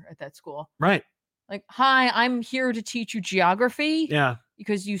teacher at that school. Right. Like, hi, I'm here to teach you geography. Yeah.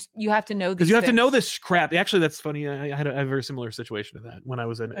 Because you have to know because you have to know this crap. Actually, that's funny. I had a very similar situation to that when I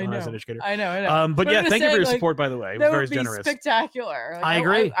was an educator. I know. But yeah, thank you for your support, by the way. It was very generous. Spectacular. Like, I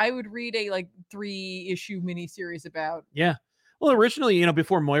agree. I would read a 3-issue miniseries about. Yeah. Well, originally,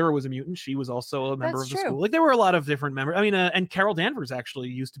 before Moira was a mutant, she was also a member of the school. Like, there were a lot of different members. I mean, and Carol Danvers actually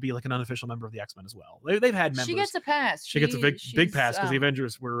used to be like an unofficial member of the X-Men as well. They've had members. She gets a pass. She gets a big pass because the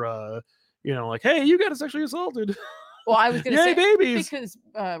Avengers were, like, hey, you got sexually assaulted. Well, I was going to say babies. because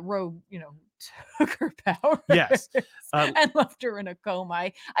Rogue, took her power. Yes. And left her in a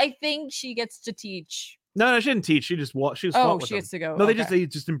coma. I think she gets to teach No, she didn't teach. She just she just Oh, fought with she them. gets to go. No, Okay. they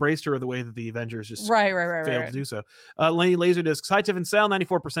just embraced her the way that the Avengers just Right. failed to do so. Lady Laserdisc, hi Tiff and Sal,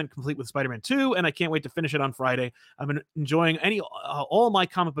 94% complete with Spider-Man 2, and I can't wait to finish it on Friday. I've been enjoying all my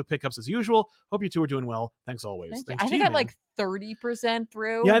comic book pickups as usual. Hope you two are doing well. Thanks always. Thank you. Thanks I to think you, I'm man. like 30%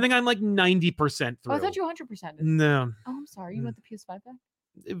 through. Yeah, I think I'm like 90% Oh, I through. thought you 100%. No, Oh, I'm sorry. You want the PS5 back?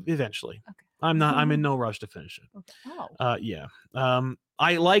 eventually. Okay. I'm in no rush to finish it. Okay. Oh. Yeah.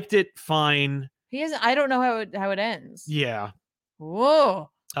 I liked it fine. He isn't. I don't know how it ends. Yeah. Whoa.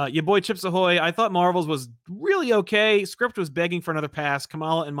 Your boy Chips Ahoy. I thought Marvels was really okay. Script was begging for another pass.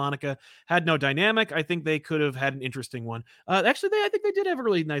 Kamala and Monica had no dynamic. I think they could have had an interesting one. Actually, I think they did have a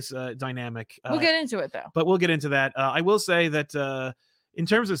really nice dynamic. We'll get into it though. But we'll get into that. I will say that in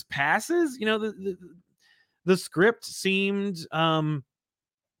terms of passes, you know, the script seemed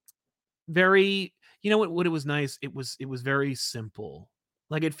very. You know what? What it was nice. It was very simple.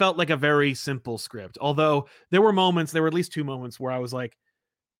 Like it felt like a very simple script. Although there were at least 2 moments where I was like,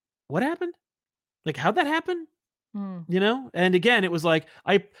 what happened? Like, how'd that happen? You know? And again, it was like,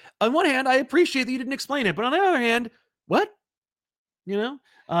 on one hand, I appreciate that you didn't explain it, but on the other hand, what? You know?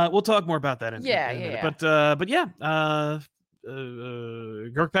 We'll talk more about that in a minute. Yeah. But yeah,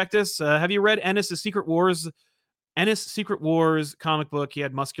 Girk Pectus, have you read Ennis' Secret Wars? Ennis' Secret Wars comic book. He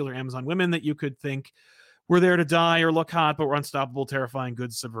had muscular Amazon women that you could think were there to die or look hot, but were unstoppable, terrifying,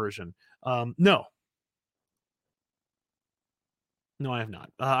 good subversion. No, I have not.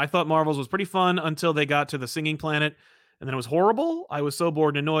 I thought Marvels was pretty fun until they got to the singing planet, and then it was horrible. I was so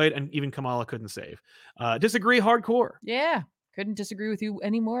bored and annoyed, and even Kamala couldn't save. Disagree hardcore. Yeah. Couldn't disagree with you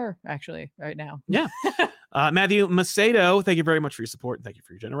anymore, actually, right now. Yeah. Matthew Macedo, thank you very much for your support and thank you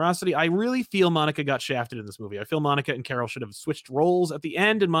for your generosity. I really feel Monica got shafted in this movie. I feel Monica and Carol should have switched roles at the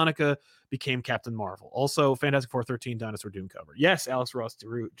end, and Monica became Captain Marvel. Also, Fantastic Four 13 Dinosaur Doom cover. Yes, Alex Ross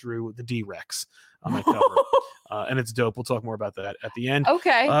drew the D-Rex on that cover. And it's dope. We'll talk more about that at the end.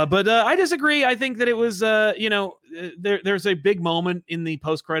 Okay. But I disagree. I think that it was, there's a big moment in the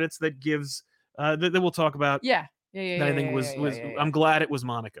post-credits that gives, that we'll talk about. Yeah. That I think was I'm glad it was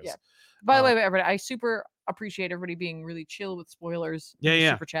Monica's. Yeah. By the way, everybody, I super appreciate everybody being really chill with spoilers.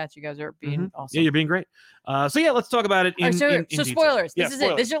 Yeah. Super chats. You guys are being awesome. Yeah, you're being great. So yeah, let's talk about it. So spoilers. Yeah, This is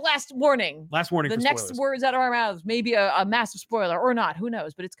it. This is your last warning. Last warning. The for next spoilers. words out of our mouths may be a massive spoiler or not. Who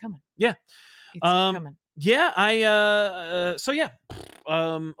knows? But it's coming. Yeah. It's coming. Yeah, so yeah.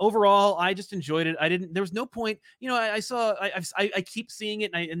 Overall, I just enjoyed it. There was no point, I keep seeing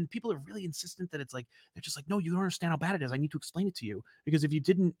it, and people are really insistent that it's like, they're just like, no, you don't understand how bad it is. I need to explain it to you, because if you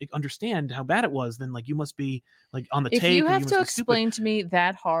didn't understand how bad it was, then like you must be like on the tape. If you have to explain to me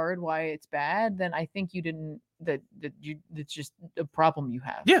that hard why it's bad, then I think you didn't. That's just a problem you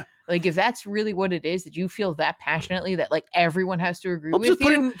have. Yeah. Like if that's really what it is, that you feel that passionately that like everyone has to agree with just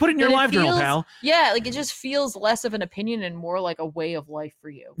you. Put it in your live journal, pal. Yeah, like it just feels less of an opinion and more like a way of life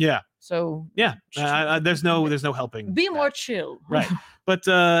for you. Yeah. So yeah, there's no helping. Be more chill. Right. But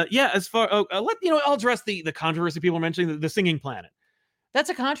yeah, as far I'll address the controversy people are mentioning, the singing planet.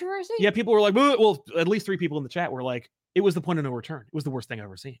 That's a controversy? Yeah, people were like, well, at least 3 people in the chat were like, it was the point of no return. It was the worst thing I've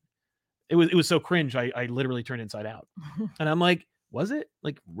ever seen. It was so cringe. I literally turned inside out. And I'm like, was it?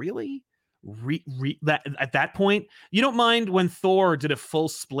 Like, really? That at that point, you don't mind when Thor did a full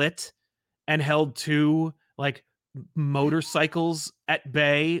split and held 2 like motorcycles at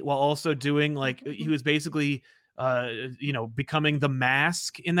bay while also doing like, he was basically becoming the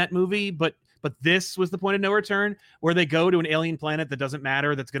Mask in that movie, but this was the point of no return, where they go to an alien planet that doesn't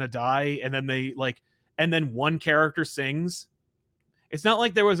matter, that's gonna die, and then one character sings. It's not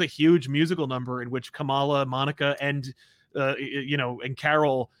like there was a huge musical number in which Kamala, Monica, and and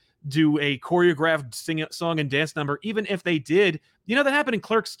Carol do a choreographed song and dance number. Even if they did, that happened in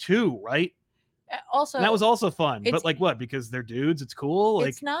Clerks 2, right? Also, and that was also fun. But like what? Because they're dudes, it's cool.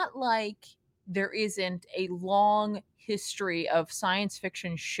 It's not like there isn't a long history of science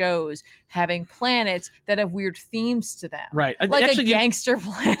fiction shows having planets that have weird themes to them, right? Like actually, a gangster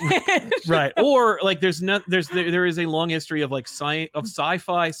planet, right? Or like there is a long history of like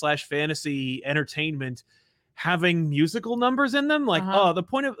sci-fi / fantasy entertainment having musical numbers in them. Like the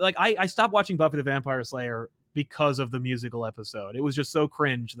point of like I stopped watching Buffy the Vampire Slayer because of the musical episode. It was just so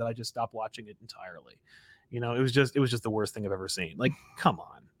cringe that I just stopped watching it entirely. It was just the worst thing I've ever seen. Like, come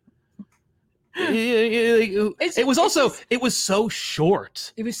on. It was so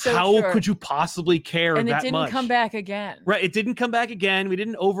short. It was so how short. Could you possibly care and that much? And it didn't come back again. Right. It didn't come back again. We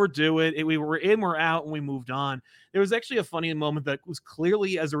didn't overdo it. We were in, we're out, and we moved on. There was actually a funny moment that was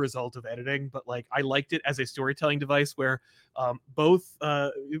clearly as a result of editing, but like I liked it as a storytelling device where both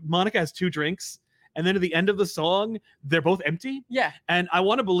Monica has 2 drinks and then at the end of the song, they're both empty. Yeah. And I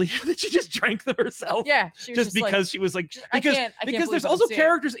want to believe that she just drank them herself. Yeah. She was just because like, she was like, I because can't there's believe also I'm seeing it.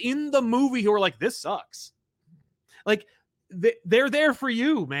 characters in the movie who are like, this sucks. Like they're there for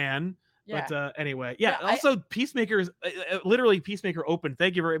you, man. Yeah. But anyway, yeah. No, also, Peacemaker's literally Peacemaker opened.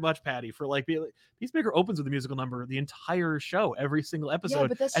 Thank you very much, Patty, for like Peacemaker opens with a musical number the entire show, every single episode,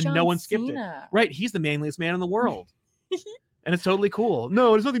 but that's and John no one skipped Cena. it. Right? He's the manliest man in the world. And it's totally cool.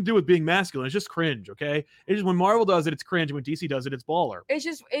 No, it has nothing to do with being masculine. It's just cringe, okay? It's just when Marvel does it, it's cringe. And when DC does it, it's baller. It's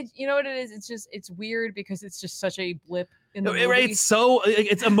just, you know what it is? It's weird because it's just such a blip in the movie. Right?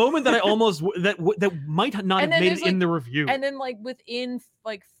 It's a moment that I almost that might not have made it in the review. And then like within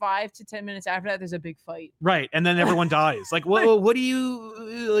like 5 to 10 minutes after that, there's a big fight. Right, and then everyone dies. Like, what do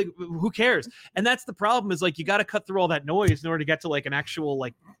you like? Who cares? And that's the problem. Is like you got to cut through all that noise in order to get to like an actual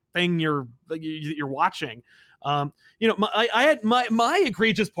like thing you're watching. You know, my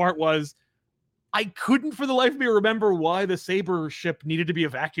egregious part was I couldn't for the life of me remember why the Saber ship needed to be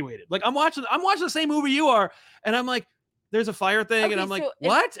evacuated. Like I'm watching the same movie you are, and I'm like, there's a fire thing, Okay, and I'm like,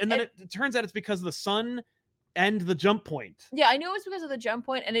 what? And then it turns out it's because of the sun and the jump point. Yeah, I knew it was because of the jump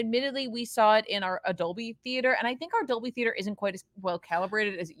point, and admittedly, we saw it in our Dolby theater, and I think our Dolby theater isn't quite as well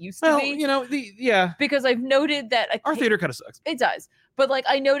calibrated as it used to be. You know, because I've noted that our theater kind of sucks. It does, but like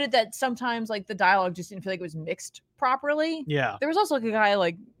I noted that sometimes like the dialogue just didn't feel like it was mixed properly. Yeah, there was also like a guy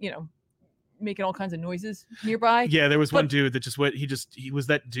like making all kinds of noises nearby. Yeah, there was one dude that just went. He was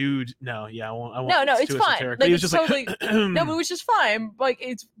that dude. No, yeah, I won't. No, it's fine. Like, he was just totally, like, no, but it was just fine. Like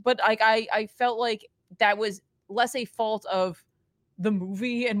but like I felt like that was less a fault of the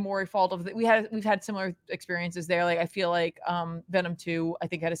movie and more a fault of we've had similar experiences there. Like I feel like Venom 2 I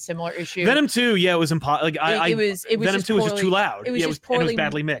think had a similar issue. Venom 2, yeah, it was impossible. Like it was Venom 2 was just too loud. It was just poorly and it was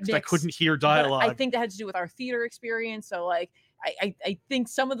badly mixed. I couldn't hear dialogue. But I think that had to do with our theater experience. So like I think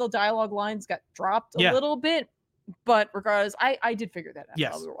some of the dialogue lines got dropped a little bit. But regardless, I did figure that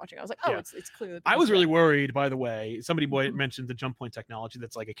out while we were watching. I was like, oh, it's clearly. I was really worried, by the way. Somebody mentioned the jump point technology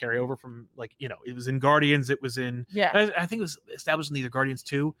that's like a carryover from like, it was in Guardians. It was in, I think it was established in either Guardians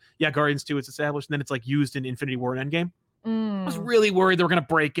 2. Yeah, Guardians 2 it's established. And then it's like used in Infinity War and Endgame. I was really worried they were going to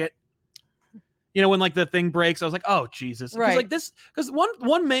break it. You know, when like the thing breaks, I was like, oh, Jesus. Right. Like this, because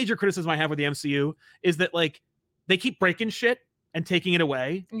one major criticism I have with the MCU is that like they keep breaking shit and taking it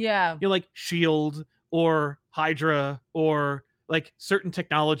away. Yeah. Like S.H.I.E.L.D. or Hydra or like certain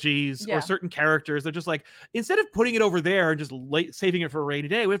technologies or certain characters. They're just like, instead of putting it over there and just saving it for a rainy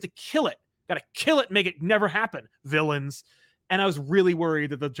day, we have to kill it. Got to kill it, make it never happen. Villains. And I was really worried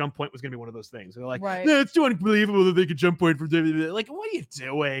that the jump point was going to be one of those things. They're like, no, it's too unbelievable that they could jump point for WWE. Like, what are you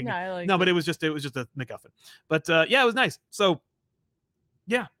doing? No, but it was just a MacGuffin. But yeah, it was nice. So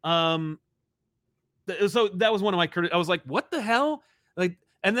yeah. So that was one of my I was like, what the hell? Like,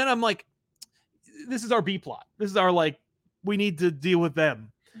 and then I'm like, this is our B plot. This is our like, we need to deal with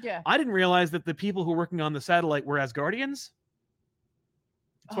them. Yeah. I didn't realize that the people who were working on the satellite were Asgardians.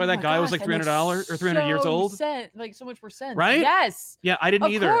 That's why that guy was like $300 or 300 years old. Like so much percent. Right? Yes. Yeah, I didn't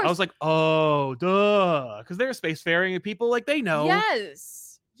either. I was like, oh, duh. Because they're spacefaring people, like they know.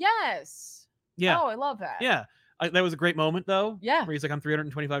 Yes. Yeah. Oh, I love that. Yeah. That was a great moment though. Yeah. Where he's like, I'm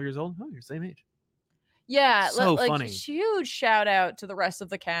 325 years old. Oh, you're the same age. Yeah, so like funny. Huge shout out to the rest of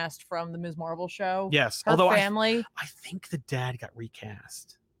the cast from the Ms. Marvel show. Yes, her family. I think the dad got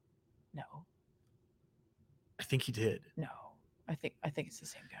recast. No, I think he did. No, I think it's the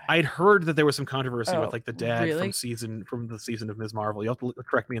same guy. I'd heard that there was some controversy with like the dad really? from the season of Ms. Marvel. You have to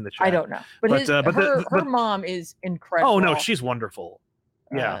correct me in the chat. I don't know, but her mom is incredible. Oh no, she's wonderful.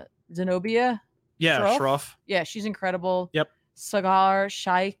 Yeah, Zenobia. Yeah, Shroff. Yeah, she's incredible. Yep. Sagar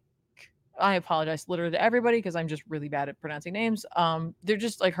Shaikh. I apologize literally to everybody because I'm just really bad at pronouncing names. They're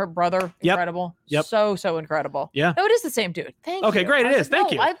just like her brother, incredible. Yep. So incredible. Yeah. No, it is the same dude. Thank you. Okay, great. It is.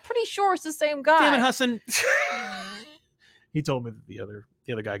 Thank you. I'm pretty sure it's the same guy. Damn it, Hassan. He told me that the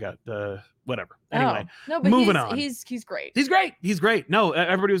other guy got whatever. Anyway, no, but moving on. He's great. He's great. No,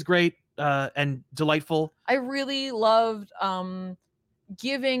 everybody was great and delightful. I really loved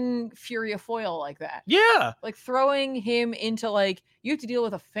giving Fury a foil like that. Yeah. Like throwing him into like, you have to deal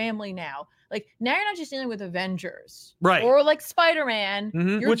with a family now. Like now you're not just dealing with Avengers. Right. Or like Spider-Man.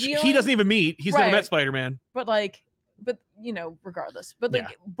 Mm-hmm. Which he doesn't even meet. He's never met Spider-Man. But regardless. But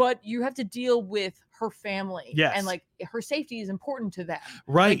but you have to deal with her family. Yes. And like her safety is important to them.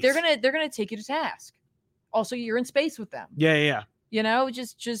 Right. Like, they're gonna take you to task. Also, you're in space with them. Yeah. You know,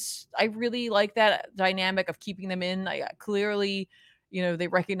 just I really like that dynamic of keeping them in. Clearly they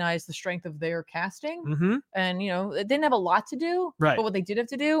recognize the strength of their casting. Mm-hmm. And it didn't have a lot to do, Right. but what they did have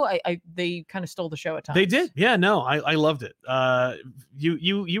to do, they kind of stole the show at times. They did. Yeah, no, I loved it.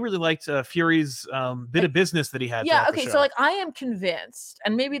 You really liked Fury's bit of business that he had. Yeah, okay, so like I am convinced,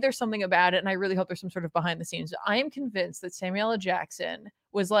 and maybe there's something about it, and I really hope there's some sort of behind the scenes. I am convinced that Samuel L. Jackson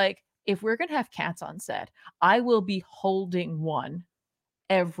was like, if we're gonna have cats on set, I will be holding one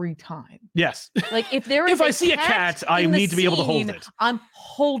every time. Yes. Like if there is if I see a cat, I need to be able to hold it. I'm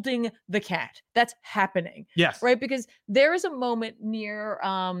holding the cat. That's happening. Yes. Right? Because there is a moment near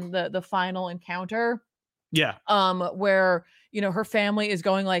the final encounter. Yeah. Where her family is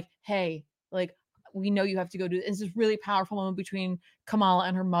going like, hey, like we know you have to go do this. This really powerful moment between Kamala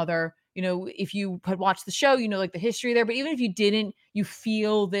and her mother. If you had watched the show, like the history there, but even if you didn't, you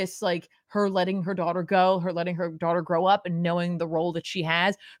feel this, like her letting her daughter go, her letting her daughter grow up and knowing the role that she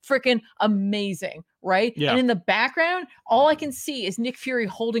has. Freaking amazing. Right. Yeah. And in the background, all I can see is Nick Fury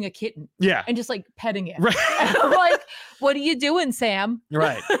holding a kitten. Yeah. And just like petting it. Right. And I'm like, what are you doing, Sam?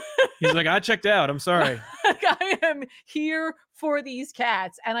 Right. He's like, I checked out. I'm sorry. I am here for these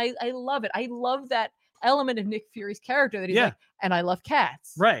cats. And I love it. I love that element of Nick Fury's character that he's like, and I love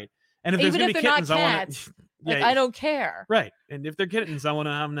cats. Right. And if even there's if they're kittens, not cats, I don't care. Right. And if they're kittens, I'm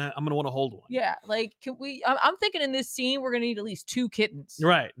gonna want to hold one. Yeah. Like, can we? I'm thinking in this scene we're gonna need at least 2 kittens.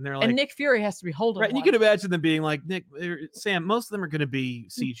 Right. And they're like, and Nick Fury has to be holding. Right. And you can imagine them being like, Nick, Sam. Most of them are gonna be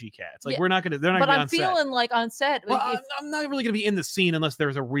CG cats. Like we're not gonna. They're not. But gonna be I'm on feeling set. like on set. Well, like I'm not really gonna be in the scene unless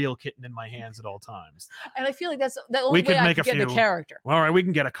there's a real kitten in my hands at all times. And I feel like that's the only way I can get the character. All right, we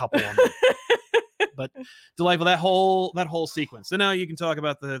can get a couple of them. But delightful, that whole sequence. So now you can talk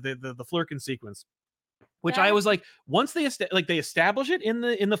about the Flurkin sequence, which I was like, once they establish it in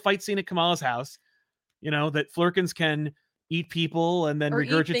the fight scene at Kamala's house, that Flurkins can eat people and then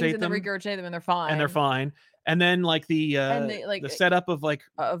regurgitate them, and they're fine. And then like the setup of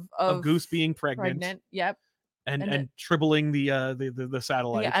of Goose being pregnant. Yep. And tribbling the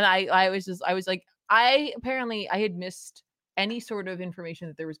satellite. Yeah, and I was like, I had missed any sort of information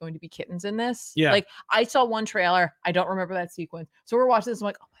that there was going to be kittens in this. Yeah. Like I saw one trailer. I don't remember that sequence. So we're watching this. I'm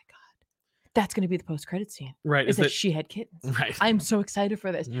like, oh my God, that's going to be the post-credit scene. Right. Is that she had kittens. Right. I'm so excited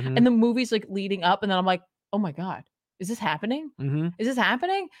for this. Mm-hmm. And the movie's like leading up. And then I'm like, oh my God, is this happening? Mm-hmm. Is this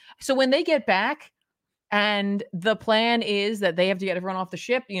happening? So when they get back and the plan is that they have to get everyone off the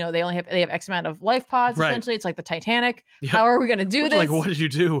ship, they have X amount of life pods. Right. Essentially. It's like the Titanic. Yep. How are we going to do this? Like, what did you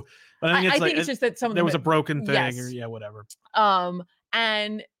do? But I think it's just that there was a broken thing or whatever.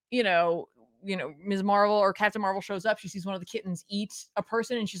 And Ms. Marvel or Captain Marvel shows up. She sees one of the kittens eat a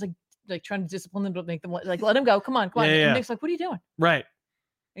person, and she's like trying to discipline them, to make them like let him go. Come on. Yeah. And Nick's like, "What are you doing?" Right.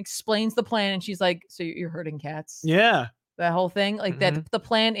 Explains the plan, and she's like, "So you're hurting cats?" Yeah. That whole thing, like that. The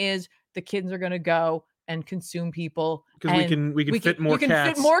plan is the kittens are gonna go and consume people because we can fit more cats. You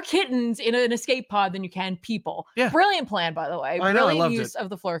can fit more kittens in an escape pod than you can people. Yeah. Brilliant plan, by the way. I know, Brilliant use of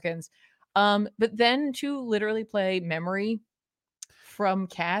the Flurkins. But then to literally play memory from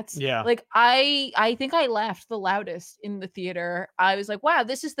cats. Yeah. Like I think I laughed the loudest in the theater. I was like, wow,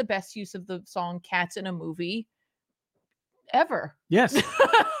 this is the best use of the song Cats in a movie ever. Yes.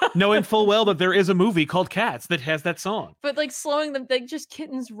 Knowing full well that there is a movie called Cats that has that song. But like slowing them, like just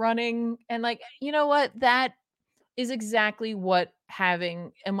kittens running, and like, you know what? That is exactly what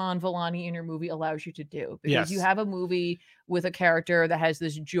having Iman Vellani in your movie allows you to do, because you have a movie with a character that has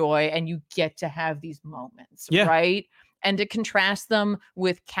this joy and you get to have these moments, right? And to contrast them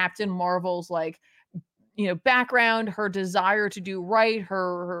with Captain Marvel's background, her desire to do right,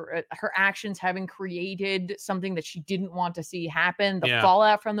 her actions having created something that she didn't want to see happen, the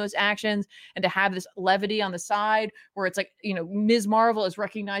fallout from those actions, and to have this levity on the side where it's like, Ms. Marvel is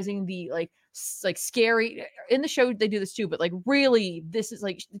recognizing the scary. In the show they do this too, but like really this is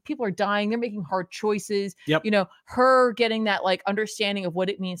like people are dying, they're making hard choices. Yep. Her getting that like understanding of what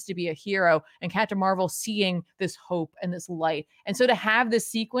it means to be a hero, and Captain Marvel seeing this hope and this light. And so to have this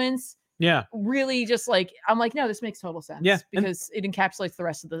sequence really just like, I'm like, no, this makes total sense. Yeah. Because it encapsulates the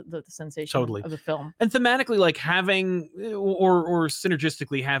rest of the sensation of the film. And thematically, like having or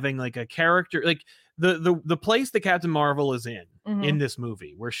synergistically having like a character, like the place that Captain Marvel is in this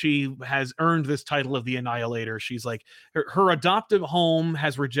movie, where she has earned this title of the Annihilator. She's like, her adoptive home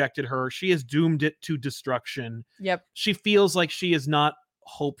has rejected her. She has doomed it to destruction. Yep. She feels like she is not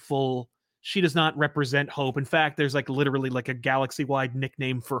hopeful. She does not represent hope. In fact, there's like literally like a galaxy-wide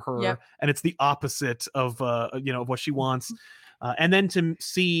nickname for her, and it's the opposite of of what she wants. And then to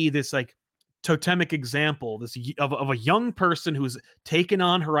see this like totemic example, this of a young person who's taken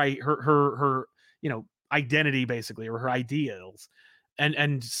on her identity basically, or her ideals,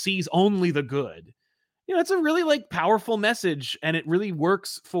 and sees only the good, it's a really like powerful message, and it really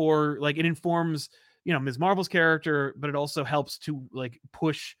works for like it informs Ms. Marvel's character, but it also helps to like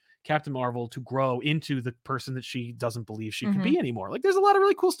push Captain Marvel to grow into the person that she doesn't believe she could Mhm. be anymore. Like there's a lot of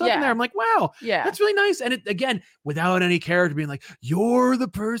really cool stuff in there. Yeah. I'm like, wow, Yeah. that's really nice. And it again, without any character being like, you're the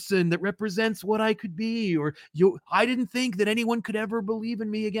person that represents what I could be, or I didn't think that anyone could ever believe in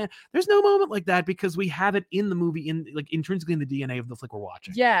me again. There's no moment like that because we have it in the movie, in like intrinsically in the DNA of the flick we're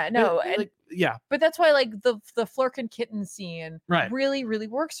watching. Yeah, no, and Like, yeah, but that's why like the Flurkin kitten scene right. really, really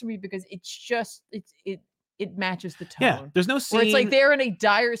works for me because it's just it matches the Yeah, tone. there's no Where it's like scene. they're in a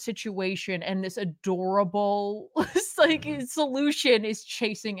dire situation and this adorable it's like solution is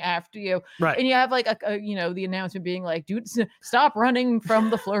chasing after you. Right. And you have like the announcement being like, dude, stop running from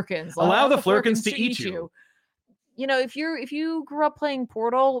the Flurkins. Allow the Flurkins to eat you. If you grew up playing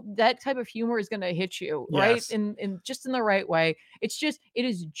Portal, that type of humor is going to hit you, right? Yes. In just in the right way. It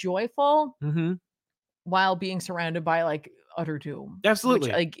is joyful Mm-hmm. while being surrounded by like utter doom. Which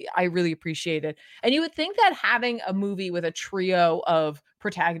Absolutely. like I really appreciate it. And you would think that having a movie with a trio of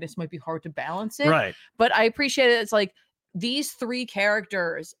protagonists might be hard to balance it, Right. but I appreciate it. It's like these three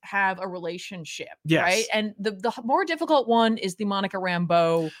characters have a relationship, right? Yes. And the more difficult one is the Monica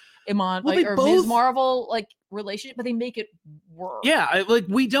Rambeau Well, they or both Ms. Marvel like relationship, but they make it work. Yeah, like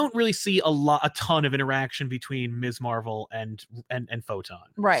we don't really see a ton of interaction between Ms. Marvel and Photon,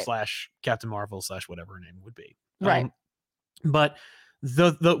 Right. / Captain Marvel / whatever her name would be. Right. But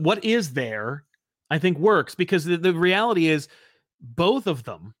the what is there, I think works because the reality is both of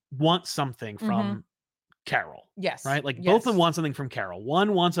them want something from Carol. Yes. Right? Like yes. both of them want something from Carol.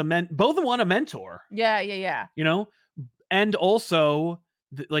 One wants both of them want a mentor. Yeah. And also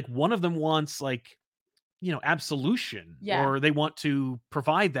like one of them wants like absolution, Yeah. or they want to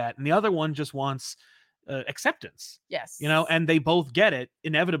provide that, and the other one just wants acceptance. Yes. And they both get it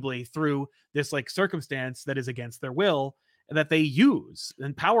inevitably through this like circumstance that is against their will, that they use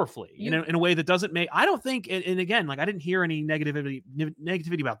and powerfully in a way that doesn't make, I don't think, and again, like I didn't hear any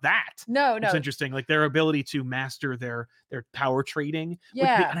negativity about that. No. It's interesting, like their ability to master their power trading.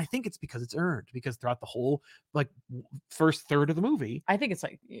 Yeah. And I think it's because it's earned, because throughout the whole like first third of the movie, I think it's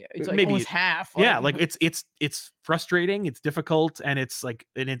like maybe almost half. Yeah, like it's frustrating, it's difficult, and it's like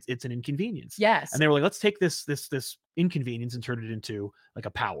it's an inconvenience. Yes. And they were like, let's take this inconvenience and turn it into like a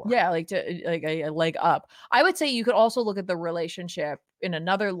power. Yeah, like to like a leg up. I would say you could also look at the relationship in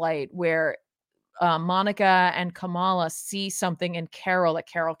another light where Monica and Kamala see something in Carol that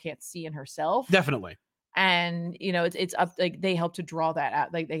Carol can't see in herself. Definitely. And it's up, like they help to draw that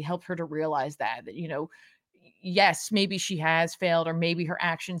out. Like they helped her to realize that yes, maybe she has failed, or maybe her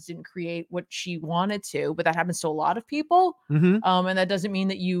actions didn't create what she wanted to, but that happens to a lot of people. Mm-hmm. And that doesn't mean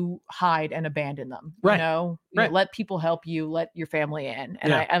that you hide and abandon them. Right. Let people help you, let your family in.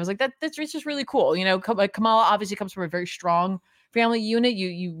 And Yeah. I was like, that's just really cool. Kamala obviously comes from a very strong family unit.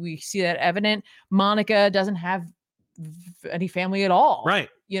 We see that evident. Monica doesn't have any family at all. Right.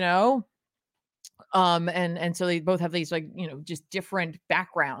 And so they both have these like just different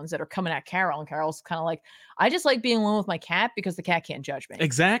backgrounds that are coming at Carol, and Carol's kind of like, I just like being alone with my cat because the cat can't judge me.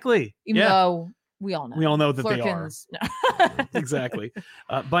 Exactly. Even though we all know that Flurkins, they are. Exactly.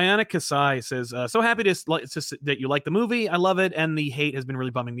 Bionic Kasai says, so happy that you like the movie. I love it, and the hate has been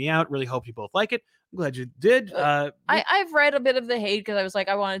really bumming me out. Really hope you both like it. I'm glad you did. I've read a bit of the hate because I was like,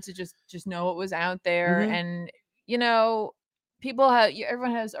 I wanted to just know what was out there. Mm-hmm. And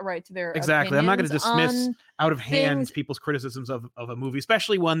everyone has a right to their exactly. I'm not going to dismiss out of hand things. people's criticisms of a movie,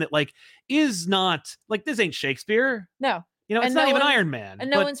 especially one that like is not like, this ain't Shakespeare. No. It's not even Iron Man. And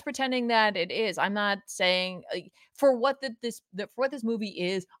no one's pretending that it is. I'm not saying for what this movie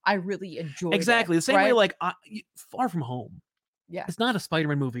is, I really enjoyed exactly it, the same way. Like Far From Home. Yeah. It's not a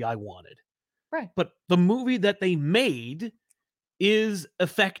Spider-Man movie I wanted. Right. But the movie that they made is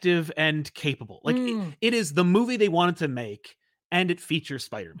effective and capable. Like it is the movie they wanted to make, and it features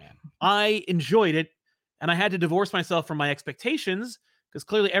Spider-Man. I enjoyed it, and I had to divorce myself from my expectations, because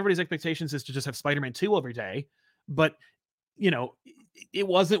clearly everybody's expectations is to just have Spider-Man 2 every day. But it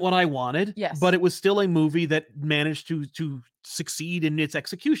wasn't what I wanted. Yes. But it was still a movie that managed to succeed in its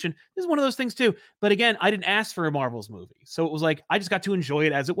execution. This is one of those things too. But again, I didn't ask for a Marvels movie, so it was like I just got to enjoy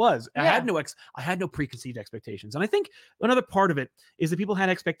it as it was. Yeah. I had no preconceived expectations, and I think another part of it is that people had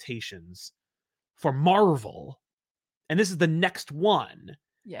expectations for Marvel, and this is the next one.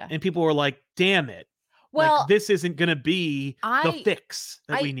 Yeah. And people were like, "Damn it! Well, like, this isn't going to be the fix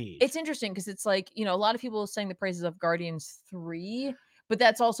that we need." It's interesting because it's like, a lot of people sang the praises of Guardians 3, but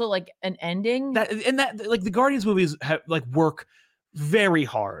that's also like an ending. That like the Guardians movies work very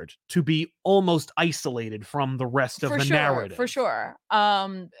hard to be almost isolated from the rest of the narrative. For sure.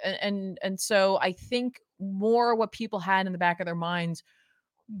 And so I think more what people had in the back of their minds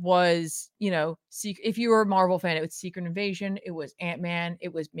was, if you were a Marvel fan, it was Secret Invasion, it was Ant-Man,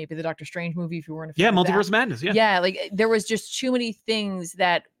 it was maybe the Doctor Strange movie if you weren't a fan of that. Multiverse Madness, Yeah, like there was just too many things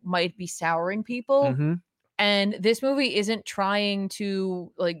that might be souring people. And this movie isn't trying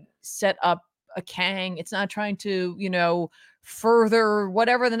to like set up a Kang. It's not trying to, further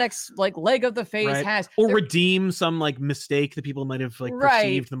whatever the next like leg of the phase has. Or redeem some like mistake that people might have like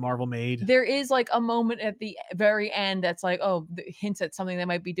perceived the Marvel made. There is like a moment at the very end that's like, hints at something they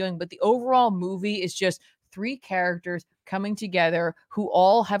might be doing. But the overall movie is just 3 characters coming together who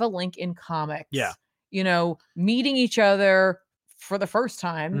all have a link in comics. Yeah. Meeting each other for the first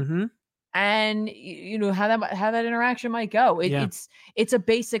time. And how that interaction might go. It's a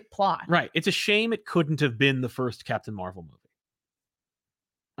basic plot. Right. It's a shame it couldn't have been the first Captain Marvel movie.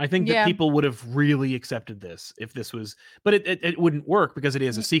 I think that people would have really accepted this if this was, but it wouldn't work because it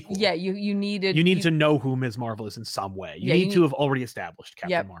is a sequel. Yeah, you needed to know who Ms. Marvel is in some way. You need to have already established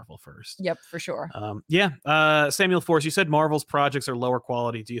Captain Marvel first. Yep, for sure. Samuel Force, you said Marvel's projects are lower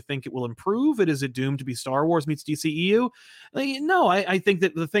quality. Do you think it will improve? Is it doomed to be Star Wars meets DCEU? No, I think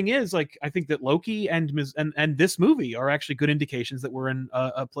that the thing is, like, I think that Loki and this movie are actually good indications that we're in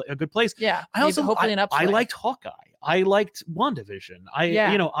a good place. Yeah, I also hopefully I liked Hawkeye. I liked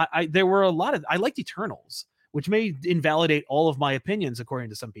WandaVision. There were a lot of, I liked Eternals, which may invalidate all of my opinions according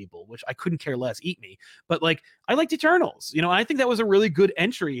to some people, which I couldn't care less, eat me. But like, I liked Eternals. I think that was a really good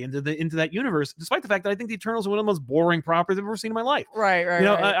entry into that universe, despite the fact that I think the Eternals are one of the most boring properties I've ever seen in my life. Right.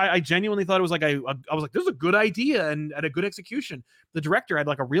 I genuinely thought it was like, I was like, this is a good idea and a good execution. The director had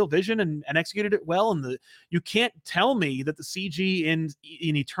like a real vision and executed it well. And you can't tell me that the CG in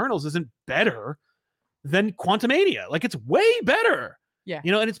Eternals isn't better than Quantumania. Like, it's way better. Yeah.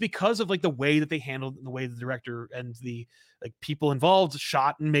 And it's because of like the way that they handled and the way the director and the like people involved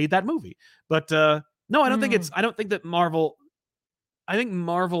shot and made that movie. But no, I don't think that Marvel, I think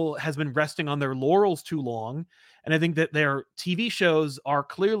Marvel has been resting on their laurels too long. And I think that their TV shows are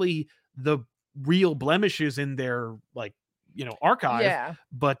clearly the real blemishes in their like, archive. Yeah.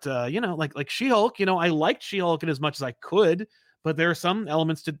 But like She-Hulk, I liked She-Hulk in as much as I could, but there are some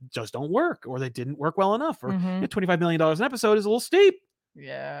elements that just don't work, or they didn't work well enough, or $25 million an episode is a little steep.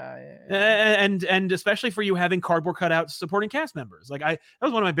 Yeah. And especially for you having cardboard cutouts supporting cast members. Like that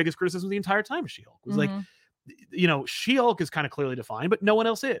was one of my biggest criticisms the entire time of She-Hulk. Was like, She-Hulk is kind of clearly defined, but no one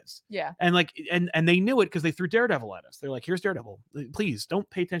else is. Yeah. And like, and they knew it because they threw Daredevil at us. They're like, here's Daredevil. Please don't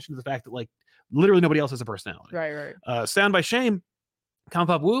pay attention to the fact that like literally nobody else has a personality. Right. Sound by Shame. Comic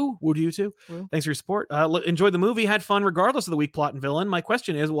Pop Woo to you too. Woo. Thanks for your support. Enjoyed the movie, had fun regardless of the weak plot and villain. My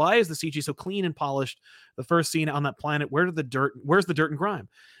question is, why is the CG so clean and polished? The first scene on that planet, where's the dirt and grime?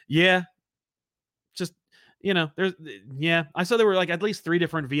 Yeah, just I saw there were like at least 3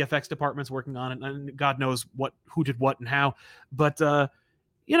 different VFX departments working on it, and God knows who did what and how. But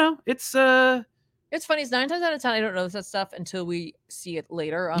it's funny. It's 9 times out of 10 I don't notice that stuff until we see it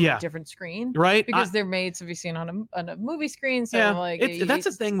later on a different screen, right? Because they're made to be seen on a movie screen. So like, that's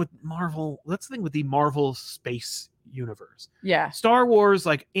the thing with Marvel. That's the thing with the Marvel space universe. Yeah, Star Wars,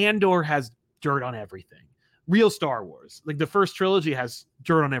 like Andor, has dirt on everything. Real Star Wars, like the first trilogy, has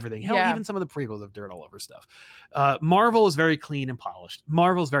dirt on everything. Hell, even some of the prequels have dirt all over stuff. Marvel is very clean and polished.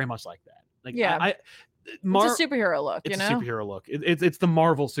 Marvel's very much like that. Like, it's a superhero look. It's a superhero look. It's the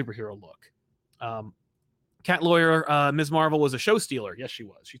Marvel superhero look. Cat Lawyer, Ms. Marvel was a show stealer. Yes, she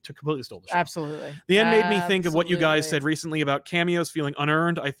was. She completely stole the show. Absolutely. The end made me think of what you guys said recently about cameos feeling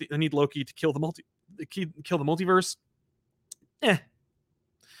unearned. I need Loki to kill the multiverse.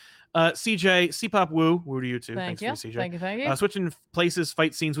 CJ, C-Pop Woo to you too. Thanks for CJ. Thank you. Switching places,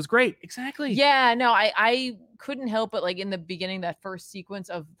 fight scenes was great. Exactly. Yeah, no, I couldn't help but like in the beginning, that first sequence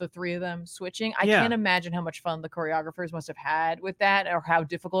of the 3 of them switching, I can't imagine how much fun the choreographers must have had with that, or how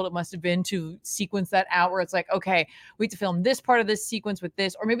difficult it must have been to sequence that out, where it's like, okay, we have to film this part of this sequence with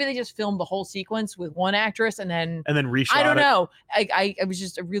this, or maybe they just filmed the whole sequence with one actress and then reshot. I don't know. I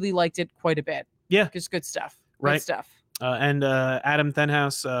really liked it quite a bit. Yeah. Just good stuff. Right. Good stuff. And Adam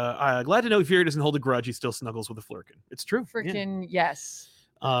Thenhouse, glad to know Fury doesn't hold a grudge. He still snuggles with a Flurkin. It's true. Freaking yes.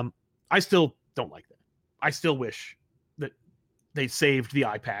 I still don't like that. I still wish that they saved the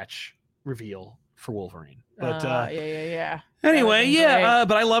eye patch reveal for Wolverine. But yeah. Anyway,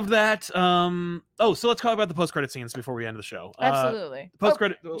 but I loved that. So let's talk about the post-credit scenes before we end the show. Absolutely.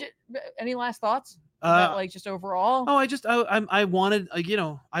 Post-credit. Any last thoughts? About, like, just overall? I wanted,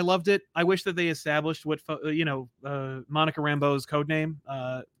 I loved it. I wish that they established what, Monica Rambeau's code name.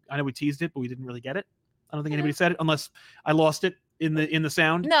 I know we teased it, but we didn't really get it. I don't think anybody said it unless I lost it in the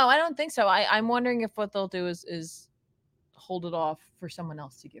sound. No, I don't think so. I'm wondering if what they'll do is hold it off for someone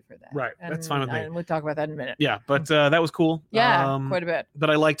else to give her that. Right, that's fine with me. And we'll talk about that in a minute. Yeah, but that was cool. Yeah, quite a bit. But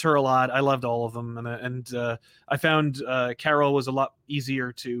I liked her a lot. I loved all of them, and I found Carol was a lot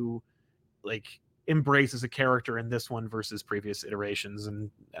easier to like embrace as a character in this one versus previous iterations,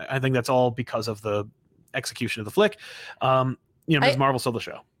 and I think that's all because of the execution of the flick. Ms. Marvel stole the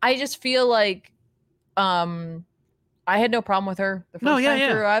show. I just feel like I had no problem with her the first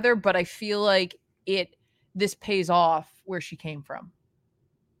time through either, but I feel like this pays off where she came from.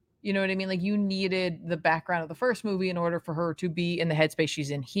 You know what I mean? Like, you needed the background of the first movie in order for her to be in the headspace she's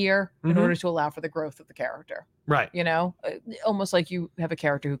in here, in order to allow for the growth of the character. Right. You know, almost like you have a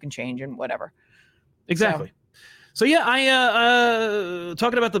character who can change and whatever. Exactly. So yeah, I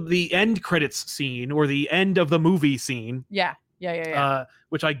talking about the end credits scene, or the end of the movie scene. Yeah.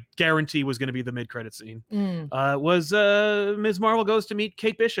 Which I guarantee was going to be the mid-credit scene. Was Ms. Marvel goes to meet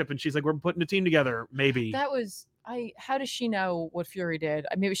Kate Bishop, and she's like, "We're putting a team together." Maybe that was how does she know what Fury did?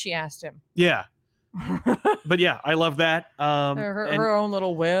 Maybe she asked him. Yeah. But yeah, I love that. Her own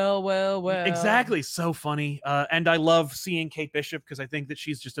little well. Exactly, so funny. And I love seeing Kate Bishop because I think that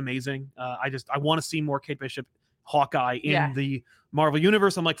she's just amazing. I want to see more Kate Bishop, Hawkeye in the Marvel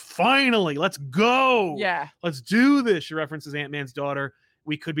universe. I'm like, finally, let's go. Yeah, let's do this. She references Ant-Man's daughter.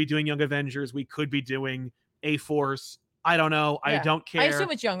 We could be doing Young Avengers. We could be doing A-Force. I don't know. I don't care. I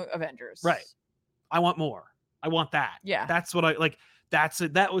assume it's Young Avengers. Right. I want more. I want that. Yeah. That's what I like. That's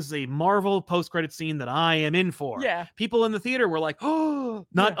it. That was a Marvel post-credit scene that I am in for. Yeah. People in the theater were like, "Oh,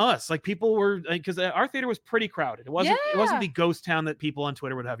 not us!" Like, people were, because our theater was pretty crowded. It wasn't. It wasn't the ghost town that people on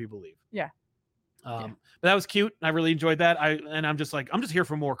Twitter would have you believe. Yeah. But that was cute. I really enjoyed that. I'm just here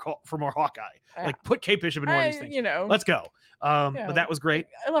for more Hawkeye. Yeah. Like, put Kate Bishop in one of these things. You know, let's go. But that was great.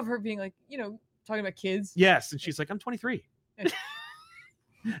 I love her being like, talking about kids. Yes, and she's like, "I'm 23."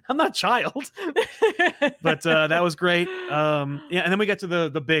 I'm not a child. But that was great. And then we get to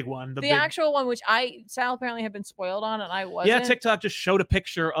the big one, the actual one, which Sal apparently had been spoiled on, and I wasn't. Yeah, TikTok just showed a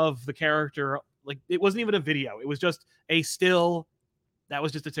picture of the character. Like, it wasn't even a video. It was just a still. That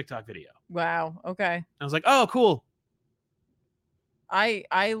was just a TikTok video. Wow. Okay. I was like, "Oh, cool."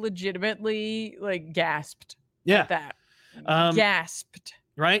 I legitimately gasped. Yeah. At that. Gasped.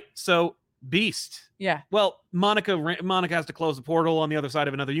 Right. So Beast. Yeah. Well, Monica has to close the portal on the other side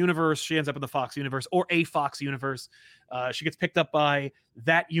of another universe. She ends up in the Fox universe, or a Fox universe. She gets picked up by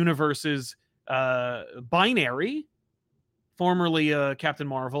that universe's binary, formerly Captain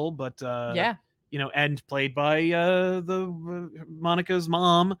Marvel, but and played by Monica's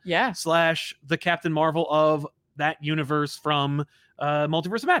mom. Yeah. / the Captain Marvel of that universe from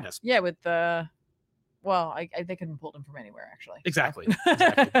Multiverse of Madness. Yeah, with the. Well, they couldn't pull them from anywhere, actually. Exactly.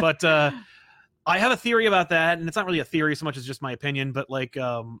 But I have a theory about that, and it's not really a theory so much as just my opinion. But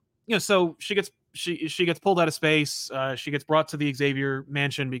so she gets pulled out of space. She gets brought to the Xavier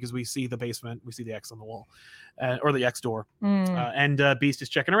mansion because we see the basement, we see the X on the wall, or the X door, and Beast is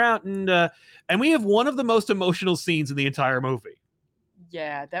checking her out, and we have one of the most emotional scenes in the entire movie.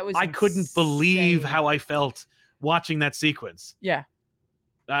 Yeah, that was. I couldn't believe how I felt watching that sequence. Yeah.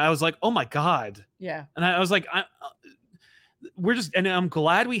 I was like, "Oh my God." Yeah. And I was like, and I'm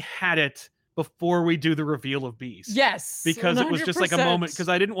glad we had it before we do the reveal of Beast. Yes. Because 100%. It was just like a moment, because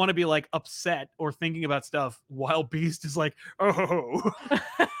I didn't want to be upset or thinking about stuff while Beast is like, "Oh." And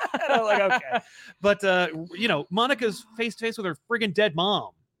I'm like, okay. But Monica's face to face with her friggin' dead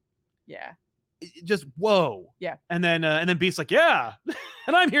mom. Yeah. Just whoa. Yeah. And then Beast's like, "Yeah."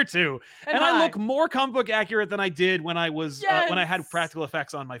 And I'm here too. And I look more comic book accurate than I did when I was when I had practical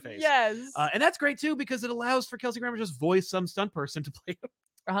effects on my face. Yes. And that's great too, because it allows for Kelsey Grammer to just voice some stunt person to play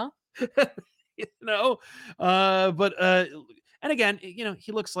him. And again,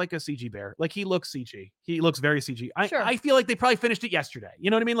 he looks like a CG bear. Like, he looks CG. He looks very CG. I feel like they probably finished it yesterday. You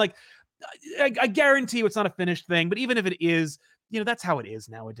know what I mean? Like, I guarantee you it's not a finished thing, but even if it is, that's how it is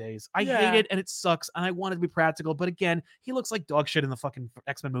nowadays. I hate it, and it sucks, and I want it to be practical. But again, he looks like dog shit in the fucking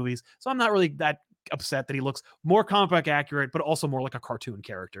X-Men movies, so I'm not really that upset that he looks more comic book accurate, but also more like a cartoon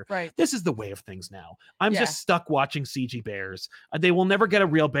character. Right. This is the way of things now. I'm just stuck watching CG bears. They will never get a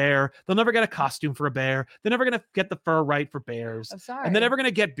real bear. They'll never get a costume for a bear. They're never gonna get the fur right for bears. I'm sorry. And they're never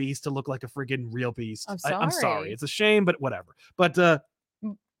gonna get Beast to look like a friggin' real Beast. I'm sorry. It's a shame, but whatever. But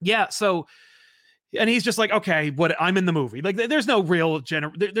yeah, so. And he's just like, "Okay, I'm in the movie." Like, there's no real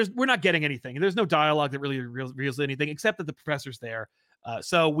we're not getting anything. There's no dialogue that really reveals anything, except that the professor's there.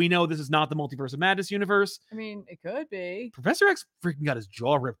 So we know this is not the Multiverse of Madness universe. I mean, it could be. Professor X freaking got his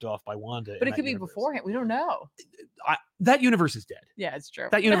jaw ripped off by Wanda. But it could be beforehand. We don't know. That universe is dead. Yeah, it's true.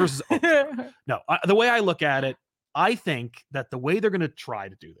 That universe is over. No, the way I look at it, I think that the way they're going to try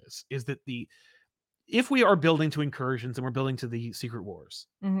to do this is that if we are building to Incursions and we're building to the Secret Wars,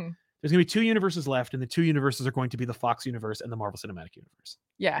 Mhm. there's going to be 2 universes left, and the 2 universes are going to be the Fox universe and the Marvel Cinematic Universe.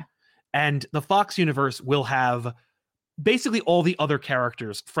 Yeah. And the Fox universe will have basically all the other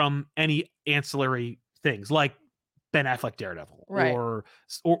characters from any ancillary things, like Ben Affleck Daredevil, Right. or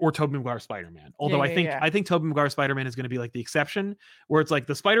Tobey Maguire Spider-Man. Although Yeah. I think Tobey Maguire Spider-Man is going to be like the exception, where it's like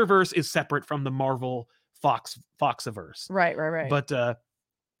the Spider-Verse is separate from the Marvel Foxiverse. Right. But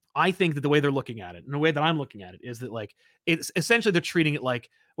I think that the way they're looking at it, and the way that I'm looking at it, is that like it's essentially they're treating it like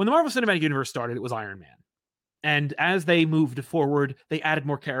when the Marvel Cinematic Universe started, it was Iron Man. And as they moved forward, they added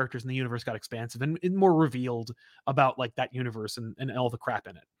more characters and the universe got expansive and more revealed about like that universe and all the crap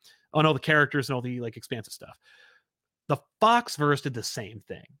in it. And all the characters and all the like expansive stuff. The Foxverse did the same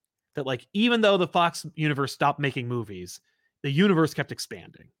thing. That like even though the Fox universe stopped making movies, the universe kept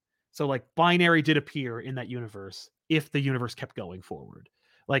expanding. So like Binary did appear in that universe if the universe kept going forward.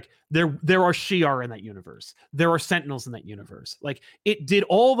 Like there are Shi'ar in that universe. There are Sentinels in that universe. Like it did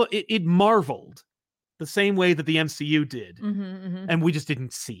it marveled the same way that the MCU did. And we just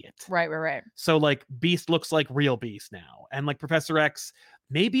didn't see it. Right. So like Beast looks like real Beast now. And like Professor X,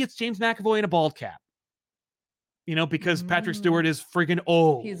 maybe it's James McAvoy in a bald cap. You know, because Patrick Stewart is friggin'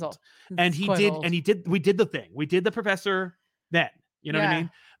 old. He's old. And we did the thing. We did the Professor then. You know what I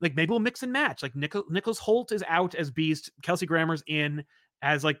mean? Like maybe we'll mix and match. Like Nicholas Hoult is out as Beast. Kelsey Grammer's in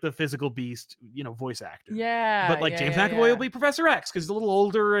as like the physical Beast, you know, voice actor. Yeah. But like James McAvoy will be Professor X because he's a little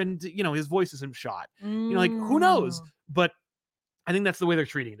older and, you know, his voice isn't shot. You know, like who knows? But I think that's the way they're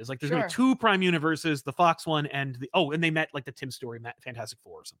treating it. It's like there's going to be 2 prime universes, the Fox one and and they met like the Tim Story Fantastic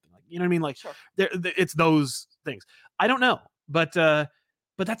Four or something. Like, you know what I mean? Like it's those things. I don't know. But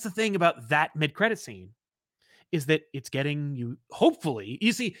that's the thing about that mid-credit scene is that it's getting you, hopefully,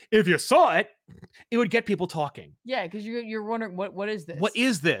 you see, if you saw it, it would get people talking. Yeah, because you're wondering what is this? What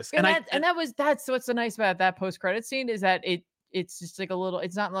is this? And that's what's so nice about that post-credit scene is that it's just like a little,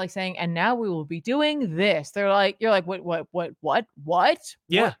 it's not like saying, and now we will be doing this. They're like, you're like, what?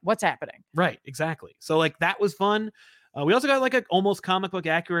 Yeah. What's happening? Right, exactly. So like that was fun. We also got like an almost comic book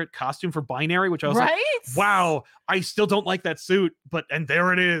accurate costume for Binary, which I was like, wow, I still don't like that suit, and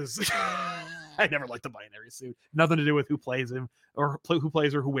there it is. I never liked the Binary suit. Nothing to do with who plays him or who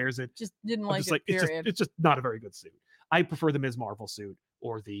plays or who wears it. Just didn't like it. Period. It's just not a very good suit. I prefer the Ms. Marvel suit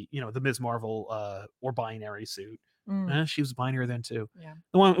or the Ms. Marvel or Binary suit. She was Binary then too. Yeah,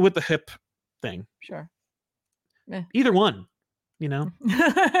 the one with the hip thing. Sure. Either one. You know,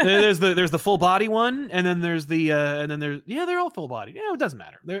 there's the full body one, and then there's they're all full body. Yeah, it doesn't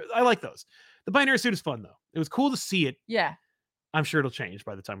matter. I like those. The Binary suit is fun though. It was cool to see it. Yeah. I'm sure it'll change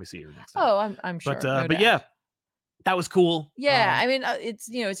by the time we see her next time. Oh, I'm sure. But yeah, that was cool. Yeah, I mean, it's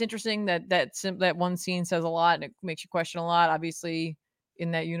it's interesting that one scene says a lot and it makes you question a lot. Obviously,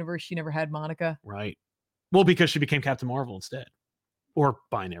 in that universe, she never had Monica. Right. Well, because she became Captain Marvel instead, or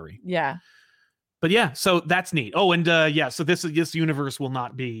Binary. Yeah. But yeah, so that's neat. Oh, and so this universe will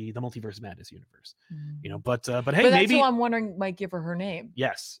not be the Multiverse of Madness universe, you know. But hey, that's maybe who I'm wondering might give her name.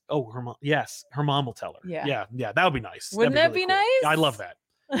 Yes. Oh, her mom. Yes, her mom will tell her. Yeah. That would be nice. Wouldn't that be cool. nice? I love that.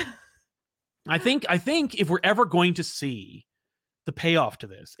 I think if we're ever going to see the payoff to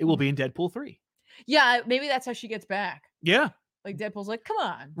this, it will be in Deadpool 3. Yeah, maybe that's how she gets back. Yeah. Like Deadpool's like, come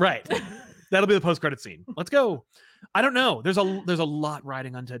on. Right. That'll be the post-credit scene. Let's go. I don't know. There's a lot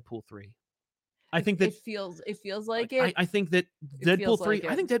riding on Deadpool 3. I think that it feels like it. I think that Deadpool 3.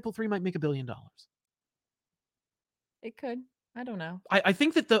 I think Deadpool 3 might make $1 billion. It could. I don't know. I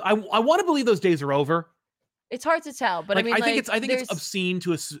think that I want to believe those days are over. It's hard to tell, but I mean, I think it's obscene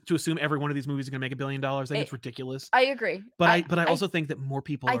to assume every one of these movies is going to make $1 billion. I think it's ridiculous. I agree, but I also think that more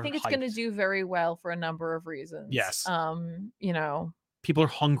people. I think it's going to do very well for a number of reasons. Yes. You know, people are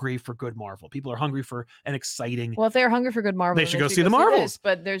hungry for good Marvel. People are hungry for an exciting. Well, if they're hungry for good Marvel, they should go see the Marvels.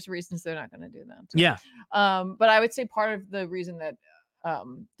 But there's reasons they're not going to do that. So. Yeah. But I would say part of the reason that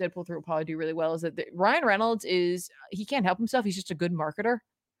Deadpool 3 will probably do really well is that Ryan Reynolds he can't help himself. He's just a good marketer.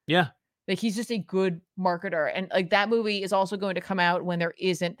 Yeah. Like he's just a good marketer, and like that movie is also going to come out when there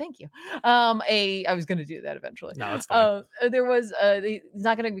isn't. Thank you. I was going to do that eventually. No, it's fine. There was he's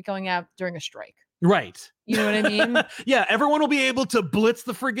not going to be going out during a strike. Right. You know what I mean? Yeah, everyone will be able to blitz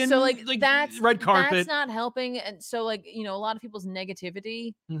the friggin' that's red carpet. That's not helping, and so a lot of people's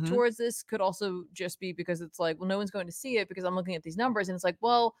negativity towards this could also just be because it's like, well, no one's going to see it because I'm looking at these numbers, and it's like,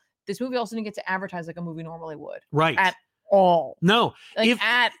 well, this movie also didn't get to advertise like a movie normally would. Right. At all. No, Like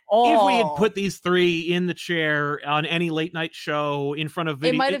at all. if we had put these three in the chair on any late night show in front of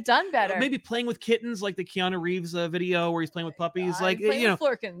video, it might have done better. Maybe playing with kittens, like the Keanu Reeves video where he's playing with puppies, like playing with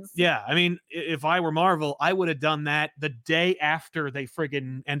Flurkins. Yeah, I mean, if I were Marvel, I would have done that the day after they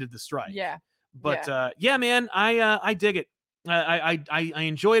friggin' ended the strike. Yeah, but yeah, man, I dig it. I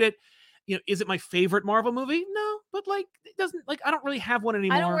enjoyed it. Is it my favorite Marvel movie? No, but like it doesn't like I don't really have one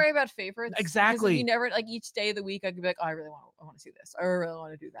anymore. I don't worry about favorites. Exactly. You never like each day of the week I could be like, oh, I want to see this. I really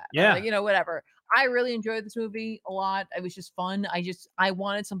want to do that. Yeah. Or, like, whatever. I really enjoyed this movie a lot. It was just fun. I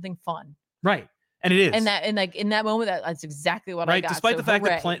wanted something fun. Right. And it is. And like in that moment, that's exactly what I got. Despite the fact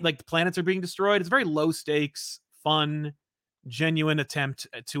that the planets are being destroyed, it's very low stakes, fun, genuine attempt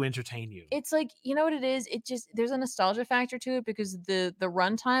to entertain you. It's like, you know what it is? It just there's a nostalgia factor to it because the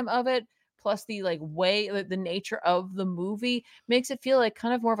runtime of it plus the like way the nature of the movie makes it feel like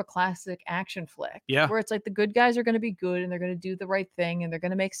kind of more of a classic action flick. Yeah. Where it's like the good guys are going to be good and they're going to do the right thing and they're going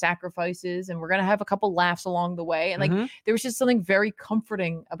to make sacrifices and we're going to have a couple laughs along the way. And like there was just something very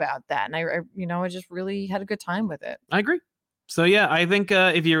comforting about that. And I just really had a good time with it. I agree. So yeah, I think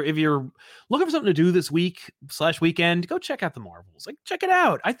if you're looking for something to do this week/weekend, go check out the Marvels. Like, check it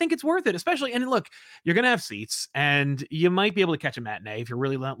out. I think it's worth it, especially. And look, you're gonna have seats, and you might be able to catch a matinee if you're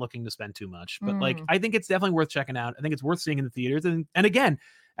really not looking to spend too much. But like, I think it's definitely worth checking out. I think it's worth seeing in the theaters. And again,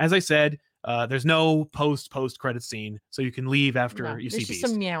 as I said, there's no post credit scene, so you can leave after you see Beast. Just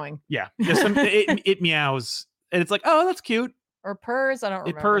some meowing. Yeah, just some it meows, and it's like, oh, that's cute. Or purrs, I don't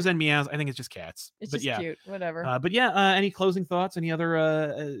remember. It purs and meows. I think it's just cats. It's just cute, whatever. But yeah, any closing thoughts? Any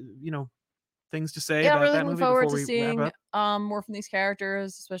other things to say? Yeah, about I'm really that looking movie forward before to we seeing wrap up? more from these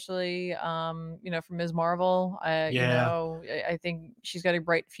characters, especially from Ms. Marvel. I think she's got a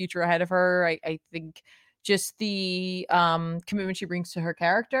bright future ahead of her. I think just the commitment she brings to her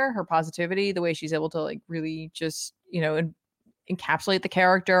character, her positivity, the way she's able to like really just encapsulate the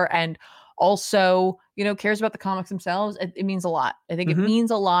character and also cares about the comics themselves. It means a lot. I think it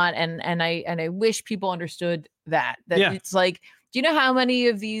means a lot, and I wish people understood that it's like, do you know how many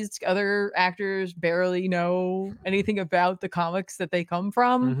of these other actors barely know anything about the comics that they come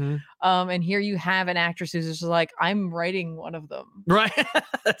from? And here you have an actress who's just like, I'm writing one of them. Right.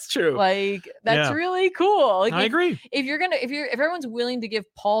 That's true. Like, that's really cool. Like, I agree. If everyone's willing to give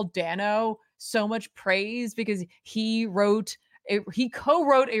Paul Dano so much praise because he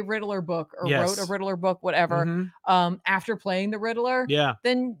co-wrote a Riddler book or wrote a Riddler book, whatever, after playing the Riddler,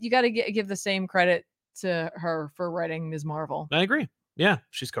 then you got to give the same credit to her for writing Ms. Marvel. I agree. Yeah,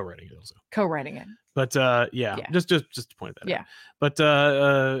 she's co-writing it also. Co-writing it. But just to point that out. But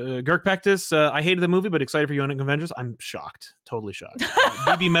Girk Pectus, I hated the movie, but excited for Young Avengers. I'm shocked. Totally shocked.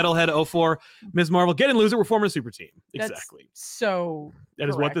 BB Metalhead 04, Ms. Marvel, get in loser, we're forming a super team. Exactly. That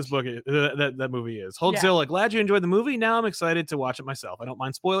is what this book is, that movie is. Holdzilla, glad you enjoyed the movie. Now I'm excited to watch it myself. I don't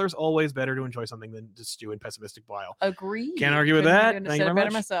mind spoilers. Always better to enjoy something than to stew in pessimistic bile. Agree. Can't argue with that. Thank you very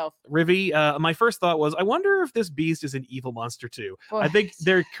much. Myself. Rivy, my first thought was, I wonder if this beast is an evil monster too. I think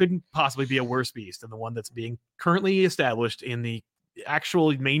there couldn't possibly be a worse beast than the one that's being currently established in the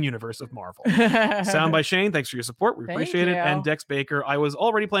actual main universe of Marvel. Sound by Shane, thanks for your support. We appreciate it. And Dex Baker, I was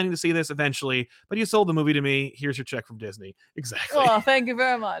already planning to see this eventually, but you sold the movie to me. Here's your check from Disney. Exactly. Oh, thank you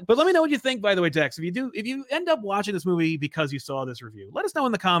very much. But let me know what you think, by the way, Dex. If you end up watching this movie because you saw this review, let us know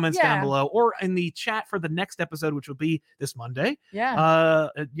in the comments down below or in the chat for the next episode, which will be this Monday. Yeah.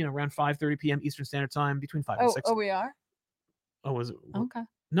 Around 5:30 p.m. Eastern Standard Time, between 5 and 6. Oh, we are? Oh, was it? Okay.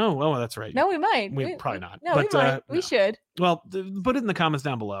 No, oh, that's right. No, we might. We probably not. No, but, we might. We should. Well, put it in the comments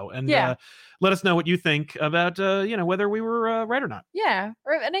down below and let us know what you think about, whether we were right or not. Yeah.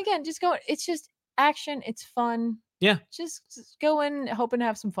 And again, just go. It's just action. It's fun. Yeah. Just go in, hoping to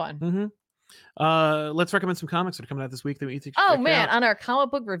have some fun. Let's recommend some comics that are coming out this week that we need to check out. On our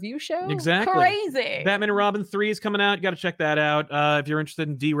comic book review show. Exactly. Crazy. Batman and Robin 3 is coming out. You got to check that out. If you're interested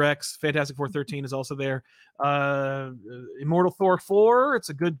in D-Rex, Fantastic Four 13 is also there. Immortal Thor 4. It's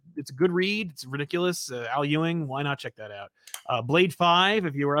a good read. It's ridiculous. Al Ewing. Why not check that out? Blade 5.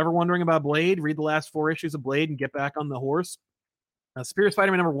 If you were ever wondering about Blade, read the last 4 issues of Blade and get back on the horse. Spirit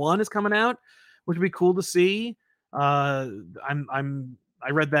Spider-Man #1 is coming out, which would be cool to see. I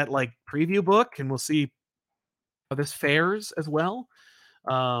read that like preview book, and we'll see how this fares as well.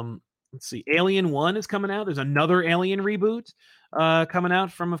 Let's see. Alien 1 is coming out. There's another Alien reboot coming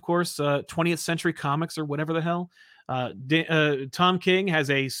out from, of course, 20th Century Comics or whatever the hell. Tom King has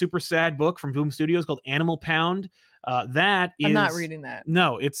a super sad book from Boom Studios called Animal Pound. I'm not reading that.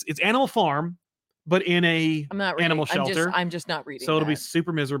 No, it's Animal Farm, but in a animal shelter. I'm just not reading. So it'll be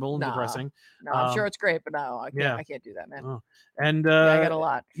super miserable and depressing. No, I'm sure it's great, but no, I can't do that, man. And I got a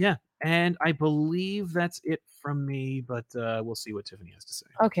lot. Yeah. And I believe that's it from me, but we'll see what Tiffany has to say.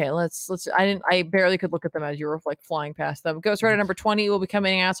 Okay, let's. I barely could look at them as you were like flying past them. Ghost Rider number 20 will be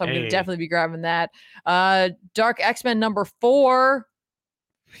coming out, so I'm gonna Hey. definitely be grabbing that. Dark X-Men number 4.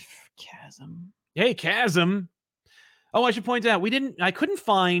 Chasm. Hey, Chasm. Oh, I should point out I couldn't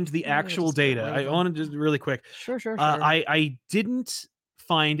find the actual just get data. rid of I them. want to just really quick. Sure. I didn't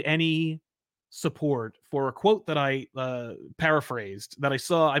find any support for a quote that I paraphrased that I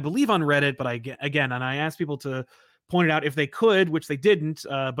saw, I believe, on Reddit, but and I asked people to point it out if they could, which they didn't,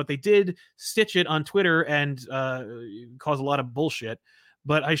 but they did stitch it on Twitter and cause a lot of bullshit.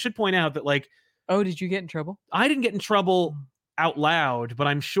 But I should point out that, like, oh, did you get in trouble? I didn't get in trouble out loud, but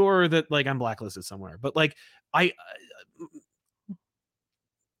I'm sure that, like, I'm blacklisted somewhere. But, like,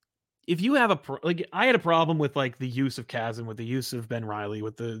 if you have I had a problem with, like, the use of Chasm, with the use of Ben Reilly,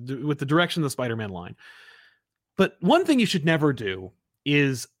 with the direction of the Spider-Man line. But one thing you should never do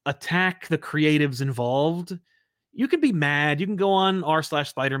is attack the creatives involved. You can be mad. You can go on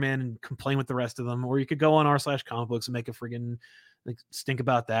r/Spider-Man and complain with the rest of them, or you could go on r/comic books and make a friggin' like stink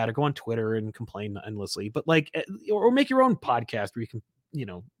about that, or go on Twitter and complain endlessly. But, like, or make your own podcast where you can,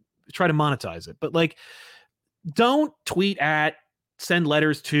 try to monetize it. But, like, don't tweet at, send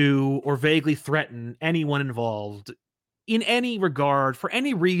letters to, or vaguely threaten anyone involved in any regard for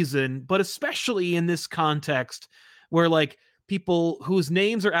any reason, but especially in this context where, like, people whose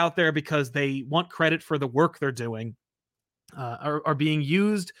names are out there because they want credit for the work they're doing are being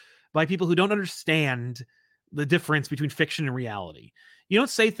used by people who don't understand the difference between fiction and reality. You don't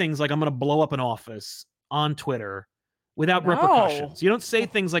say things like, I'm going to blow up an office on Twitter without repercussions. You don't say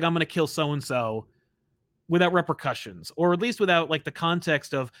things like, I'm going to kill so-and-so without repercussions, or at least without, like, the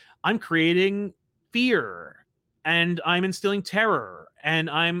context of, I'm creating fear and I'm instilling terror and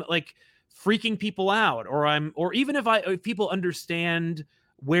I'm, like, freaking people out, or even if people understand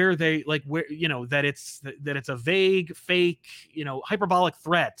where they, like, where, that it's a vague, fake, hyperbolic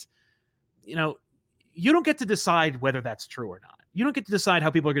threat. You don't get to decide whether that's true or not. You don't get to decide how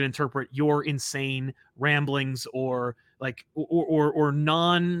people are going to interpret your insane ramblings or, like, or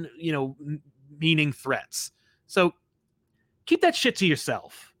non, meaning threats. So keep that shit to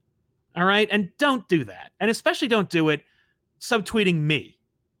yourself. All right? And don't do that. And especially don't do it subtweeting me.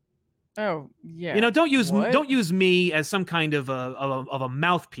 Oh, yeah. Don't use me as some kind of a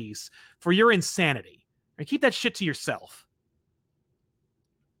mouthpiece for your insanity. And keep that shit to yourself.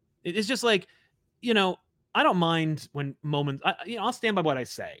 It's just like, I don't mind when moments, I'll stand by what I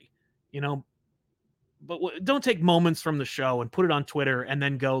say, but don't take moments from the show and put it on Twitter and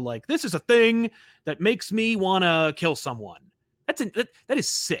then go, like, this is a thing that makes me want to kill someone. That is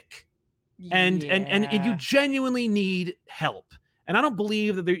sick. And you genuinely need help. And I don't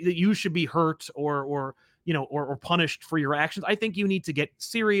believe that you should be hurt or punished for your actions. I think you need to get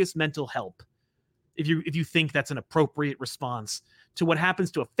serious mental help if you think that's an appropriate response to what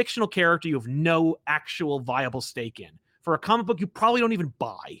happens to a fictional character you have no actual viable stake in, for a comic book you probably don't even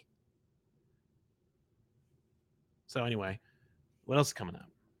buy. So anyway, what else is coming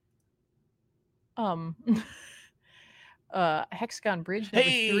out? Hexagon Bridge number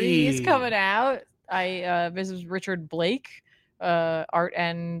 3 is coming out. This is Richard Blake, art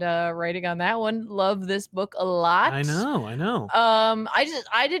and writing on that one. Love this book a lot. I know.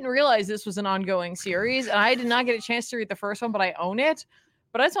 I didn't realize this was an ongoing series, and I did not get a chance to read the first one, but I own it.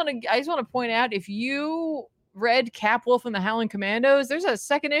 But I just want to point out, if you read Capwolf and the Howling Commandos, there's a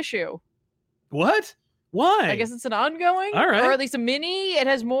second issue. What? Why? I guess it's an ongoing, all right, or at least a mini. It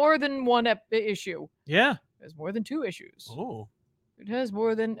has more than one issue. Yeah, it has more than 2 issues. Oh, it has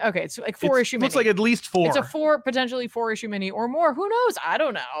more than it's like 4 issue. Looks like at least 4. It's a potentially 4 issue mini or more. Who knows? I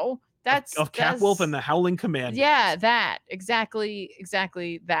don't know. That's of Capwolf and the Howling Commandos. Yeah, that exactly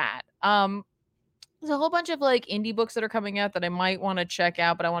that. There's a whole bunch of, like, indie books that are coming out that I might want to check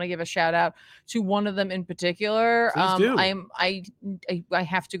out, but I want to give a shout out to one of them in particular. Please do. I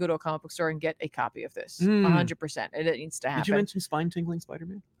have to go to a comic book store and get a copy of this. 100%. It needs to happen. Did you mention Spine Tingling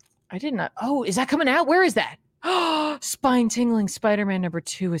Spider-Man? I did not. Oh, is that coming out? Where is that? Spine Tingling Spider-Man number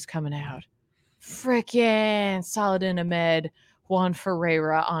 2 is coming out. Frickin' Saladin Ahmed, Juan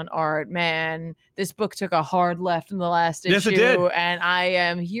Ferreira on art. Man, this book took a hard left in the last issue. Yes, it did. And I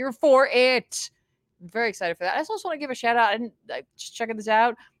am here for it. I'm very excited for that. I also want to give a shout out. Just checking this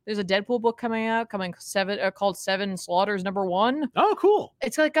out. There's a Deadpool book coming out, called Seven Slaughters number 1. Oh, cool.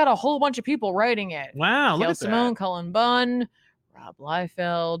 It's like got a whole bunch of people writing it. Wow, look at Simone, that. Cullen Bunn, Rob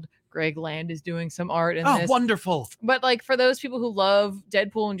Liefeld, Greg Land is doing some art in this. Oh, wonderful. But, like, for those people who love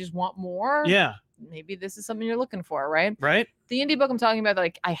Deadpool and just want more, yeah, maybe this is something you're looking for, right? Right. The indie book I'm talking about that,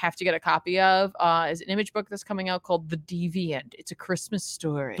 like, I have to get a copy of is an Image book that's coming out called The Deviant. It's a Christmas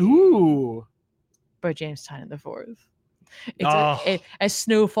story. Ooh. By James Tynion IV. As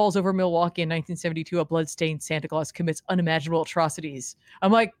snow falls over Milwaukee in 1972, a bloodstained Santa Claus commits unimaginable atrocities.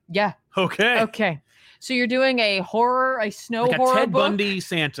 I'm like, yeah. Okay. So you're doing a snow like horror Ted book Bundy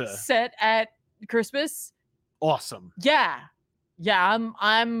Santa set at Christmas. Awesome. Yeah.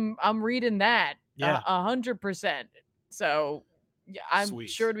 I'm reading that. Yeah. 100%. So yeah, I'm Sweet.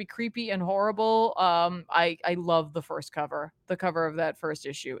 sure it'd be creepy and horrible. I love the first cover. The cover of that first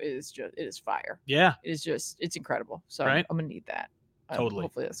issue it is fire. Yeah. It's incredible. So right? I'm gonna need that. Totally.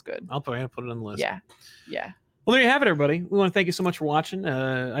 Hopefully that's good. I'll put it on the list. Yeah. Well, there you have it, everybody. We want to thank you so much for watching.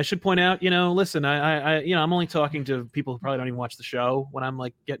 I should point out, listen, I'm only talking to people who probably don't even watch the show when I'm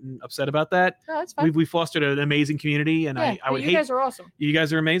like getting upset about that. No, that's fine. We fostered an amazing community, and I would hate. You guys are awesome. You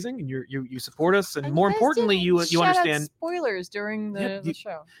guys are amazing, and you support us, and more importantly, you understand spoilers during the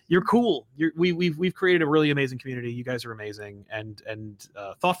show. You're cool. We've created a really amazing community. You guys are amazing and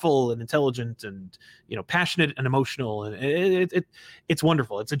thoughtful and intelligent and passionate and emotional, and it's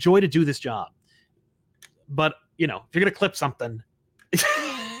wonderful. It's a joy to do this job. But, if you're going to clip something,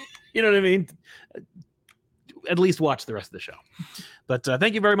 you know what I mean? At least watch the rest of the show. But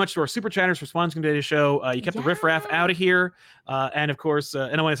thank you very much to our super chatters for sponsoring today's show. You kept the riffraff out of here. And of course,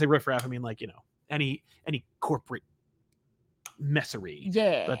 and when I say riffraff, I mean any corporate messery.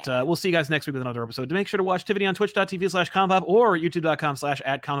 Yeah. But we'll see you guys next week with another episode. To make sure to watch Tivity on twitch.tv/comippop or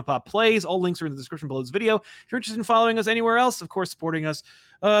youtube.com/@comippopplays. All links are in the description below this video. If you're interested in following us anywhere else, of course, supporting us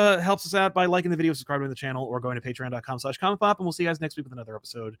helps us out by liking the video, subscribing to the channel, or going to patreon.com/comippop. And we'll see you guys next week with another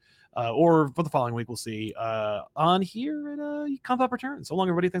episode. Or for the following week, we'll see on here at Comippop Returns. So long,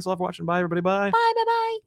 everybody. Thanks a lot for watching. Bye, everybody. Bye. Bye.